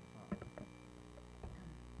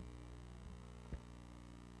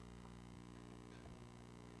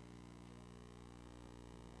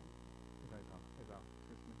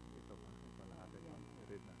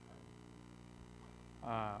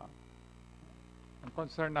 Ang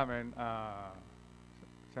concern namin,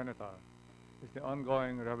 Senator, is the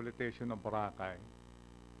ongoing rehabilitation of Boracay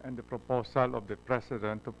and the proposal of the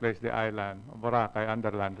President to place the island of Boracay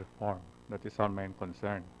under land reform. That is our main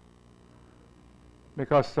concern.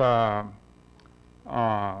 Because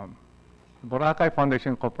Boracay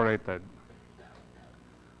Foundation Incorporated,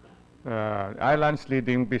 the island's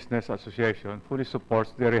leading business association, fully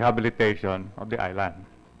supports the rehabilitation of the island,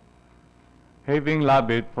 having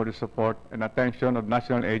lobbied for the support and attention of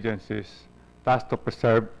national agencies tasked to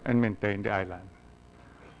preserve and maintain the island.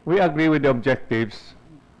 We agree with the objectives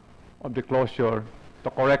of the closure to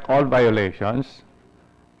correct all violations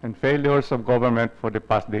and failures of government for the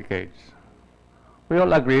past decades. We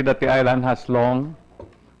all agree that the island has long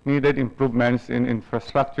needed improvements in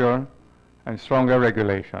infrastructure and stronger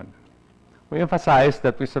regulation. We emphasize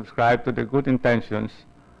that we subscribe to the good intentions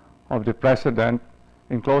of the President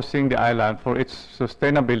in closing the island for its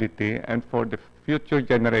sustainability and for the future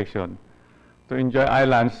generation to enjoy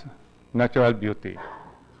island's natural beauty.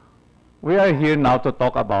 We are here now to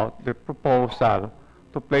talk about the proposal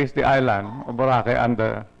to place the island of Boracay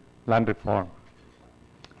under land reform.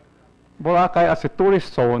 Boracay as a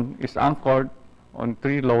tourist zone is anchored on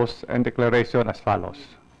 3 laws and declaration as follows.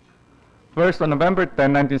 First, on November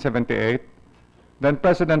 10, 1978, then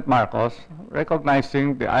President Marcos,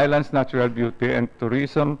 recognizing the island's natural beauty and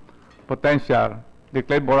tourism potential,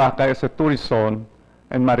 declared Boracay as a tourist zone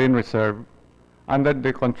and marine reserve under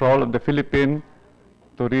the control of the Philippine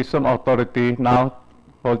Tourism Authority, now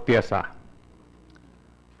called TIESA.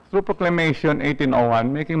 Through Proclamation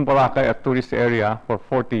 1801, making Boracay a tourist area for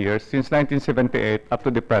 40 years, since 1978 up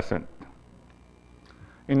to the present.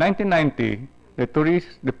 In 1990, the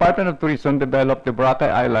Department of Tourism developed the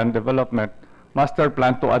Boracay Island Development Master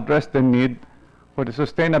Plan to address the need for the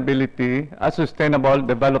sustainable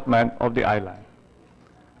development of the island.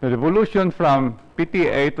 The revolution from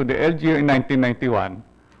PTA to the LGU in 1991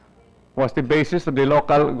 was the basis of the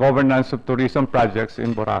local governance of tourism projects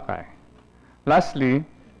in Boracay. Lastly,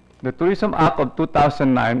 the Tourism Act of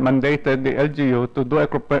 2009 mandated the LGU to do a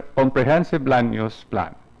comprehensive land use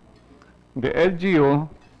plan. The LGU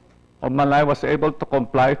of Malay was able to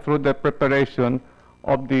comply through the preparation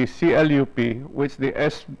of the CLUP, which the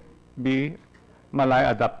SB Malay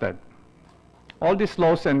adopted. All these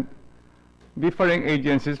laws and differing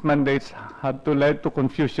agencies' mandates had to lead to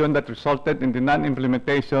confusion that resulted in the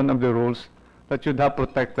non-implementation of the rules that should have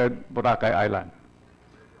protected Boracay Island.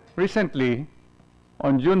 Recently,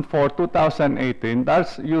 on June 4, 2018,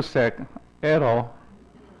 DARS USEC Aero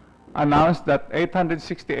announced that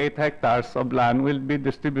 868 hectares of land will be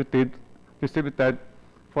distributed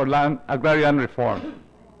for land agrarian reform.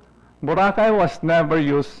 Boracay was never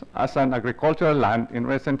used as an agricultural land in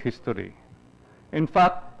recent history. In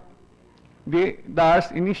fact, the DAR's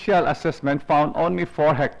initial assessment found only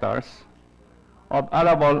 4 hectares of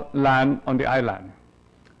arable land on the island.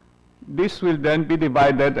 This will then be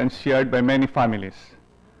divided and shared by many families.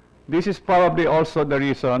 This is probably also the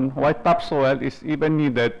reason why topsoil is even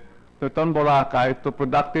needed to turn Boracay to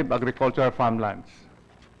productive agricultural farmlands.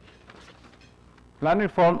 Land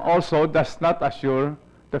reform also does not assure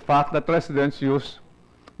the fact that residents use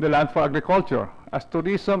the land for agriculture, as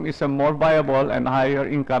tourism is a more viable and higher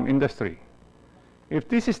income industry. If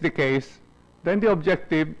this is the case, then the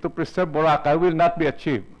objective to preserve Boracay will not be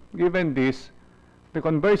achieved. Given this, the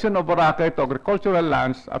conversion of Boracay to agricultural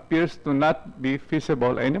lands appears to not be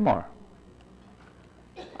feasible anymore.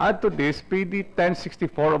 Add to this, PD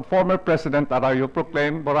 1064 of former President Arroyo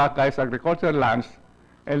proclaimed Boracay's agricultural lands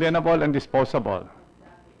alienable and disposable,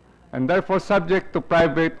 and therefore subject to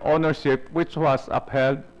private ownership, which was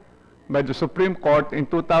upheld by the Supreme Court in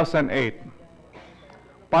 2008.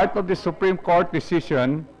 Part of the Supreme Court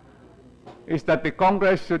decision is that the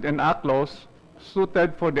Congress should enact laws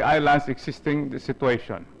suited for the island's existing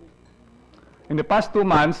situation. In the past 2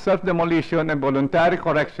 months, self-demolition and voluntary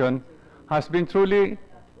correction has been truly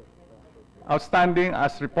outstanding,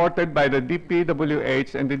 as reported by the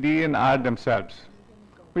DPWH and the DNR themselves.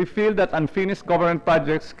 We feel that unfinished government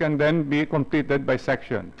projects can then be completed by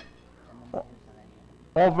section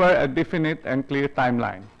over a definite and clear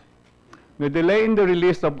timeline. The delay in the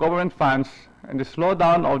release of government funds and the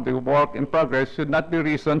slowdown of the work in progress should not be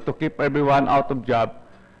reason to keep everyone out of job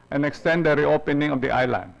and extend the reopening of the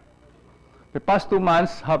island. The past 2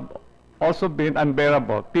 months have also been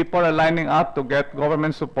unbearable. People are lining up to get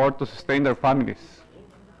government support to sustain their families.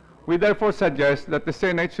 We therefore suggest that the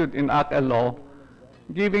Senate should enact a law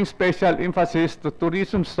giving special emphasis to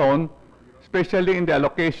tourism zone, especially in the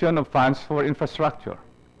allocation of funds for infrastructure.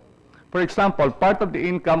 For example, part of the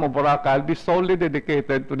income of Boracay will be solely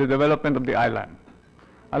dedicated to the development of the island.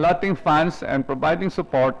 Allotting funds and providing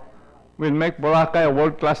support will make Boracay a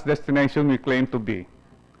world-class destination we claim to be.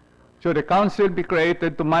 Should a council be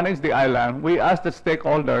created to manage the island, we ask that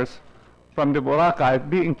stakeholders from the Boracay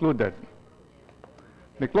be included.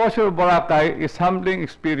 The closure of Boracay is a humbling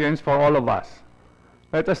experience for all of us.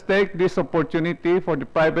 Let us take this opportunity for the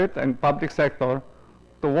private and public sector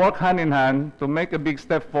to work hand in hand to make a big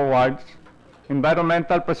step forward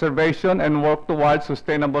environmental preservation and work towards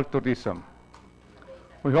sustainable tourism.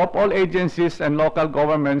 We hope all agencies and local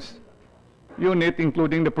governments unit,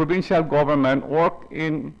 including the provincial government, work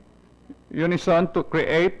in unison to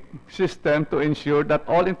create a system to ensure that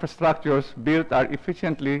all infrastructures built are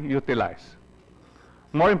efficiently utilized.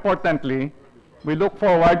 More importantly, we look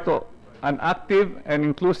forward to an active and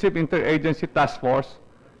inclusive interagency task force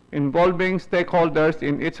involving stakeholders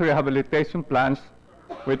in its rehabilitation plans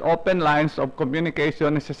with open lines of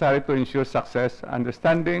communication necessary to ensure success,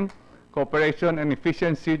 understanding, cooperation, and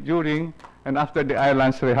efficiency during and after the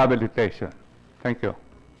island's rehabilitation. Thank you.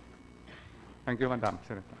 Thank you, Madam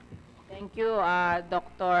Senator. Thank you,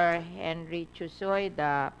 Dr. Henry Chusoy,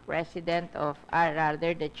 the president of,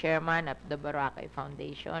 rather the chairman of the Boracay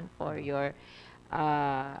Foundation, for your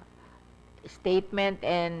statement,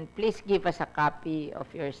 and please give us a copy of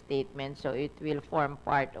your statement so it will form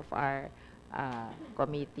part of our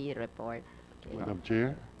committee report. Okay. Madam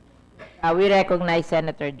Chair. We recognize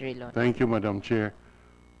Senator Drilon. Thank you, Madam Chair.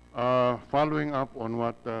 Following up on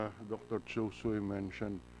what Dr. Chosui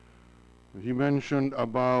mentioned, he mentioned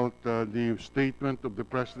about the statement of the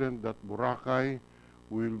President that Boracay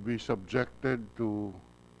will be subjected to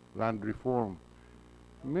land reform.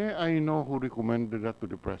 May I know who recommended that to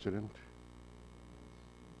the President?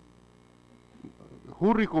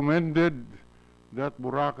 Who recommended that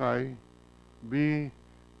Boracay be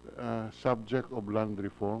subject of land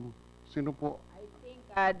reform? Sino po? I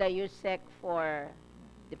think the USEC for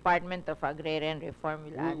Department of Agrarian Reform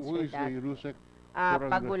will answer Who is that. the RUSEC?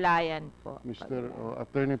 Pagulayan po. Mr.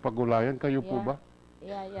 Attorney Pagulayan, kayo po ba?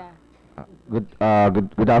 Yeah.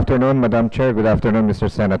 Good afternoon, Madam Chair. Good afternoon, Mr.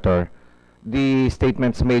 Senator. The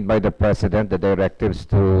statements made by the President, the directives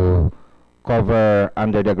to cover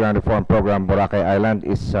under the Grand Reform Program Boracay Island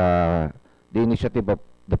is the initiative of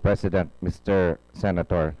the President, Mr.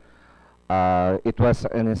 Senator. It was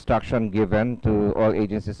an instruction given to all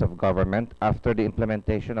agencies of government after the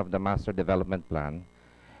implementation of the Master Development Plan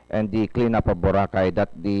and the cleanup of Boracay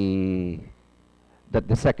that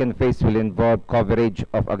the second phase will involve coverage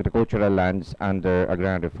of agricultural lands under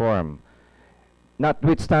agrarian reform.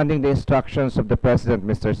 Notwithstanding the instructions of the President,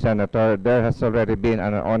 Mr. Senator, there has already been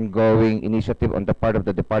an ongoing initiative on the part of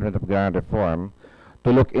the Department of Agrarian Reform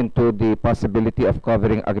to look into the possibility of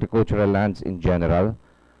covering agricultural lands in general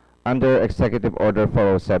under Executive Order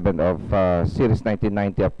 407 of Series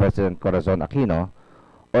 1990 of President Corazon Aquino.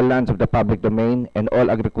 All lands of the public domain and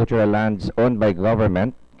all agricultural lands owned by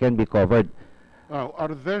government can be covered.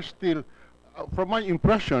 Are there still, from my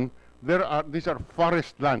impression, these are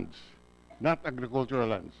forest lands, not agricultural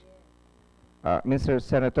lands. Mr.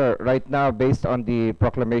 Senator, right now, based on the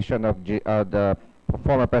proclamation of the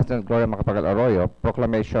former President Gloria Macapagal Arroyo,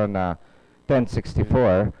 Proclamation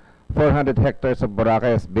 1064, 400 hectares of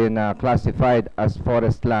Boracay has been classified as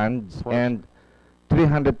forest lands, and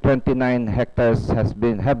 329 hectares have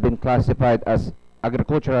been classified as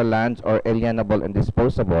agricultural lands or alienable and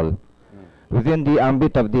disposable. Within the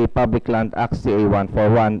ambit of the Public Land Act CA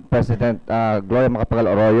 141, President Gloria Macapagal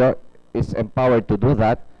Arroyo is empowered to do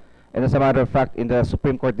that. And as a matter of fact, in the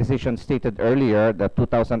Supreme Court decision stated earlier, the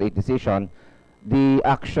 2008 decision, the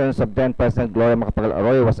actions of then President Gloria Macapagal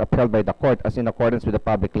Arroyo was upheld by the court as in accordance with the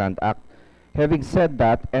Public Land Act. Having said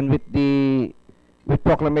that, and with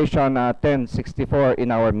Proclamation 1064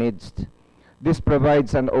 in our midst, this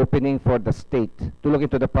provides an opening for the state to look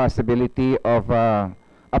into the possibility of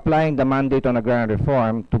applying the mandate on agrarian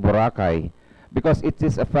reform to Boracay, because it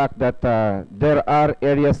is a fact that there are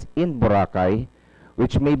areas in Boracay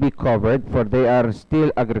which may be covered, for they are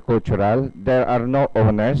still agricultural. There are no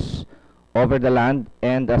owners over the land,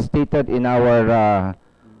 and as stated in our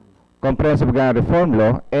Comprehensive Agrarian Reform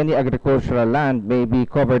Law, any agricultural land may be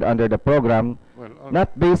covered under the program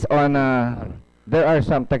Not based on, there are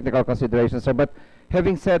some technical considerations, sir, but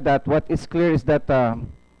having said that, what is clear is that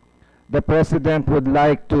the President would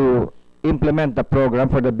like to implement the program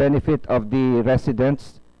for the benefit of the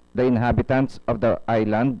residents, the inhabitants of the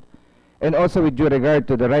island, and also with due regard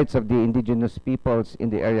to the rights of the indigenous peoples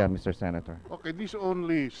in the area, Mr. Senator. Okay, this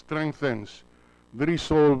only strengthens the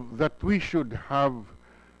resolve that we should have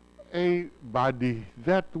a body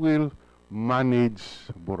that will manage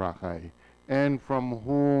Boracay and from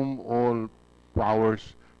whom all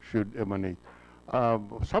powers should emanate.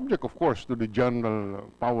 Subject, of course, to the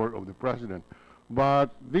general power of the President.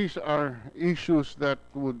 But these are issues that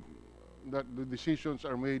the decisions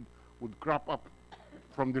are made would crop up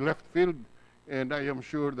from the left field, and I am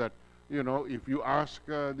sure that, you know, if you ask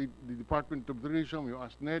the Department of Tourism, you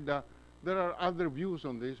ask NEDA, there are other views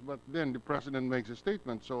on this, but then the President makes a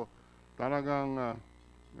statement. So talagang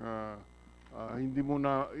hindi mo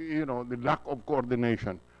na, you know, the lack of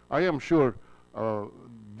coordination. I am sure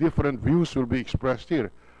different views will be expressed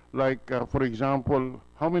here. Like, for example,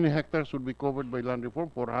 how many hectares would be covered by land reform?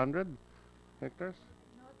 400 hectares?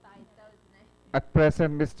 At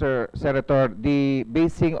present, Mr. Senator, the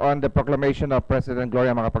basing on the proclamation of President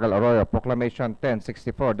Gloria Macapagal Arroyo, Proclamation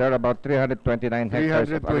 1064, there are about 329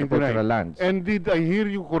 hectares of agricultural lands. And did I hear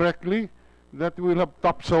you correctly that we'll have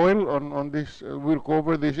topsoil on this, we'll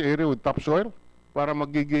cover this area with topsoil para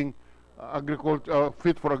magiging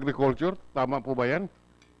fit for agriculture? Tama po ba yan?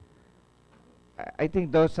 I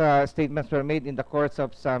think those statements were made in the course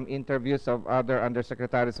of some interviews of other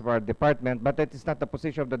undersecretaries of our department, but that is not the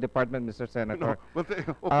position of the department, Mr. Senator. No, but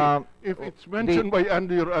okay, if it's mentioned by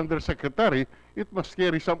your undersecretary, it must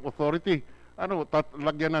carry some authority. Ano,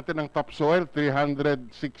 lagyan natin ng topsoil,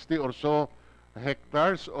 360 or so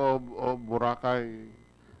hectares of Boracay.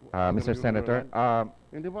 Mr. Senator,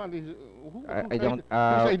 Hindi ba, I don't,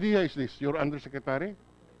 whose idea is this? Your undersecretary?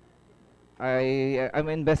 I'm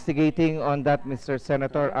investigating on that, Mr.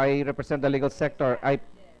 Senator. I represent the legal sector.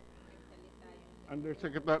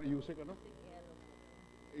 Undersecretary Yusek, ano?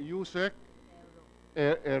 Yusek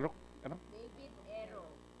Ero, ano?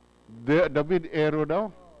 David Ero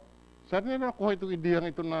daw. Saan nila nakuha itong ideyang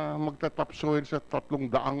ito na magta-topsoil sa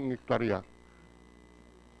 300 hektarya?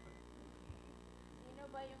 Sino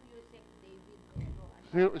ba yung Yusek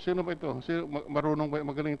David Ero? Sino ba ito? Marunong ba?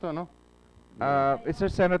 Magaling ito, ano?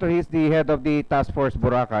 Mr. Senator, he's the head of the Task Force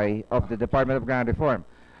Boracay of the Department of Grand Reform.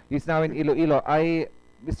 He's now in Iloilo.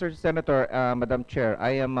 Mr. Senator, Madam Chair,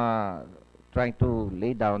 I am trying to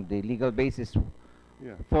lay down the legal basis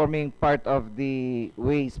forming part of the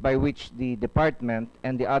ways by which the department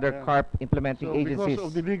and the other CARP implementing agencies... Because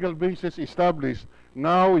of the legal basis established,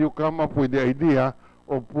 now you come up with the idea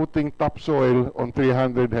of putting topsoil on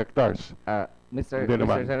 300 hectares. Mr.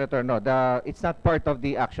 Senator, no, it's not part of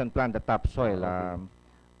the action plan, the topsoil.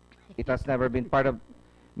 It has never been part of...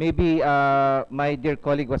 Maybe my dear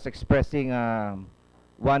colleague was expressing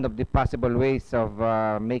one of the possible ways of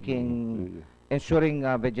ensuring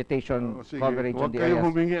vegetation coverage in the areas. Huwag kayo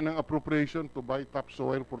humingi ng appropriation to buy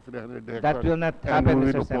topsoil for 300 hectares. That will not happen,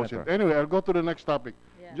 Mr. Senator. Anyway, I'll go to the next topic.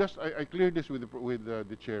 Just, I cleared this with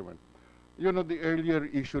the chairman. You know, the earlier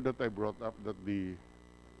issue that I brought up, that the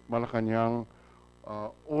Malacanang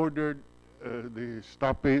ordered the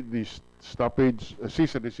stoppage,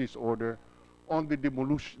 cease and desist order on the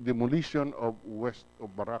demolition of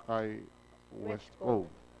Boracay West Cove.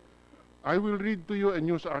 I will read to you a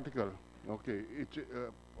news article. Okay, it's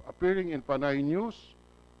appearing in Panay News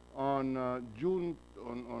on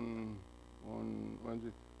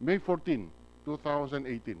May 14,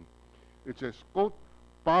 2018. It says, quote,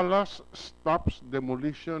 Palace stops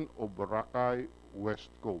demolition of Boracay West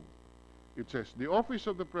Cove. It says, the office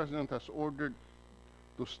of the President has ordered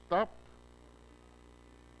to stop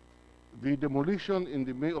the demolition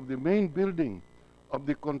of the main building of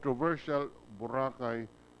the controversial Boracay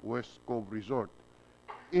West Cove Resort.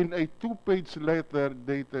 In a two-page letter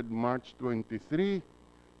dated March 23,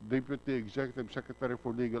 Deputy Executive Secretary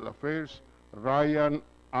for Legal Affairs, Ryan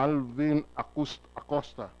Alvin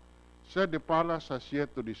Acosta, said the palace has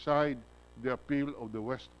yet to decide the appeal of the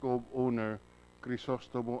West Cove owner,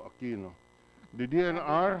 Crisostomo Aquino. The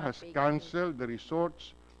DNR has canceled the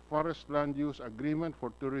resort's forest land use agreement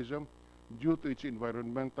for tourism due to its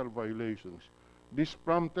environmental violations. This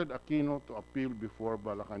prompted Aquino to appeal before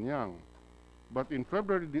Malacanang. But in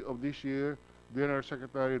February of this year, DNR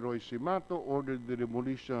Secretary Roy Simato ordered the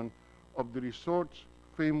demolition of the resort's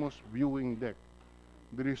famous viewing deck.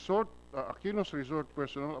 The resort, Aquino's resort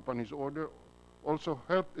personnel, upon his order, also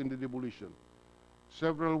helped in the demolition.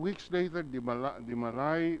 Several weeks later, the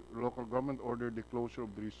Malay local government ordered the closure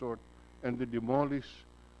of the resort and the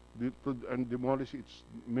and demolish its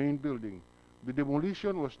main building. The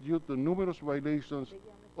demolition was due to numerous violations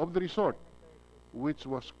of the resort, which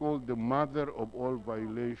was called the mother of all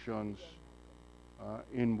violations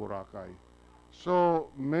in Boracay. So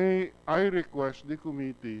may I request the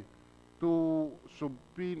committee to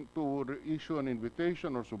issue an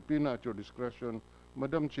invitation or subpoena at your discretion,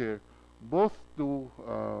 Madam Chair, both to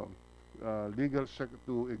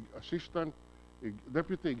Assistant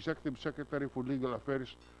Deputy Executive Secretary for Legal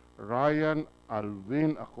Affairs Ryan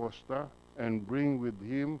Alvin Acosta, and bring with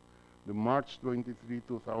him the March 23,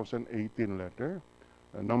 2018 letter.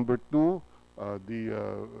 Number two,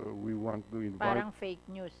 we want to invite... Parang fake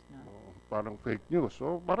news, no? Parang fake news.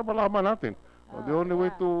 So, para malaman natin. The only way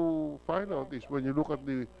to find out is when you look at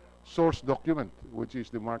the source document, which is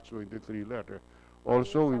the March 23 letter.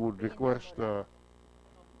 Also, we would request,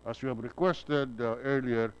 as we have requested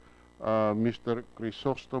earlier, Mr.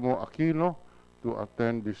 Crisostomo Aquino to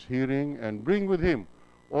attend this hearing and bring with him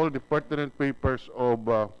all the pertinent papers of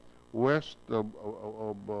West Cove,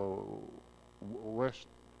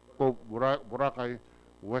 Boracay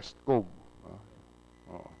West Cove.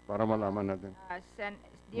 Para malaman natin.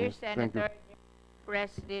 Dear Yes, thank you. Senator, press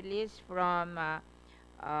release from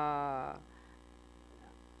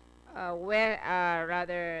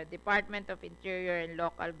Department of Interior and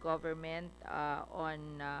Local Government on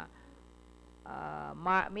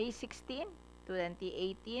May 16,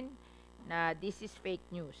 2018, na this is fake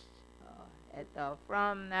news. Ito,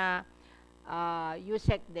 from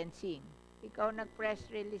Yusek Densing. Ikaw nag-press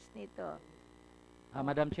release nito.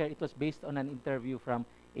 Madam Chair, it was based on an interview from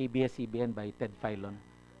ABS-CBN by Ted Filon.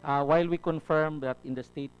 While we confirmed that in the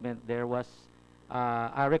statement there was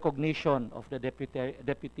a recognition of the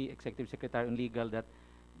Deputy Executive Secretary on Legal that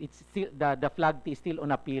it's still, the flag is still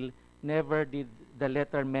on appeal, never did the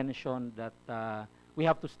letter mention that we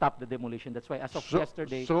have to stop the demolition. That's why as of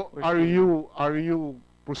yesterday... So we're are still- you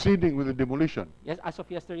proceeding with the demolition? Yes, as of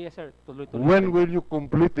yesterday, yes, sir. When will you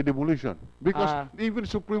complete the demolition? Because even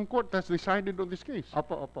Supreme Court has decided on this case.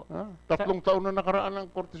 Opo, opo. Tatlong taon na nakaraan ng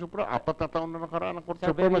Korte Suprema, 4 na taon na nakaraan ng Korte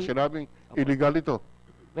Sir, Suprema, very- sinabing illegal ito.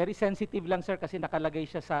 Very sensitive lang, sir, kasi nakalagay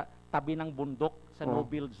siya sa tabi ng bundok, sa Oh.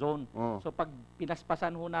 no-build zone. Oh. So pag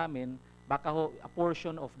pinaspasan ho namin, baka ho, a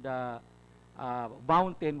portion of the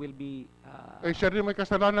mountain will be... Siya rin may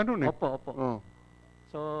kasalanan nun eh. Opo, opo. Oh.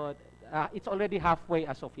 So, it's already halfway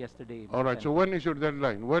as of yesterday. Mr. All right, so Senator. when is your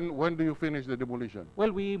deadline? When do you finish the demolition?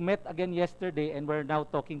 Well, we met again yesterday and we're now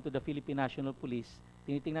talking to the Philippine National Police.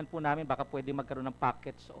 Tinitingnan po namin baka pwede magkaroon ng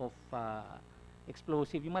packets of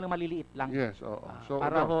explosive, yung mga maliliit lang. Yes. So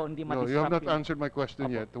para ho hindi you have not ma-disrupt yung- answered my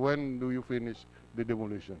question Opo. yet. When do you finish the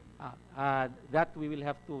demolition? That we will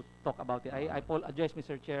have to talk about it. I apologize,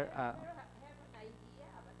 Mr. Chair.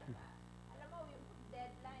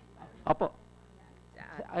 Opo.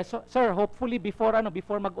 Sir, hopefully before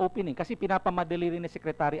mag-opening kasi pinapamadali rin ni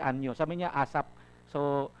Secretary Anyo. Sabi niya ASAP.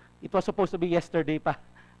 So it was supposed to be yesterday pa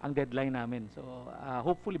ang deadline namin. So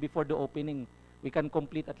hopefully before the opening we can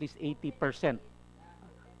complete at least 80%.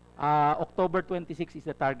 October 26 is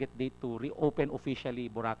the target date to reopen officially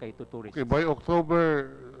Boracay to tourists. Okay, by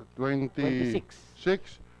October 26,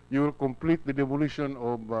 26. you will complete the demolition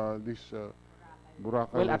of this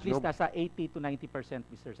Boracay. Well, at West least Lobe? nasa 80 to 90%,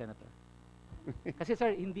 Mr. Senator. Kasi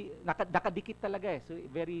sir, hindi nakadikit talaga eh. So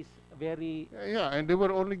very Yeah, and they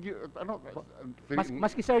were only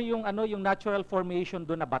maski sir yung yung natural formation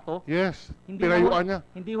doon na bato. Yes, Hindi tinayuan niya.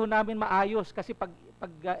 Hindi ho namin maayos kasi pag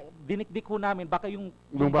dinikdik ho namin baka yung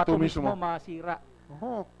bato bato mismo mismo. masira.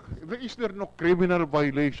 Oh, is there no criminal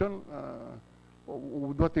violation?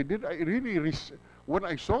 What they did, I really, when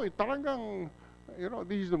I saw it, talagang,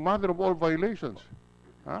 this is the mother of all violations.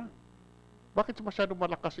 Huh? Bakit masyadong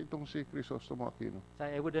malakas itong si Crisostomo Aquino? So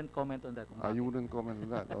I wouldn't comment on that. You wouldn't comment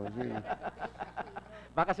on that. Oh, sige.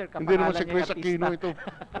 Baka sir Hindi naman kapangalan si niya Chris yung Aquino artista. ito.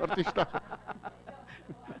 Artista.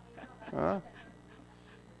 Ha?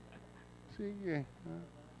 Sige.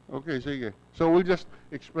 Okay, sige. So we'll just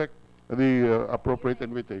expect the appropriate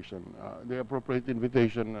invitation.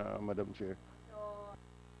 Madam Chair.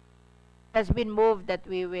 Has been moved that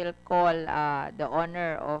we will call the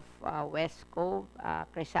owner of West Cove,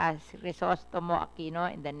 Crisostomo Aquino,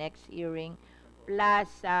 in the next hearing, plus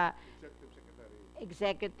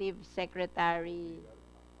Executive Secretary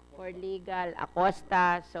for Legal,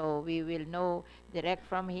 Acosta. So we will know direct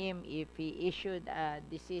from him if he issued a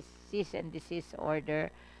cease and desist order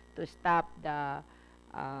to stop the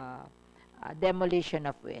demolition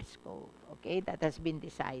of West Cove. Okay, that has been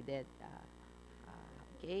decided.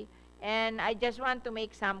 Okay. And I just want to make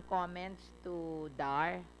some comments to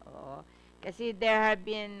DAR. Kasi there have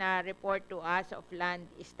been report to us of land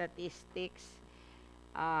statistics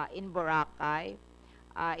in Boracay.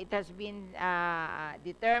 It has been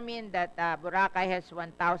determined that Boracay has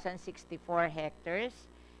 1,064 hectares,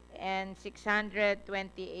 and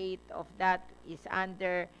 628 of that is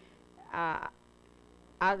under uh,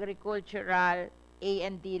 agricultural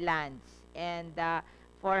A&D lands, and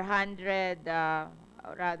 400, or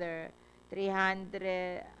rather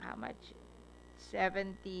 300, how much?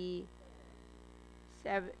 70,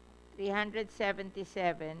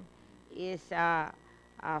 377 is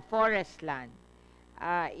forest land.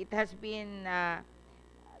 It has been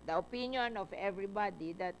the opinion of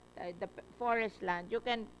everybody that the forest land, you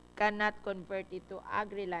cannot convert it to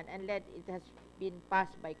agri-land unless it has been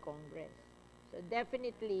passed by Congress. So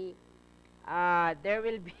definitely, there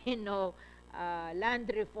will be no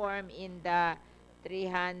land reform in the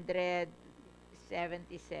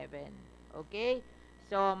 377. Okay?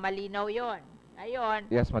 So, malinaw yon. Ngayon,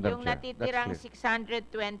 Yes, Madam yung Chair. natitirang That's clear.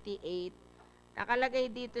 628, nakalagay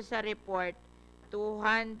dito sa report,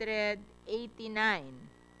 289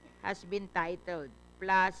 has been titled,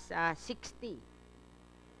 plus 60.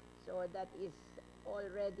 So, that is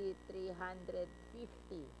already 350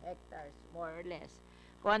 hectares, more or less.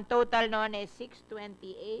 Kung ang total noon is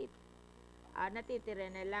 628, natitira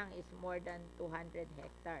na lang is more than 200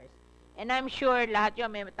 hectares. And I'm sure lahat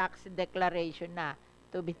yun may tax declaration na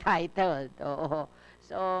to be titled. Oo.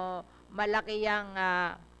 So, malaki yung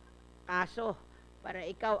kaso para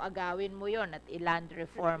ikaw agawin mo yon at i-land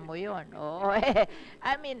reform mo yon. Oo.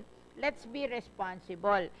 I mean, let's be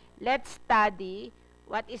responsible. Let's study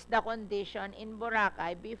what is the condition in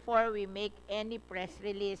Boracay before we make any press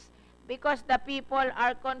release, because the people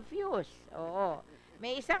are confused. Oo.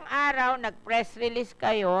 May isang araw, nag-press release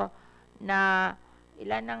kayo na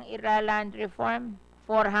ilan ang land reform?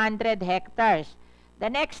 400 hectares. The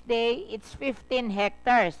next day, it's 15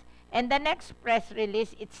 hectares. And the next press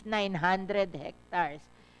release, it's 900 hectares.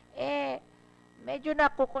 Medyo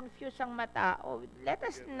nakukonfuse ang matao. Let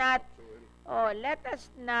us not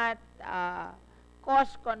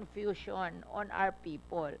cause confusion on our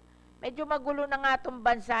people. Medyo magulo na nga itong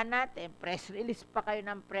bansa natin. Press release pa kayo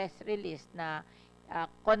ng press release na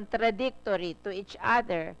contradictory to each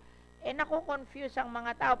other. Nakukonfuse ang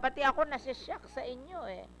mga tao. Pati ako nasishock sa inyo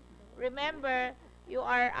Remember,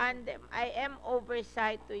 I am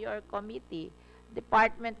oversight to your committee,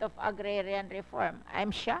 Department of Agrarian Reform.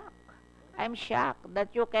 I'm shocked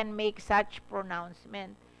that you can make such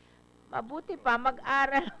pronouncement. Mabuti pa,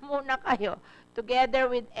 mag-aral muna kayo together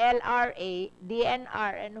with LRA,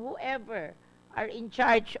 DNR, and whoever are in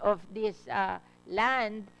charge of this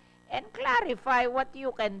land, and clarify what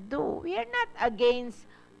you can do. We are not against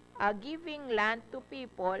giving land to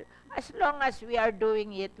people as long as we are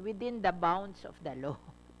doing it within the bounds of the law.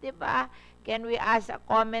 Diba? Can we ask a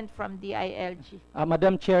comment from DILG?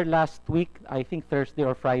 Madam Chair, last week, I think Thursday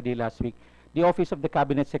or Friday last week, the Office of the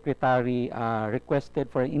Cabinet Secretary requested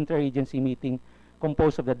for an interagency meeting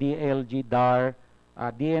composed of the DILG, DAR,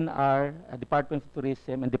 DNR, Department of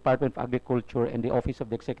Tourism, and Department of Agriculture, and the Office of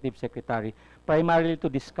the Executive Secretary, primarily to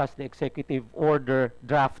discuss the executive order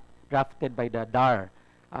drafted by the DAR,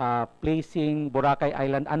 placing Boracay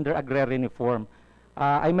Island under agrarian reform.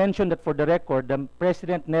 I mentioned that for the record, the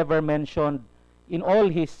President never mentioned in all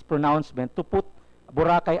his pronouncement to put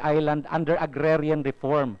Boracay Island under agrarian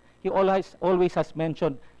reform. He always has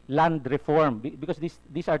mentioned land reform, because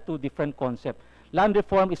these are two different concepts. Land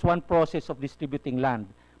reform is one process of distributing land.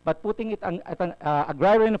 But putting it at an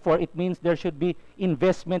agrarian reform, it means there should be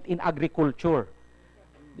investment in agriculture.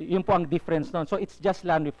 Yun po ang difference nun. So it's just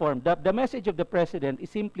land reform. The message of the President is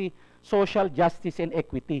simply social justice and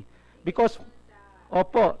equity. Because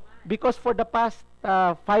for the past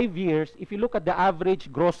 5 years, if you look at the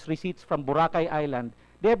average gross receipts from Boracay Island,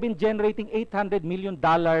 they have been generating $800 million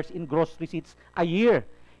in gross receipts a year.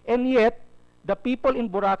 And yet, the people in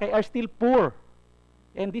Boracay are still poor.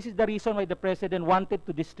 And this is the reason why the President wanted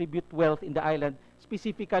to distribute wealth in the island,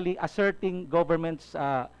 specifically asserting government's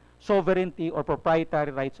sovereignty or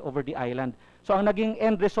proprietary rights over the island. So ang naging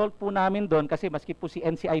end result po namin doon, kasi maski po si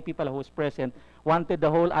NCIP pala who was present, wanted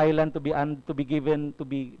the whole island to be given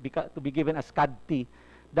as CADT.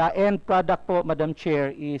 The end product po, Madam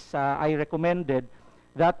Chair, is I recommended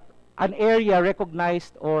that an area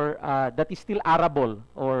recognized or that is still arable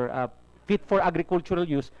or fit for agricultural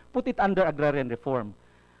use, put it under agrarian reform.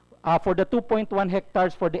 For the 2.1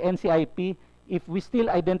 hectares for the NCIP, if we still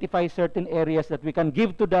identify certain areas that we can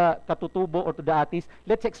give to the Katutubo or to the Atis,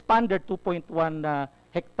 let's expand their 2.1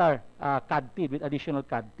 hectare CADT with additional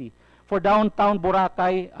CADT. For downtown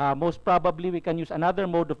Boracay, most probably we can use another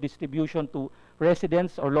mode of distribution to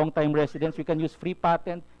residents or long-time residents. We can use free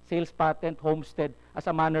patent, sales patent, homestead as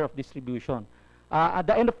a manner of distribution. At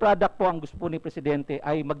the end of product po, ang gusto po ni Presidente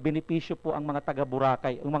ay magbenepisyo po ang mga taga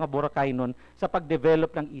Boracay, ang mga Boracay nun sa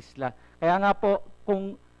pag-develop ng isla. Kaya nga po,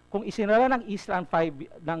 kung isinara ng isla ng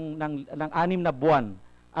 6 na buwan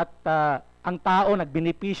at ang tao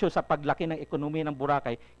nagbenepisyo sa paglaki ng ekonomiya ng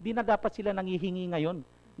Boracay, hindi na dapat sila nanghihingi ngayon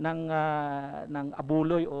ng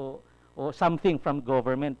abuloy o something from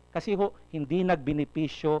government. Kasi hindi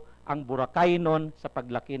nagbenepisyo ang Boracay nun sa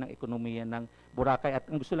paglaki ng ekonomiya ng Boracay. At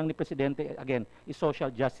ang gusto lang ni Presidente, again, is social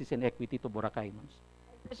justice and equity to Boracay.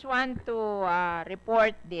 I just want to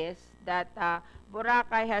report this, that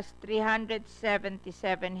Boracay has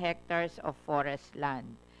 377 hectares of forest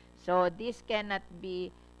land. So this cannot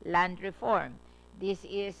be land reform. This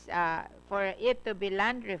is, for it to be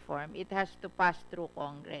land reform, it has to pass through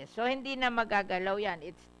Congress. So hindi na magagalaw yan.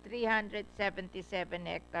 It's 377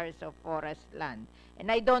 hectares of forest land. And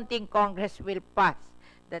I don't think Congress will pass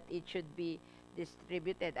that it should be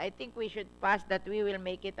distributed. I think we should pass that we will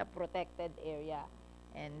make it a protected area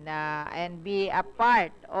and be a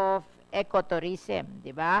part of ecotourism, di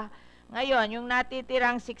ba? Ngayon, yung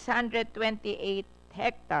natitirang 628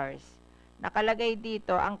 hectares, nakalagay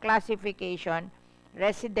dito ang classification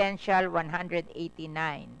residential 189,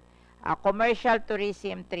 commercial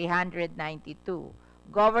tourism 392,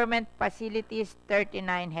 government facilities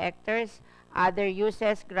 39 hectares, other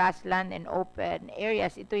uses, grassland and open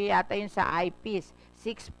areas. Ito yata yun sa IPs,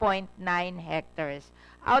 6.9 hectares.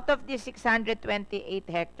 Out of the 628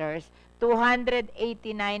 hectares, 289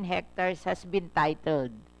 hectares has been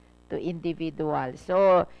titled to individual.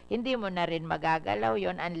 So, hindi mo na rin magagalaw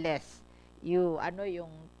yon unless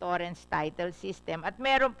yung torrents title system. At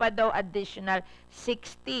meron pa daw additional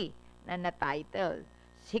 60 na na-titled.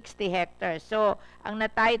 60 hectares. So, ang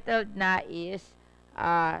na-titled na is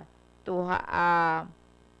ang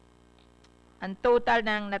total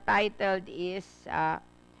ng na-titled is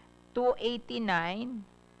 289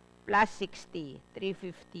 plus 60,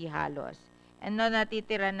 350 halos. And no,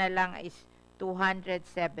 natitira na lang is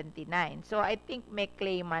 279. So, I think may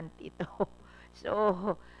claimant ito.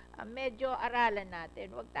 So, medyo aralan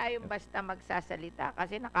natin. Huwag tayong basta magsasalita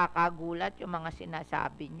kasi nakakagulat yung mga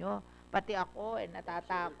sinasabi nyo. Pati ako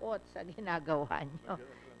natatakot sa ginagawa nyo.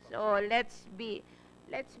 So, let's be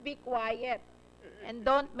quiet and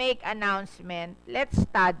don't make announcement. Let's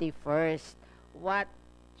study first what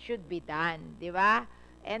should be done, di ba?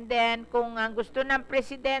 And then, kung ang gusto ng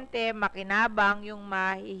presidente, makinabang yung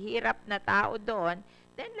mahihirap na tao doon,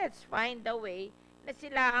 then let's find a way na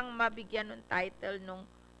sila ang mabigyan ng title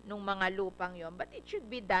nung mga lupang yon. But it should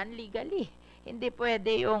be done legally. Hindi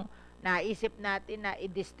pwede yung naisip natin na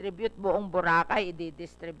i-distribute buong Boracay,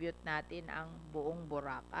 i-distribute natin ang buong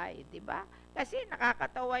Boracay, di ba? Kasi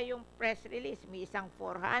nakakatawa yung press release, may isang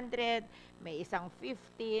 400, may isang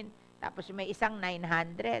 15, tapos may isang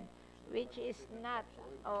 900, which is not,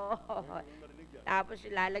 tapos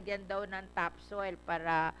lalagyan daw ng topsoil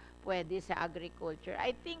para pwede sa agriculture.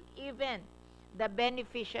 I think even the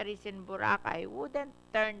beneficiaries in Boracay wouldn't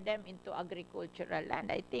turn them into agricultural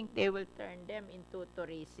land. I think they will turn them into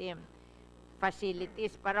tourism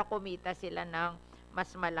facilities para kumita sila ng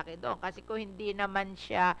mas malaki doon. Kasi kung hindi naman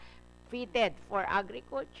siya fitted for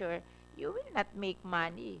agriculture, you will not make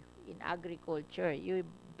money in agriculture. You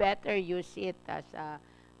better use it as a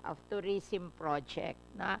tourism project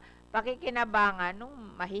na pakikinabangan nung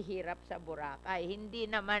mahihirap sa Boracay. Hindi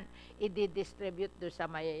naman i-distribute do sa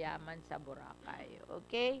mayayaman sa Boracay.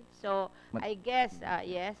 Okay? So, I guess,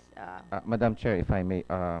 yes. Madam Chair, if I may,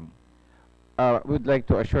 would like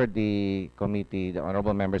to assure the committee, the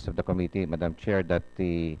honorable members of the committee, Madam Chair, that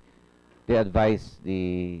the advice,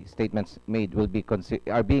 the statements made will be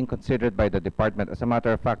are being considered by the department. As a matter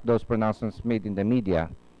of fact, those pronouncements made in the media,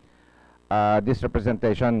 this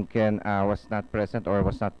representation was not present or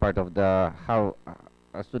was not part of the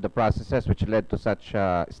as to the processes which led to such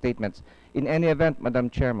statements. In any event, Madam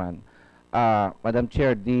Chairman, Madam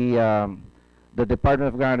Chair, the Department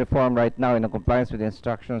of Agrarian Reform right now, in compliance with the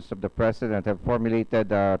instructions of the President, have formulated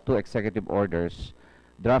 2 executive orders,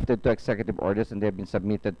 drafted 2 executive orders, and they have been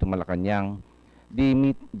submitted to Malacanang. The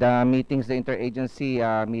meetings, the interagency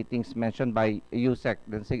meetings mentioned by USEC,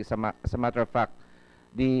 as a matter of fact,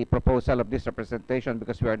 the proposal of this representation,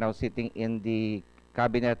 because we are now sitting in the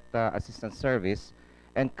Cabinet Assistance Service,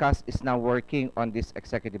 and CAS is now working on these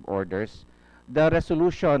executive orders. The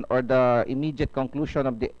resolution or the immediate conclusion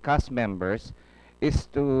of the CAS members is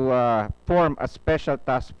to form a special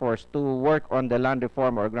task force to work on the land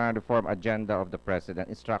reform or grand reform agenda of the President,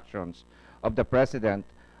 instructions of the President.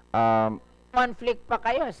 Conflict pa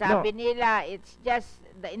kayo. Sabi nila, it's just,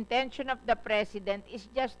 the intention of the President is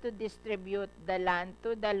just to distribute the land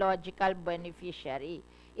to the logical beneficiary.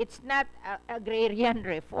 It's not agrarian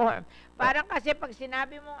reform. Parang kasi pag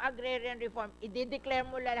sinabi mong agrarian reform, i-declare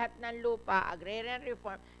mo lahat ng lupa, agrarian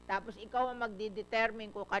reform, tapos ikaw ang magdidetermine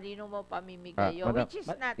kung kanino mo pamimigay yun, Madam, which is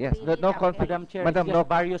not yes, really no the conflict. Madam case. Chair, Madam, it's just no-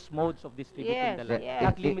 various modes of distributing Yes, the land, yes.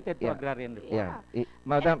 not limited to Yeah. agrarian reform. Yeah. Yeah.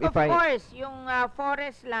 Madam, And if of I... course, yung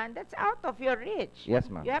forest land, that's out of your reach. Yes,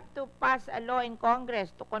 ma'am. You have to pass a law in Congress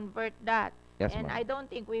to convert that. Yes, And ma'am. I don't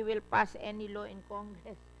think we will pass any law in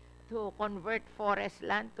Congress to convert forest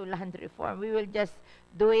land to land reform. We will just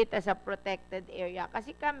do it as a protected area.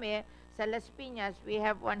 Kasi kami, sa Las Piñas, we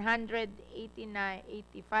have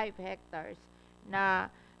 85 hectares na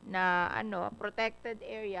protected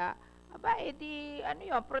area. Aba, edi,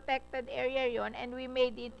 protected area yon, and we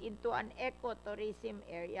made it into an ecotourism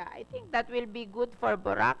area. I think that will be good for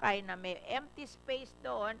Boracay na may empty space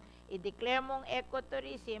doon, i-declare mong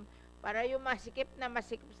ecotourism para yung masikip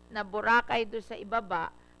na Boracay doon sa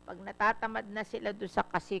ibaba, pag natatamad na sila doon sa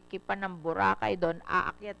kasikipan ng Boracay doon,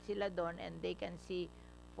 aakyat sila doon and they can see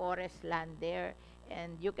forest land there.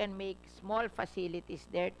 And you can make small facilities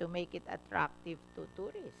there to make it attractive to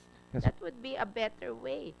tourists. Yes. That would be a better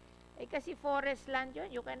way. Eh, kasi forest land yun,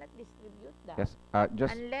 you cannot distribute that. Yes, just...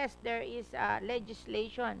 Unless there is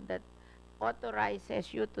legislation that authorizes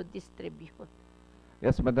you to distribute.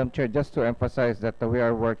 Yes, Madam Chair, just to emphasize that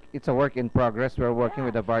it's a work in progress. We're working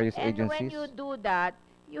with the various And agencies. when you do that,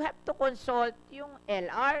 you have to consult yung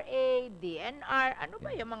LRA, DNR, ano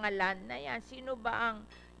ba yung mga land na yan? Sino ba ang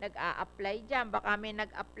nag-a-apply dyan? Baka may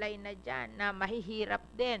nag-apply na dyan na mahihirap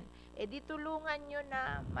din. Eh di tulungan nyo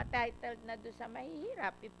na matitled na doon sa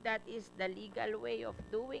mahihirap if that is the legal way of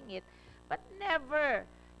doing it. But never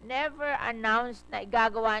announce na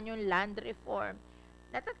igagawa nyo yung land reform.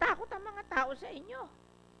 Natatakot ang mga tao sa inyo.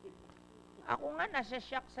 Ako nga, nasa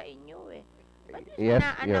shock sa inyo eh. Ba't Yes, yung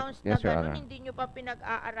na-announce yes, na Your gano'n, Honor. hindi nyo pa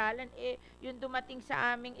pinag-aaralan, eh, yung dumating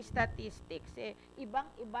sa aming statistics, eh,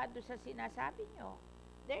 ibang-iba doon sa sinasabi nyo.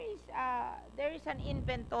 There is an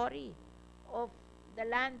inventory of the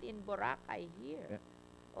land in Boracay here.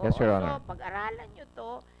 Yes, Your Honor. So, pag-aralan nyo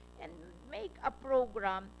to and make a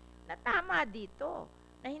program na tama dito,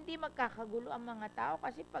 na hindi magkakagulo ang mga tao,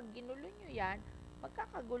 kasi pag ginulo nyo yan,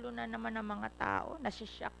 magkakagulo na naman ang mga tao,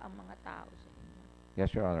 nasisyak ang mga tao sa inyo.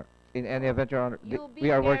 Yes, Your Honor. In any event, Your Honor, You be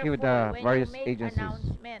we are working with the careful when various you make agencies.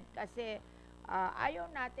 announcement kasi ayaw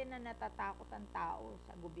natin na natatakot ang tao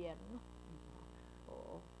sa gobyerno.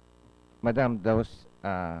 Oo. Madam,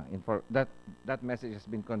 that message has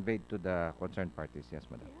been conveyed to the concerned parties. Yes,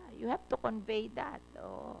 Madam. Yeah, you have to convey that.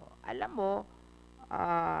 Oo. Alam mo,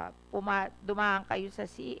 dumaan kayo sa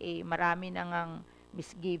CA, marami nang ang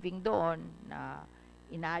misgiving doon na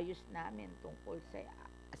inayos namin tungkol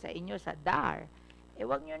sa inyo sa DAR. Eh,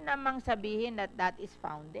 wag nyo namang sabihin that that is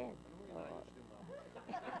founded.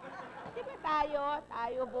 Di ba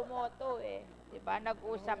tayo bumoto eh. Di ba?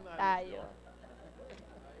 Nag-usap tayo.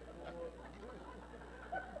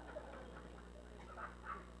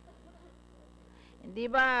 Hindi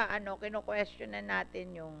ba, kino-question na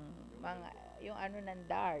natin yung ng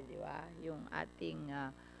DAR, di ba? Yung ating,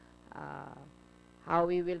 how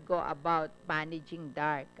we will go about managing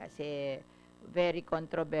DAR kasi very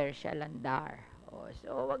controversial ang DAR.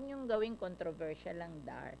 So, wag niyong gawing controversial ang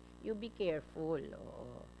DAR. You be careful.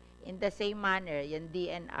 In the same manner, yung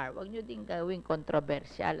DNR, wag niyo din gawing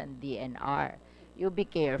controversial ang DNR. You be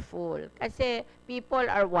careful. Kasi people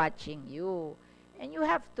are watching you. And you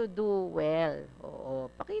have to do well.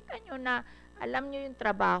 Pakita nyo na alam nyo yung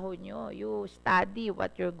trabaho nyo. You study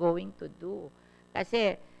what you're going to do.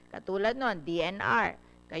 Kasi, katulad nun, DNR,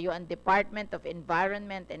 kayo ang Department of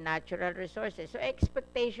Environment and Natural Resources. So,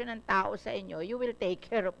 expectation ng tao sa inyo, you will take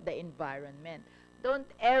care of the environment. Don't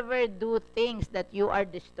ever do things that you are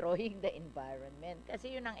destroying the environment.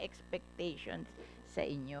 Kasi yun ang expectations sa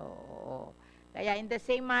inyo. Kaya in the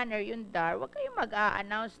same manner, yung DAR, huwag kayong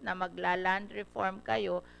mag-a-announce na magla-land reform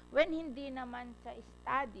kayo when hindi naman sa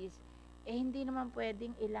studies, hindi naman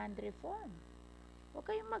pwedeng i-land reform. Huwag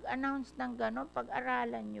kayong mag-announce ng gano'n,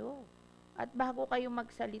 pag-aralan nyo. At bago kayo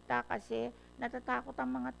magsalita kasi natatakot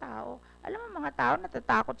ang mga tao. Alam mo, mga tao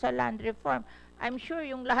natatakot sa land reform. I'm sure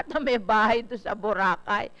yung lahat na may bahay doon sa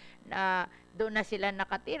Boracay na doon na sila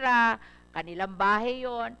nakatira, kanilang bahay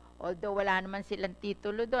yon. Although wala naman silang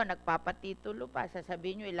titulo doon, nagpapatitulo pa,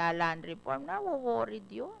 sasabihin nyo ilaland reform, nawo-worried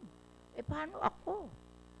yun. Eh, paano ako?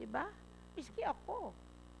 Diba? Miski ako.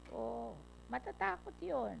 Matatakot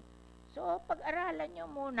yun. So, pag-aralan nyo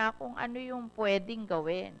muna kung ano yung pwedeng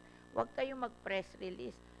gawin. Huwag kayong mag-press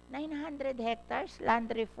release. 900 hectares,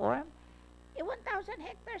 land reform. 1,000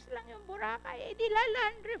 hectares lang yung Boracay. Di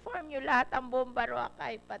land reform nyo lahat ang buong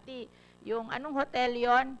Boracay. Pati yung anong hotel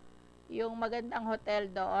yon? Yung magandang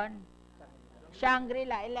hotel doon.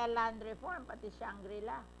 Shangri-La, land reform, pati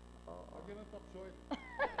Shangri-La. Oo.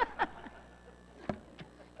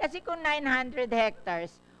 Kasi kung 900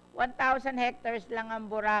 hectares, 1,000 hectares lang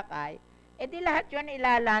ang Boracay, di lahat yun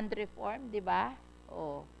land reform, di ba?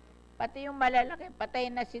 Oo. Pati yung malalaki,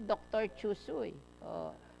 patay na si Dr. Chusoy.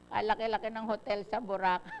 Oo. Kalaki-laki ng hotel sa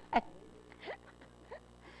Boracay.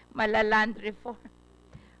 Land reform.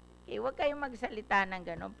 Okay, huwag kayong magsalita ng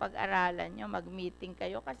ganun. Pag-aralan nyo, mag-meeting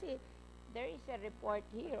kayo. Kasi there is a report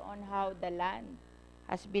here on how the land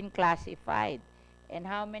has been classified and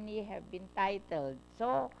how many have been titled.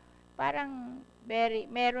 So, parang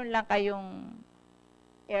meron lang kayong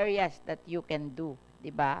areas that you can do,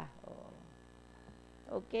 di ba?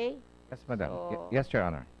 Okay? Yes, Madam. So, Yes, Your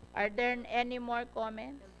Honor. are there any more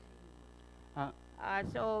comments?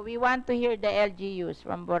 So, we want to hear the LGUs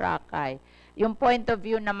from Boracay. Yung point of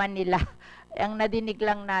view naman nila, ang nadinig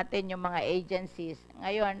lang natin yung mga agencies.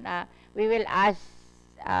 Ngayon, we will ask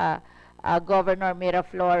Governor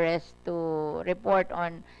Miraflores to report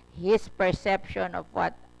on his perception of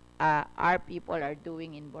what our people are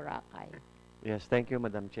doing in Boracay. Yes, thank you,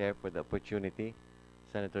 Madam Chair, for the opportunity.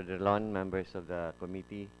 Senator Delon, members of the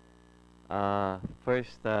committee.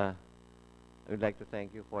 First, I would like to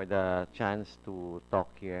thank you for the chance to talk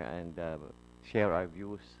here and share our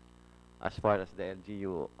views as far as the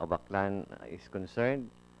LGU of Aklan is concerned.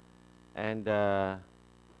 And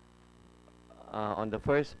on the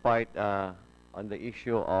first part, on the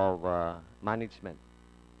issue of management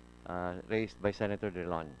raised by Senator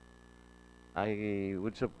Delon, I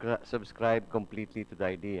would subscribe completely to the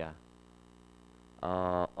idea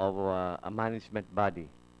of a management body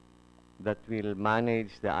that will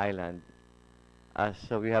manage the island, as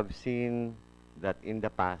we have seen that in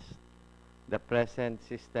the past, the present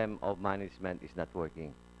system of management is not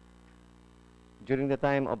working. During the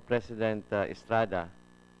time of President Estrada,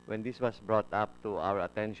 when this was brought up to our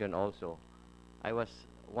attention also, I was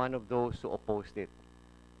one of those who opposed it,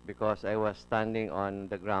 because I was standing on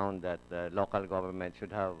the ground that the local government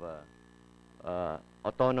should have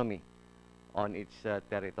autonomy on its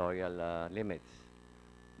territorial limits.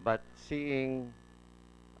 But seeing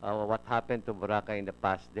what happened to Boracay in the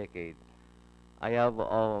past decade, I have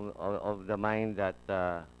of the mind that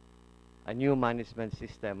a new management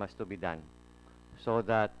system has to be done, so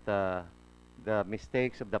that the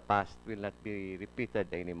mistakes of the past will not be repeated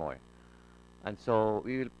anymore. And so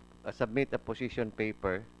we will submit a position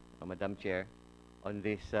paper, Madam Chair, on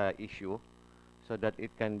this issue, so that it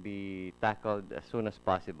can be tackled as soon as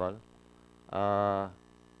possible.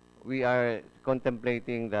 We are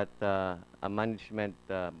contemplating that a management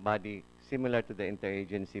body similar to the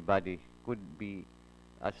interagency body could be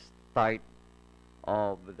a start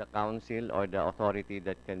of the council or the authority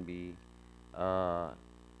that can be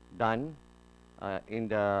done in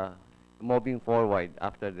the moving forward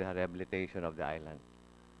after the rehabilitation of the island.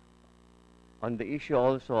 On the issue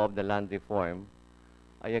also of the land reform,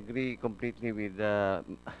 I agree completely with the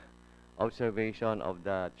observation of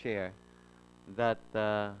the chair that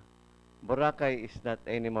Boracay is not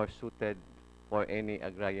anymore suited for any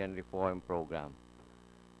agrarian reform program.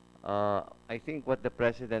 I think what the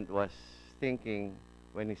President was thinking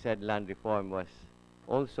when he said land reform was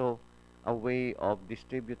also a way of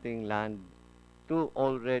distributing land to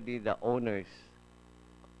already the owners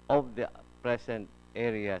of the present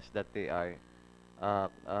areas that they are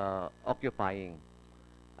occupying.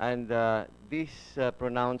 And these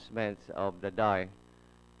pronouncements of the DAR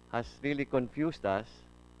has really confused us,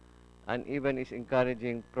 and even is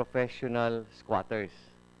encouraging professional squatters.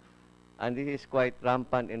 And this is quite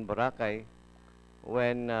rampant in Boracay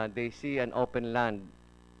when they see an open land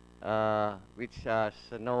which has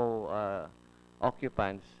no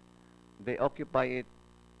occupants. They occupy it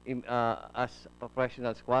as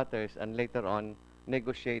professional squatters, and later on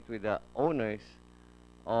negotiate with the owners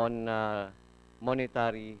on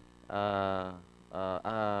monetary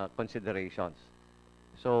considerations.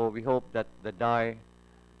 So we hope that the DAR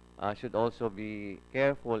should also be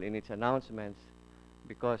careful in its announcements,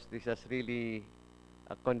 because this has really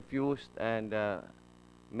confused and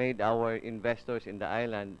made our investors in the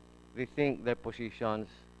island rethink their positions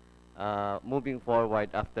moving forward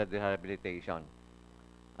after the rehabilitation.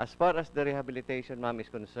 As far as the rehabilitation, ma'am, is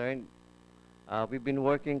concerned, we've been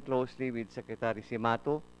working closely with Secretary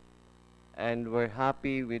Simato, and we're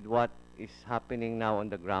happy with what is happening now on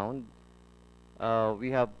the ground. We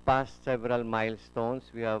have passed several milestones.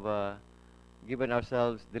 We have given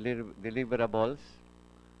ourselves deliverables,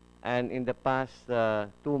 and in the past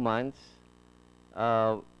 2 months,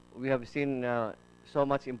 we have seen so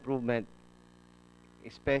much improvement,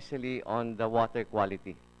 especially on the water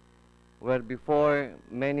quality. where before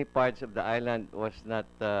many parts of the island was not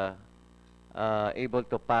able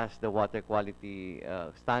to pass the water quality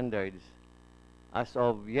standards. As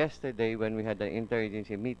of yesterday, when we had the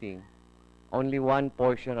interagency meeting, only one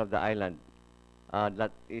portion of the island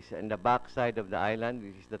that is in the back side of the island,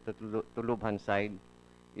 which is the Tulubhan side,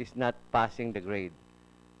 is not passing the grade.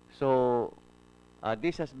 So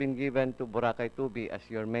this has been given to Boracay Tubi as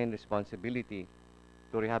your main responsibility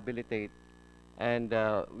to rehabilitate, and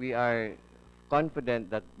we are confident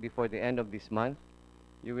that before the end of this month,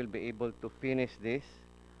 you will be able to finish this.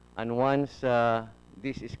 And once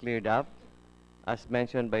this is cleared up, as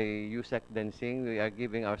mentioned by Yusek Densing, we are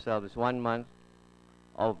giving ourselves 1 month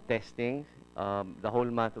of testing, the whole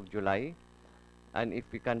month of July. And if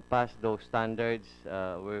we can pass those standards,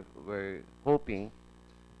 we're hoping,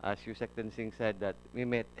 as Yusek Densing said, that we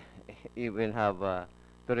may even have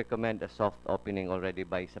to recommend a soft opening already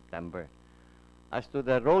by September. As to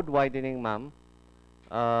the road widening, ma'am,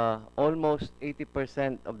 almost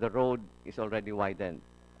 80% of the road is already widened.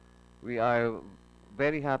 We are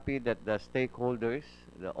very happy that the stakeholders,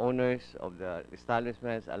 the owners of the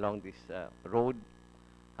establishments along this road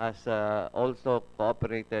has also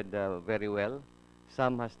cooperated very well.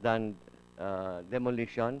 Some has done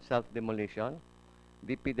demolition, self-demolition.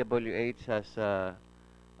 DPWH has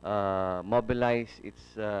mobilized its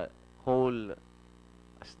whole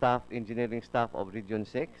staff, engineering staff of Region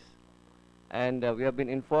 6. And we have been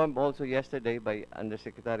informed also yesterday by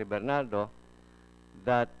Undersecretary Bernardo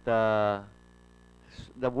that the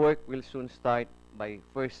work will soon start by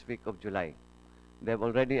first week of July. They've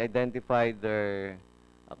already identified their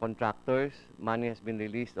contractors. Money has been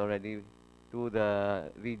released already to the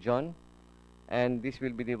region, and this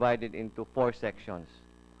will be divided into 4 sections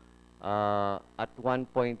at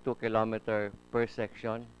 1.2 kilometer per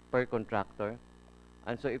section per contractor.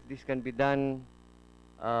 And so if this can be done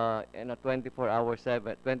in a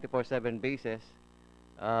 24/7 basis,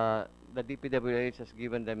 the DPWH has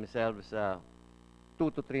given themselves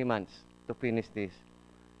 2 to 3 months to finish this.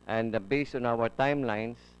 And based on our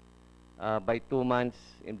timelines, by 2 months,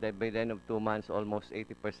 by the end of 2 months, almost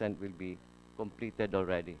 80% will be completed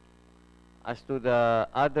already. As to the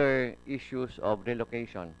other issues of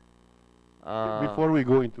relocation, Before we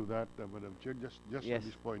go into that, Madam Chair, just Yes. at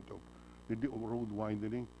this point of the road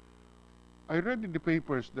widening, I read in the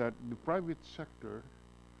papers that the private sector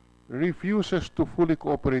refuses to fully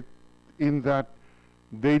cooperate in that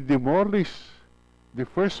they demolish the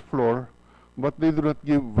first floor, but they do not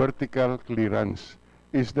give vertical clearance.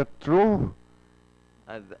 Is that true?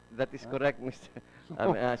 that is correct, Mr.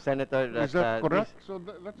 Senator. Is that correct?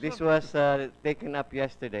 This was taken up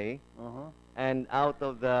yesterday, and out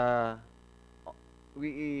of the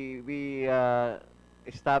we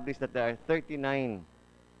established that there are 39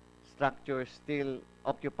 structures still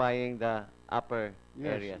occupying the upper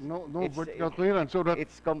areas. No It's- vertical clearance. So that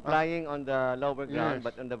It's complying on the lower ground, Yes.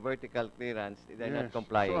 but on the vertical clearance, they're yes. not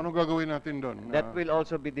complying. So ano gagawin natin doon? That will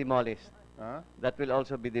also be demolished. That will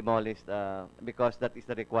also be demolished because that is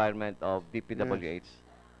the requirement of DPWH.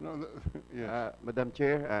 No, yes. Madam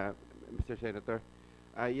Chair, Mr. Senator,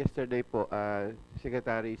 yesterday po,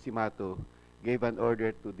 Secretary Simato gave an order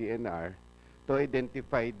to DNR to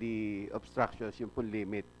identify the obstructions, yung full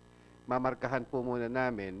limit. Mamarkahan po muna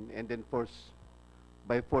namin and then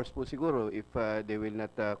by force po siguro if they will not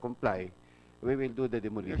comply, we will do the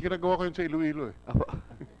demolition. Ginagawa ko yun sa Iloilo eh.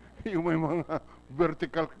 Yung may mga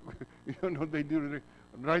vertical, they do.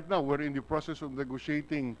 Right now, we're in the process of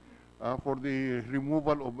negotiating for the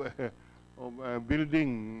removal of a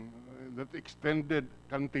building that extended,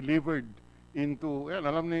 cantilevered into, yan,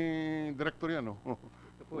 alam ni Director yan,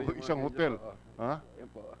 isang hotel.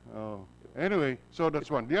 Anyway, so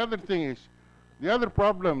that's one. The other thing is, the other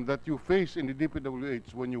problem that you face in the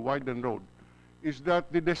DPWH when you widen road is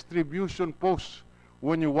that the distribution post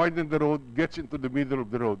when you widen the road gets into the middle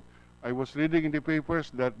of the road. I was reading in the papers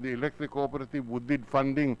that the electric cooperative would need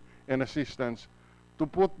funding and assistance to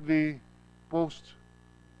put the posts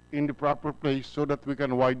in the proper place so that we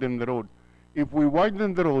can widen the road. If we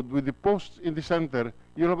widen the road with the posts in the center,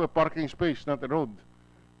 you'll have a parking space, not a road.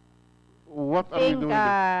 What are we doing?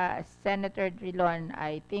 Senator Drilon,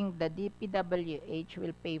 I think the DPWH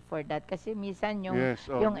will pay for that kasi minsan yung Yes,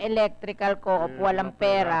 yung electrical co-op walang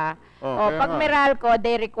pera. Kaya Pag nga. Meralco,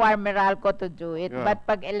 they require Meralco to do it. Yeah. But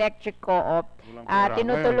pag electric co-op, Walang pera.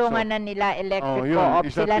 tinutulungan Ngayon, na nila electric yun. co-op,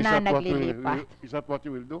 Is that- sila is na that what we will- naglilipat. Is that what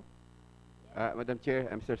you will do? Madam Chair,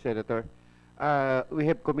 Mr. Senator, we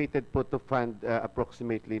have committed po to fund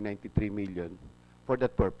approximately 93 million for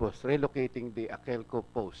that purpose, relocating the Akelco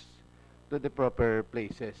posts to the proper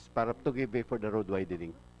places para to give way for the road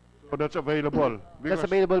widening. So that's available. That's Because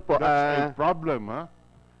available po. that's a problem, huh?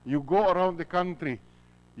 You go around the country,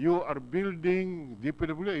 you are building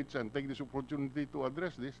DPWH, and take this opportunity to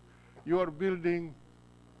address this, you are building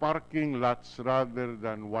parking lots rather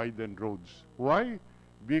than widened roads. Why?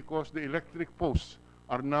 Because the electric posts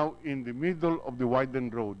are now in the middle of the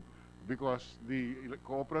widened road because the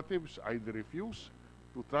cooperatives either refuse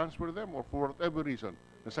to transfer them or for whatever reason,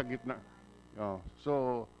 nasa gitna.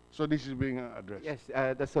 So this is being addressed. Yes,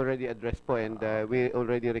 that's already addressed po, and we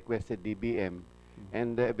already requested DBM,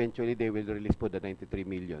 and eventually they will release po the 93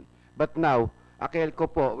 million. But now,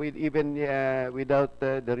 Akelco po, with even without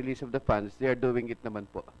the release of the funds, they are doing it naman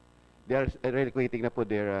po. They are relocating na po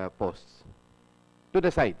their posts to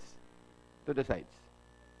the sides, to the sides,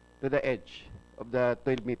 to the edge of the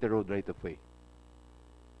 12-meter road right of way.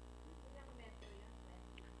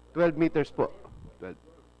 12 meters po. 12.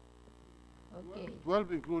 Okay.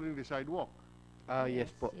 12 including the sidewalk. Yes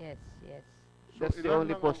po. Yes, yes. So That's the ilan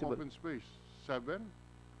only lang ang possible. open space? 7?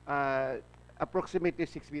 Approximately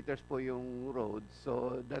 6 meters po yung road,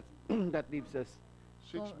 so that that leaves us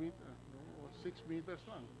 6 meters? 6 meters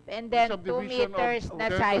lang. And then 2 Subdivision of meters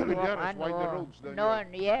na 10 sidewalk. Villarreal, wider roads than No,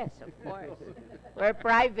 yes, of course. We're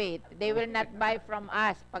private. They will not buy from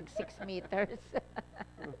us pag 6 meters.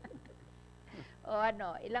 O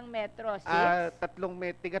ano, ilang metro? 6?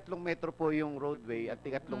 tigatlong metro po yung roadway at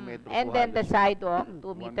tigatlong metro And po then the halos. sidewalk,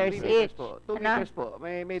 2 meters 3 meters each. po. 2 Ano? meters po.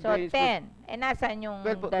 May So, drainage po. 10. Nasaan yung...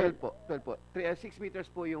 12 po, 12 po, 12 po. 6 meters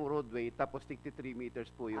po yung roadway, tapos 63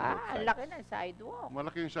 meters po yung ang roadside. laki ng sidewalk.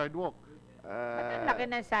 Malaki yung sidewalk. Ba't ang laki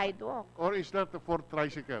ng sidewalk? Or is that for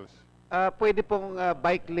tricycles? Pwede pong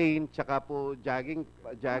bike lane, tsaka po jogging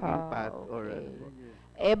path. Or,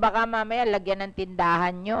 Baka mamaya lagyan ng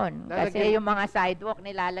tindahan yon. Kasi Lalagyan- yung mga sidewalk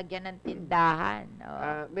nilalagyan ng tindahan.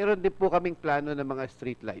 meron din po kaming plano ng mga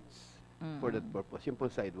street lights for that purpose. Yung po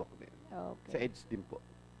sidewalk na yun. Okay. Sa edge din po.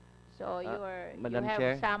 So you Madam have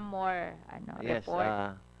Chair? some more Yes, report.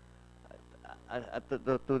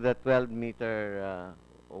 to the 12-meter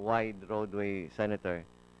wide roadway, Senator,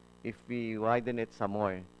 if we widen it some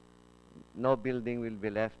more, no building will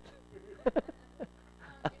be left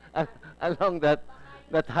along that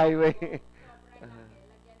highway.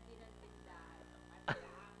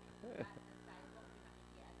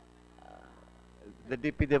 The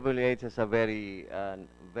DPWH has a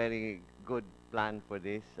very good plan for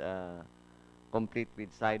this, complete with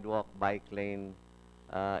sidewalk, bike lane,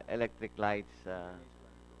 electric lights,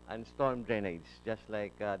 and storm drainage, just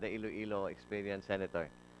like the Iloilo experience, Senator.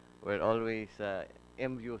 We're always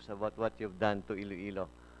envious about what you've done to Iloilo.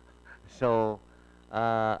 So,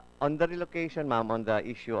 on the relocation, ma'am, on the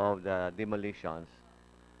issue of the demolitions,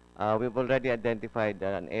 we've already identified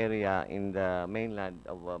an area in the mainland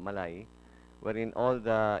of Malay wherein all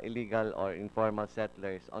the illegal or informal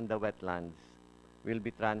settlers on the wetlands will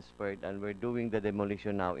be transferred, and we're doing the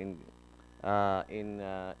demolition now in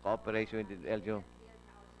cooperation with the LGU.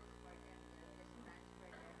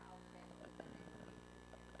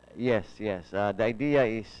 Yes, yes. The idea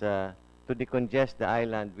is to decongest the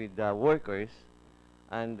island with the workers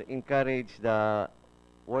and encourage the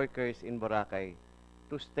workers in Boracay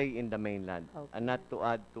to stay in the mainland and not to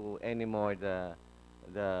add to any more the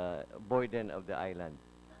burden of the island.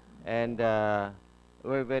 And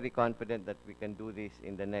we're very confident that we can do this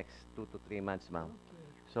in the next 2 to 3 months, ma'am.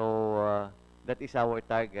 So that is our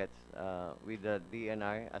target with the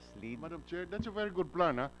DNR as lead. Madam Chair, that's a very good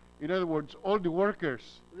plan. Huh? In other words, all the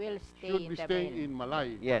workers Will stay should in be the staying main. in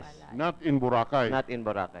Malay. Yes. Not in Boracay. Not in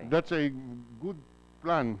Boracay. That's a good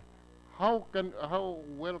plan. How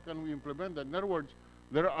well can we implement that? In other words,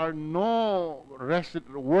 there are no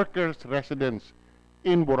workers residents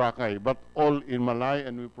in Boracay, but all in Malay,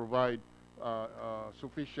 and we provide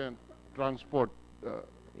sufficient transport.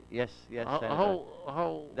 Yes, yes, Senator.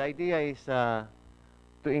 How The idea is to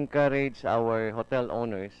encourage our hotel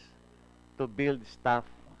owners to build staff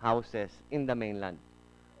houses in the mainland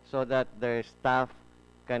so that their staff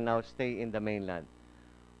can now stay in the mainland.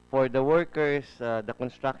 For the workers, the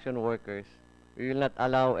construction workers, we will not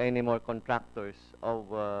allow any more contractors of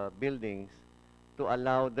buildings to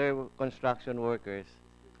allow their construction workers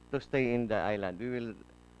to stay in the island. We will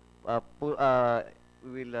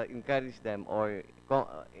encourage them or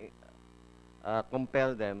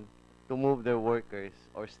compel them to move their workers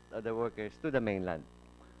or the workers to the mainland.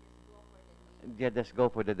 Yeah, just go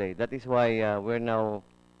for the day. That is why we're now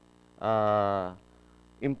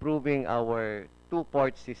improving our 2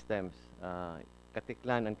 port systems,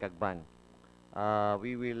 Katiklan and Cagban.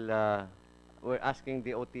 We're asking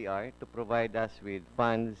the OTR to provide us with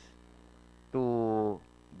funds to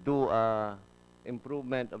do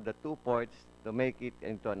improvement of the 2 ports to make it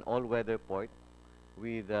into an all-weather port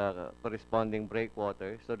with corresponding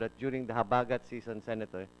breakwater so that during the habagat season,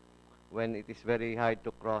 Senator, when it is very hard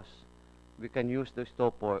to cross, we can use those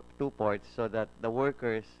two ports so that the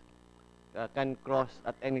workers can cross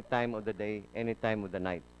at any time of the day, any time of the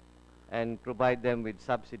night, and provide them with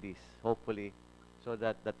subsidies, hopefully, so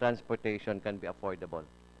that the transportation can be affordable.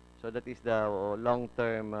 So that is the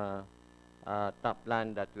long-term top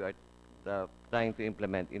plan that we are trying to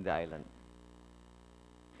implement in the island.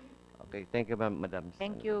 Okay, thank you, Madam.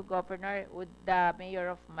 Thank you, Governor. Would the Mayor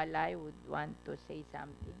of Malay would want to say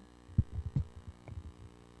something?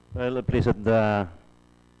 Well, please at the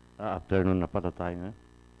afternoon na pala tayo.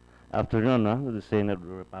 Afternoon, to the Senate of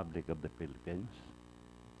the Republic of the Philippines.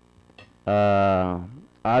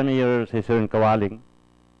 I'm your Cesar Kawaling,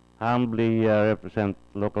 humbly represent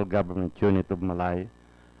local government unit of Malay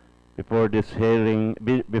before this hearing,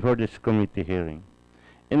 before this committee hearing.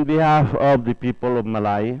 In behalf of the people of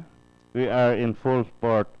Malay, we are in full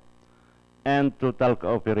support and total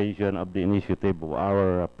cooperation of the initiative of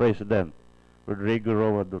our President, Rodrigo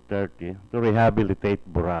Roa Duterte, to rehabilitate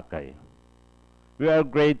Boracay. We are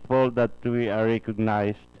grateful that we are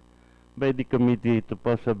recognized by the committee to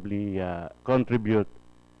possibly contribute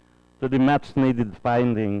to the much-needed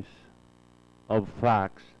findings of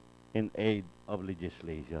facts in aid of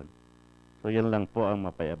legislation. So yan lang po ang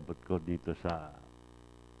mapaiabot ko dito sa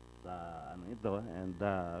ano ito, and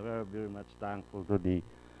we're very much thankful to the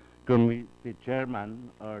committee chairman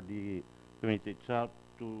or the committee itself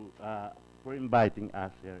to for inviting us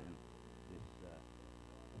here in this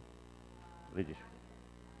legislation.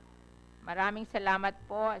 Maraming salamat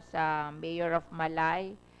po sa Mayor of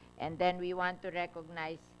Malay. And then we want to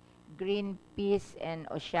recognize Greenpeace and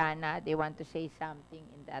Oceana. They want to say something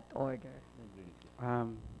in that order.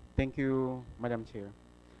 Thank you, Madam Chair.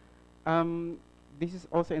 This is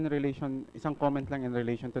also in relation, isang comment lang in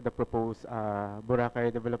relation to the proposed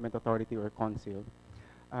Boracay Development Authority or Council.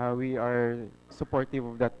 We are supportive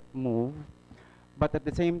of that move. But at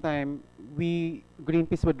the same time,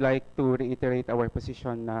 Greenpeace would like to reiterate our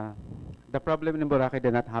position na the problem in Boracay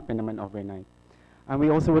did not happen naman overnight. And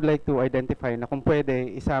we also would like to identify na kung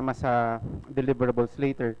pwede isama sa deliverables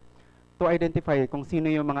later to identify kung sino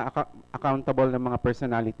yung mga accountable na mga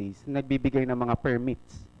personalities na nagbibigay ng mga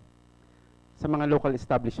permits sa mga local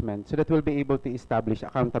establishments so that we'll be able to establish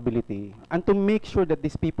accountability and to make sure that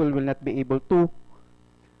these people will not be able to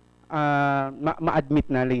ma-admit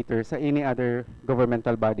na later sa any other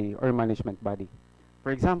governmental body or management body.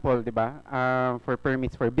 For example, di ba, for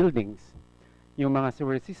permits for buildings, yung mga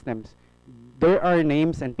sewer systems, there are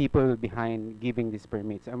names and people behind giving these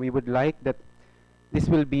permits. And we would like that this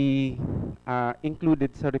will be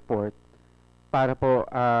included sa report para po,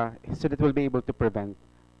 so that we'll be able to prevent.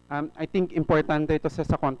 I think importante ito sa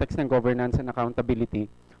context ng governance and accountability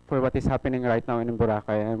for what is happening right now in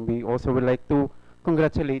Boracay. And we also would like to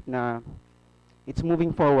congratulate na it's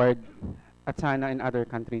moving forward at sana in other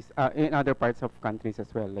countries, in other parts of countries as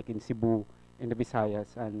well, like in Cebu, in the Visayas,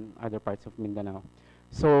 and other parts of Mindanao.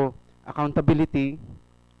 So, accountability,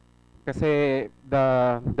 kasi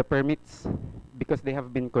the permits, because they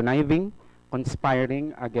have been conniving,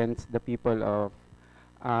 conspiring against the people of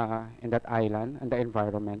in that island and the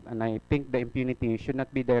environment. And I think the impunity should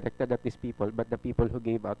not be directed at these people, but the people who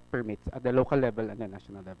gave out permits at the local level and the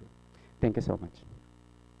national level. Thank you so much.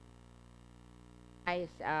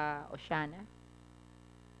 Oceana.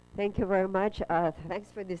 Thank you very much. Thanks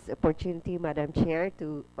for this opportunity, Madam Chair,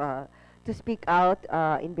 to speak out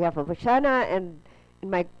in behalf of Oceana. And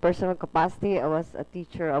in my personal capacity, I was a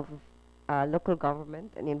teacher of local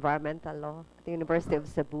government and environmental law at the University of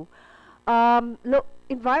Cebu.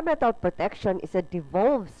 Environmental protection is a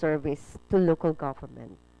devolved service to local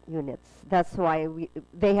government units. That's why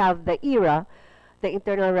they have the ERA, the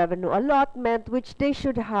Internal Revenue Allotment, which they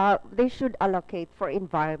should allocate for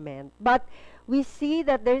environment. But we see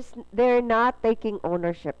that they're not taking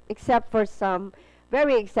ownership, except for some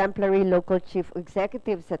very exemplary local chief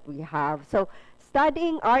executives that we have. So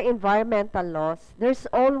studying our environmental laws, there's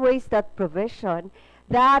always that provision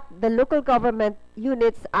that the local government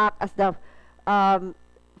units act as the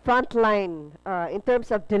frontline. In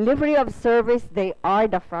terms of delivery of service, they are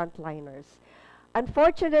the frontliners.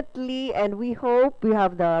 Unfortunately, and we hope we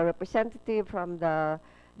have the representative from the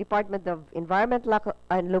Department of Environment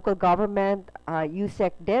and Local Government,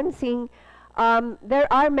 USEC Densing,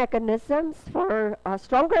 there are mechanisms for,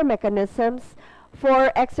 stronger mechanisms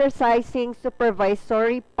for exercising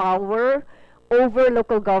supervisory power over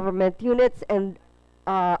local government units and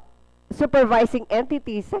supervising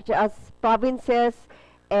entities such as provinces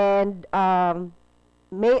and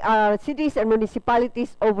cities and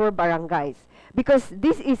municipalities over barangays. because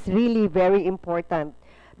this is really very important.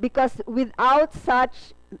 Because without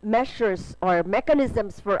such measures or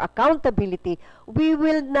mechanisms for accountability, we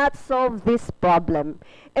will not solve this problem.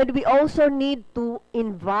 And we also need to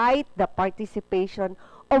invite the participation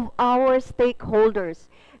of our stakeholders.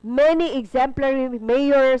 Many exemplary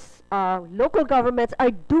mayors, local governments are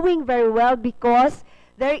doing very well because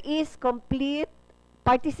there is complete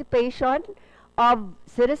participation of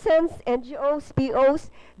citizens, NGOs, POs.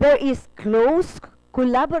 There is close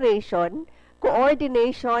collaboration,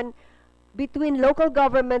 coordination between local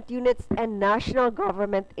government units and national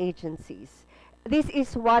government agencies. This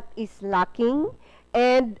is what is lacking,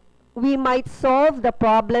 and we might solve the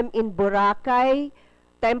problem in Boracay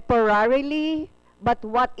temporarily, but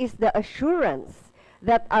what is the assurance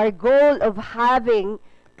that our goal of having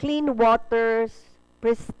clean waters,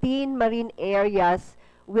 pristine marine areas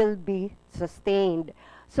will be sustained?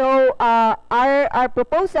 So our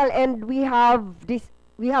proposal, and we have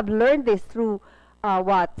learned this through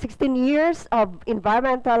 16 years of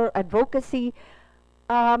environmental advocacy.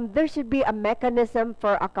 There should be a mechanism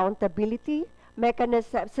for accountability,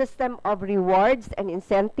 system of rewards and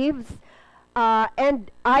incentives.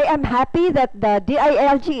 And I am happy that the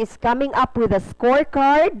DILG is coming up with a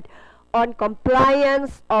scorecard on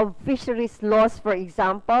compliance of fisheries laws, for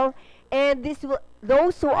example. And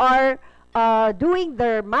those who are doing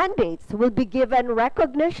their mandates will be given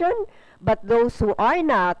recognition, but those who are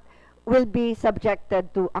not will be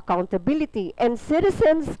subjected to accountability. And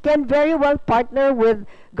citizens can very well partner with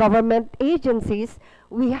government agencies.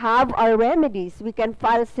 We have our remedies. We can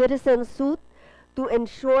file citizen suit to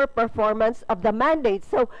ensure performance of the mandate.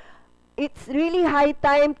 So it's really high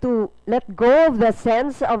time to let go of the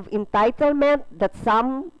sense of entitlement that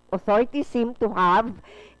some authorities seem to have,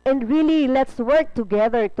 and really let's work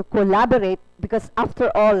together to collaborate, because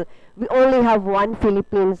after all, we only have one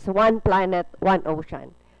Philippines, one planet, one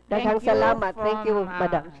ocean. Daghang salamat. Thank you,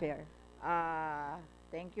 Madam Chair.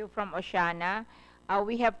 Thank you from Oceana.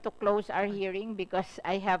 We have to close our hearing because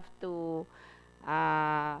I have to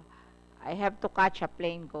catch a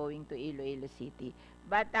plane going to Iloilo City.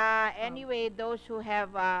 But anyway, those who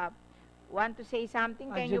have want to say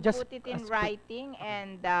something, can you put it in writing,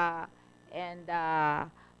 and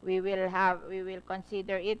we will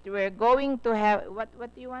consider it. We're going to have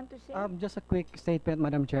what do you want to say? Just a quick statement,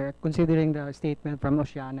 Madam Chair. Considering the statement from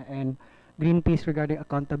Oceana and Greenpeace regarding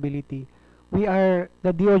accountability, we are,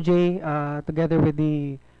 the DOJ together with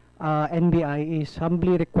the NBI is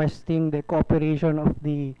humbly requesting the cooperation of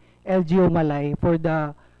the LGU Malay for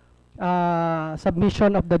the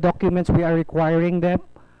submission of the documents we are requiring them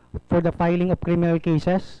for the filing of criminal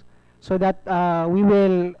cases, so that we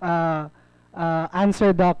will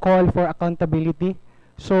answer the call for accountability.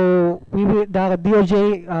 So we will, the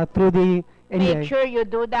DOJ through the NBI. Make sure you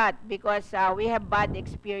do that, because we have bad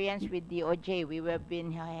experience with DOJ. We have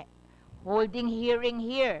been holding hearing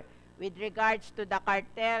here with regards to the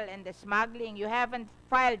cartel and the smuggling. You haven't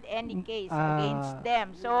filed any case against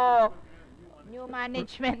them. So, new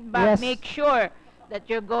management, but Yes. make sure that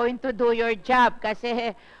you're going to do your job,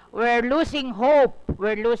 kasi we're losing hope.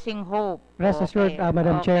 We're losing hope. Rest assured,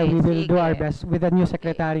 Madam Chair, we will do our best with the new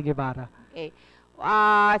Secretary Guevara. Okay.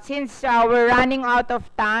 Since we're running out of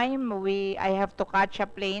time, I have to catch a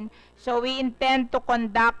plane. So we intend to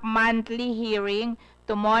conduct monthly hearing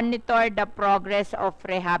to monitor the progress of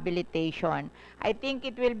rehabilitation. I think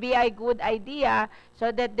it will be a good idea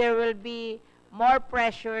so that there will be more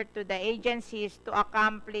pressure to the agencies to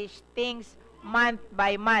accomplish things month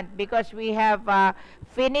by month, because we have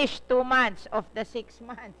finished 2 months of the 6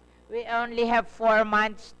 months. We only have 4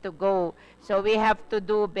 months to go, so we have to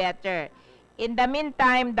do better. In the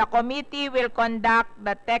meantime, the committee will conduct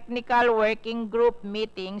the technical working group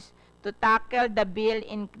meetings to tackle the bill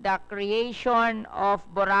in the creation of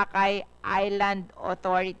Boracay Island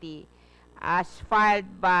Authority as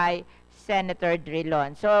filed by Senator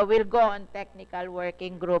Drilon. So we'll go on technical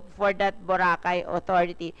working group for that Boracay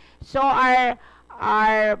Authority. So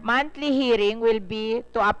our monthly hearing will be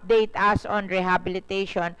to update us on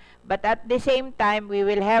rehabilitation, but at the same time, we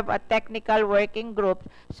will have a technical working group.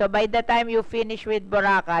 So by the time you finish with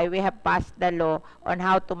Boracay, we have passed the law on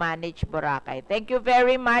how to manage Boracay. Thank you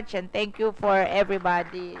very much, and thank you for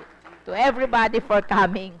everybody, for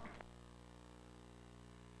coming.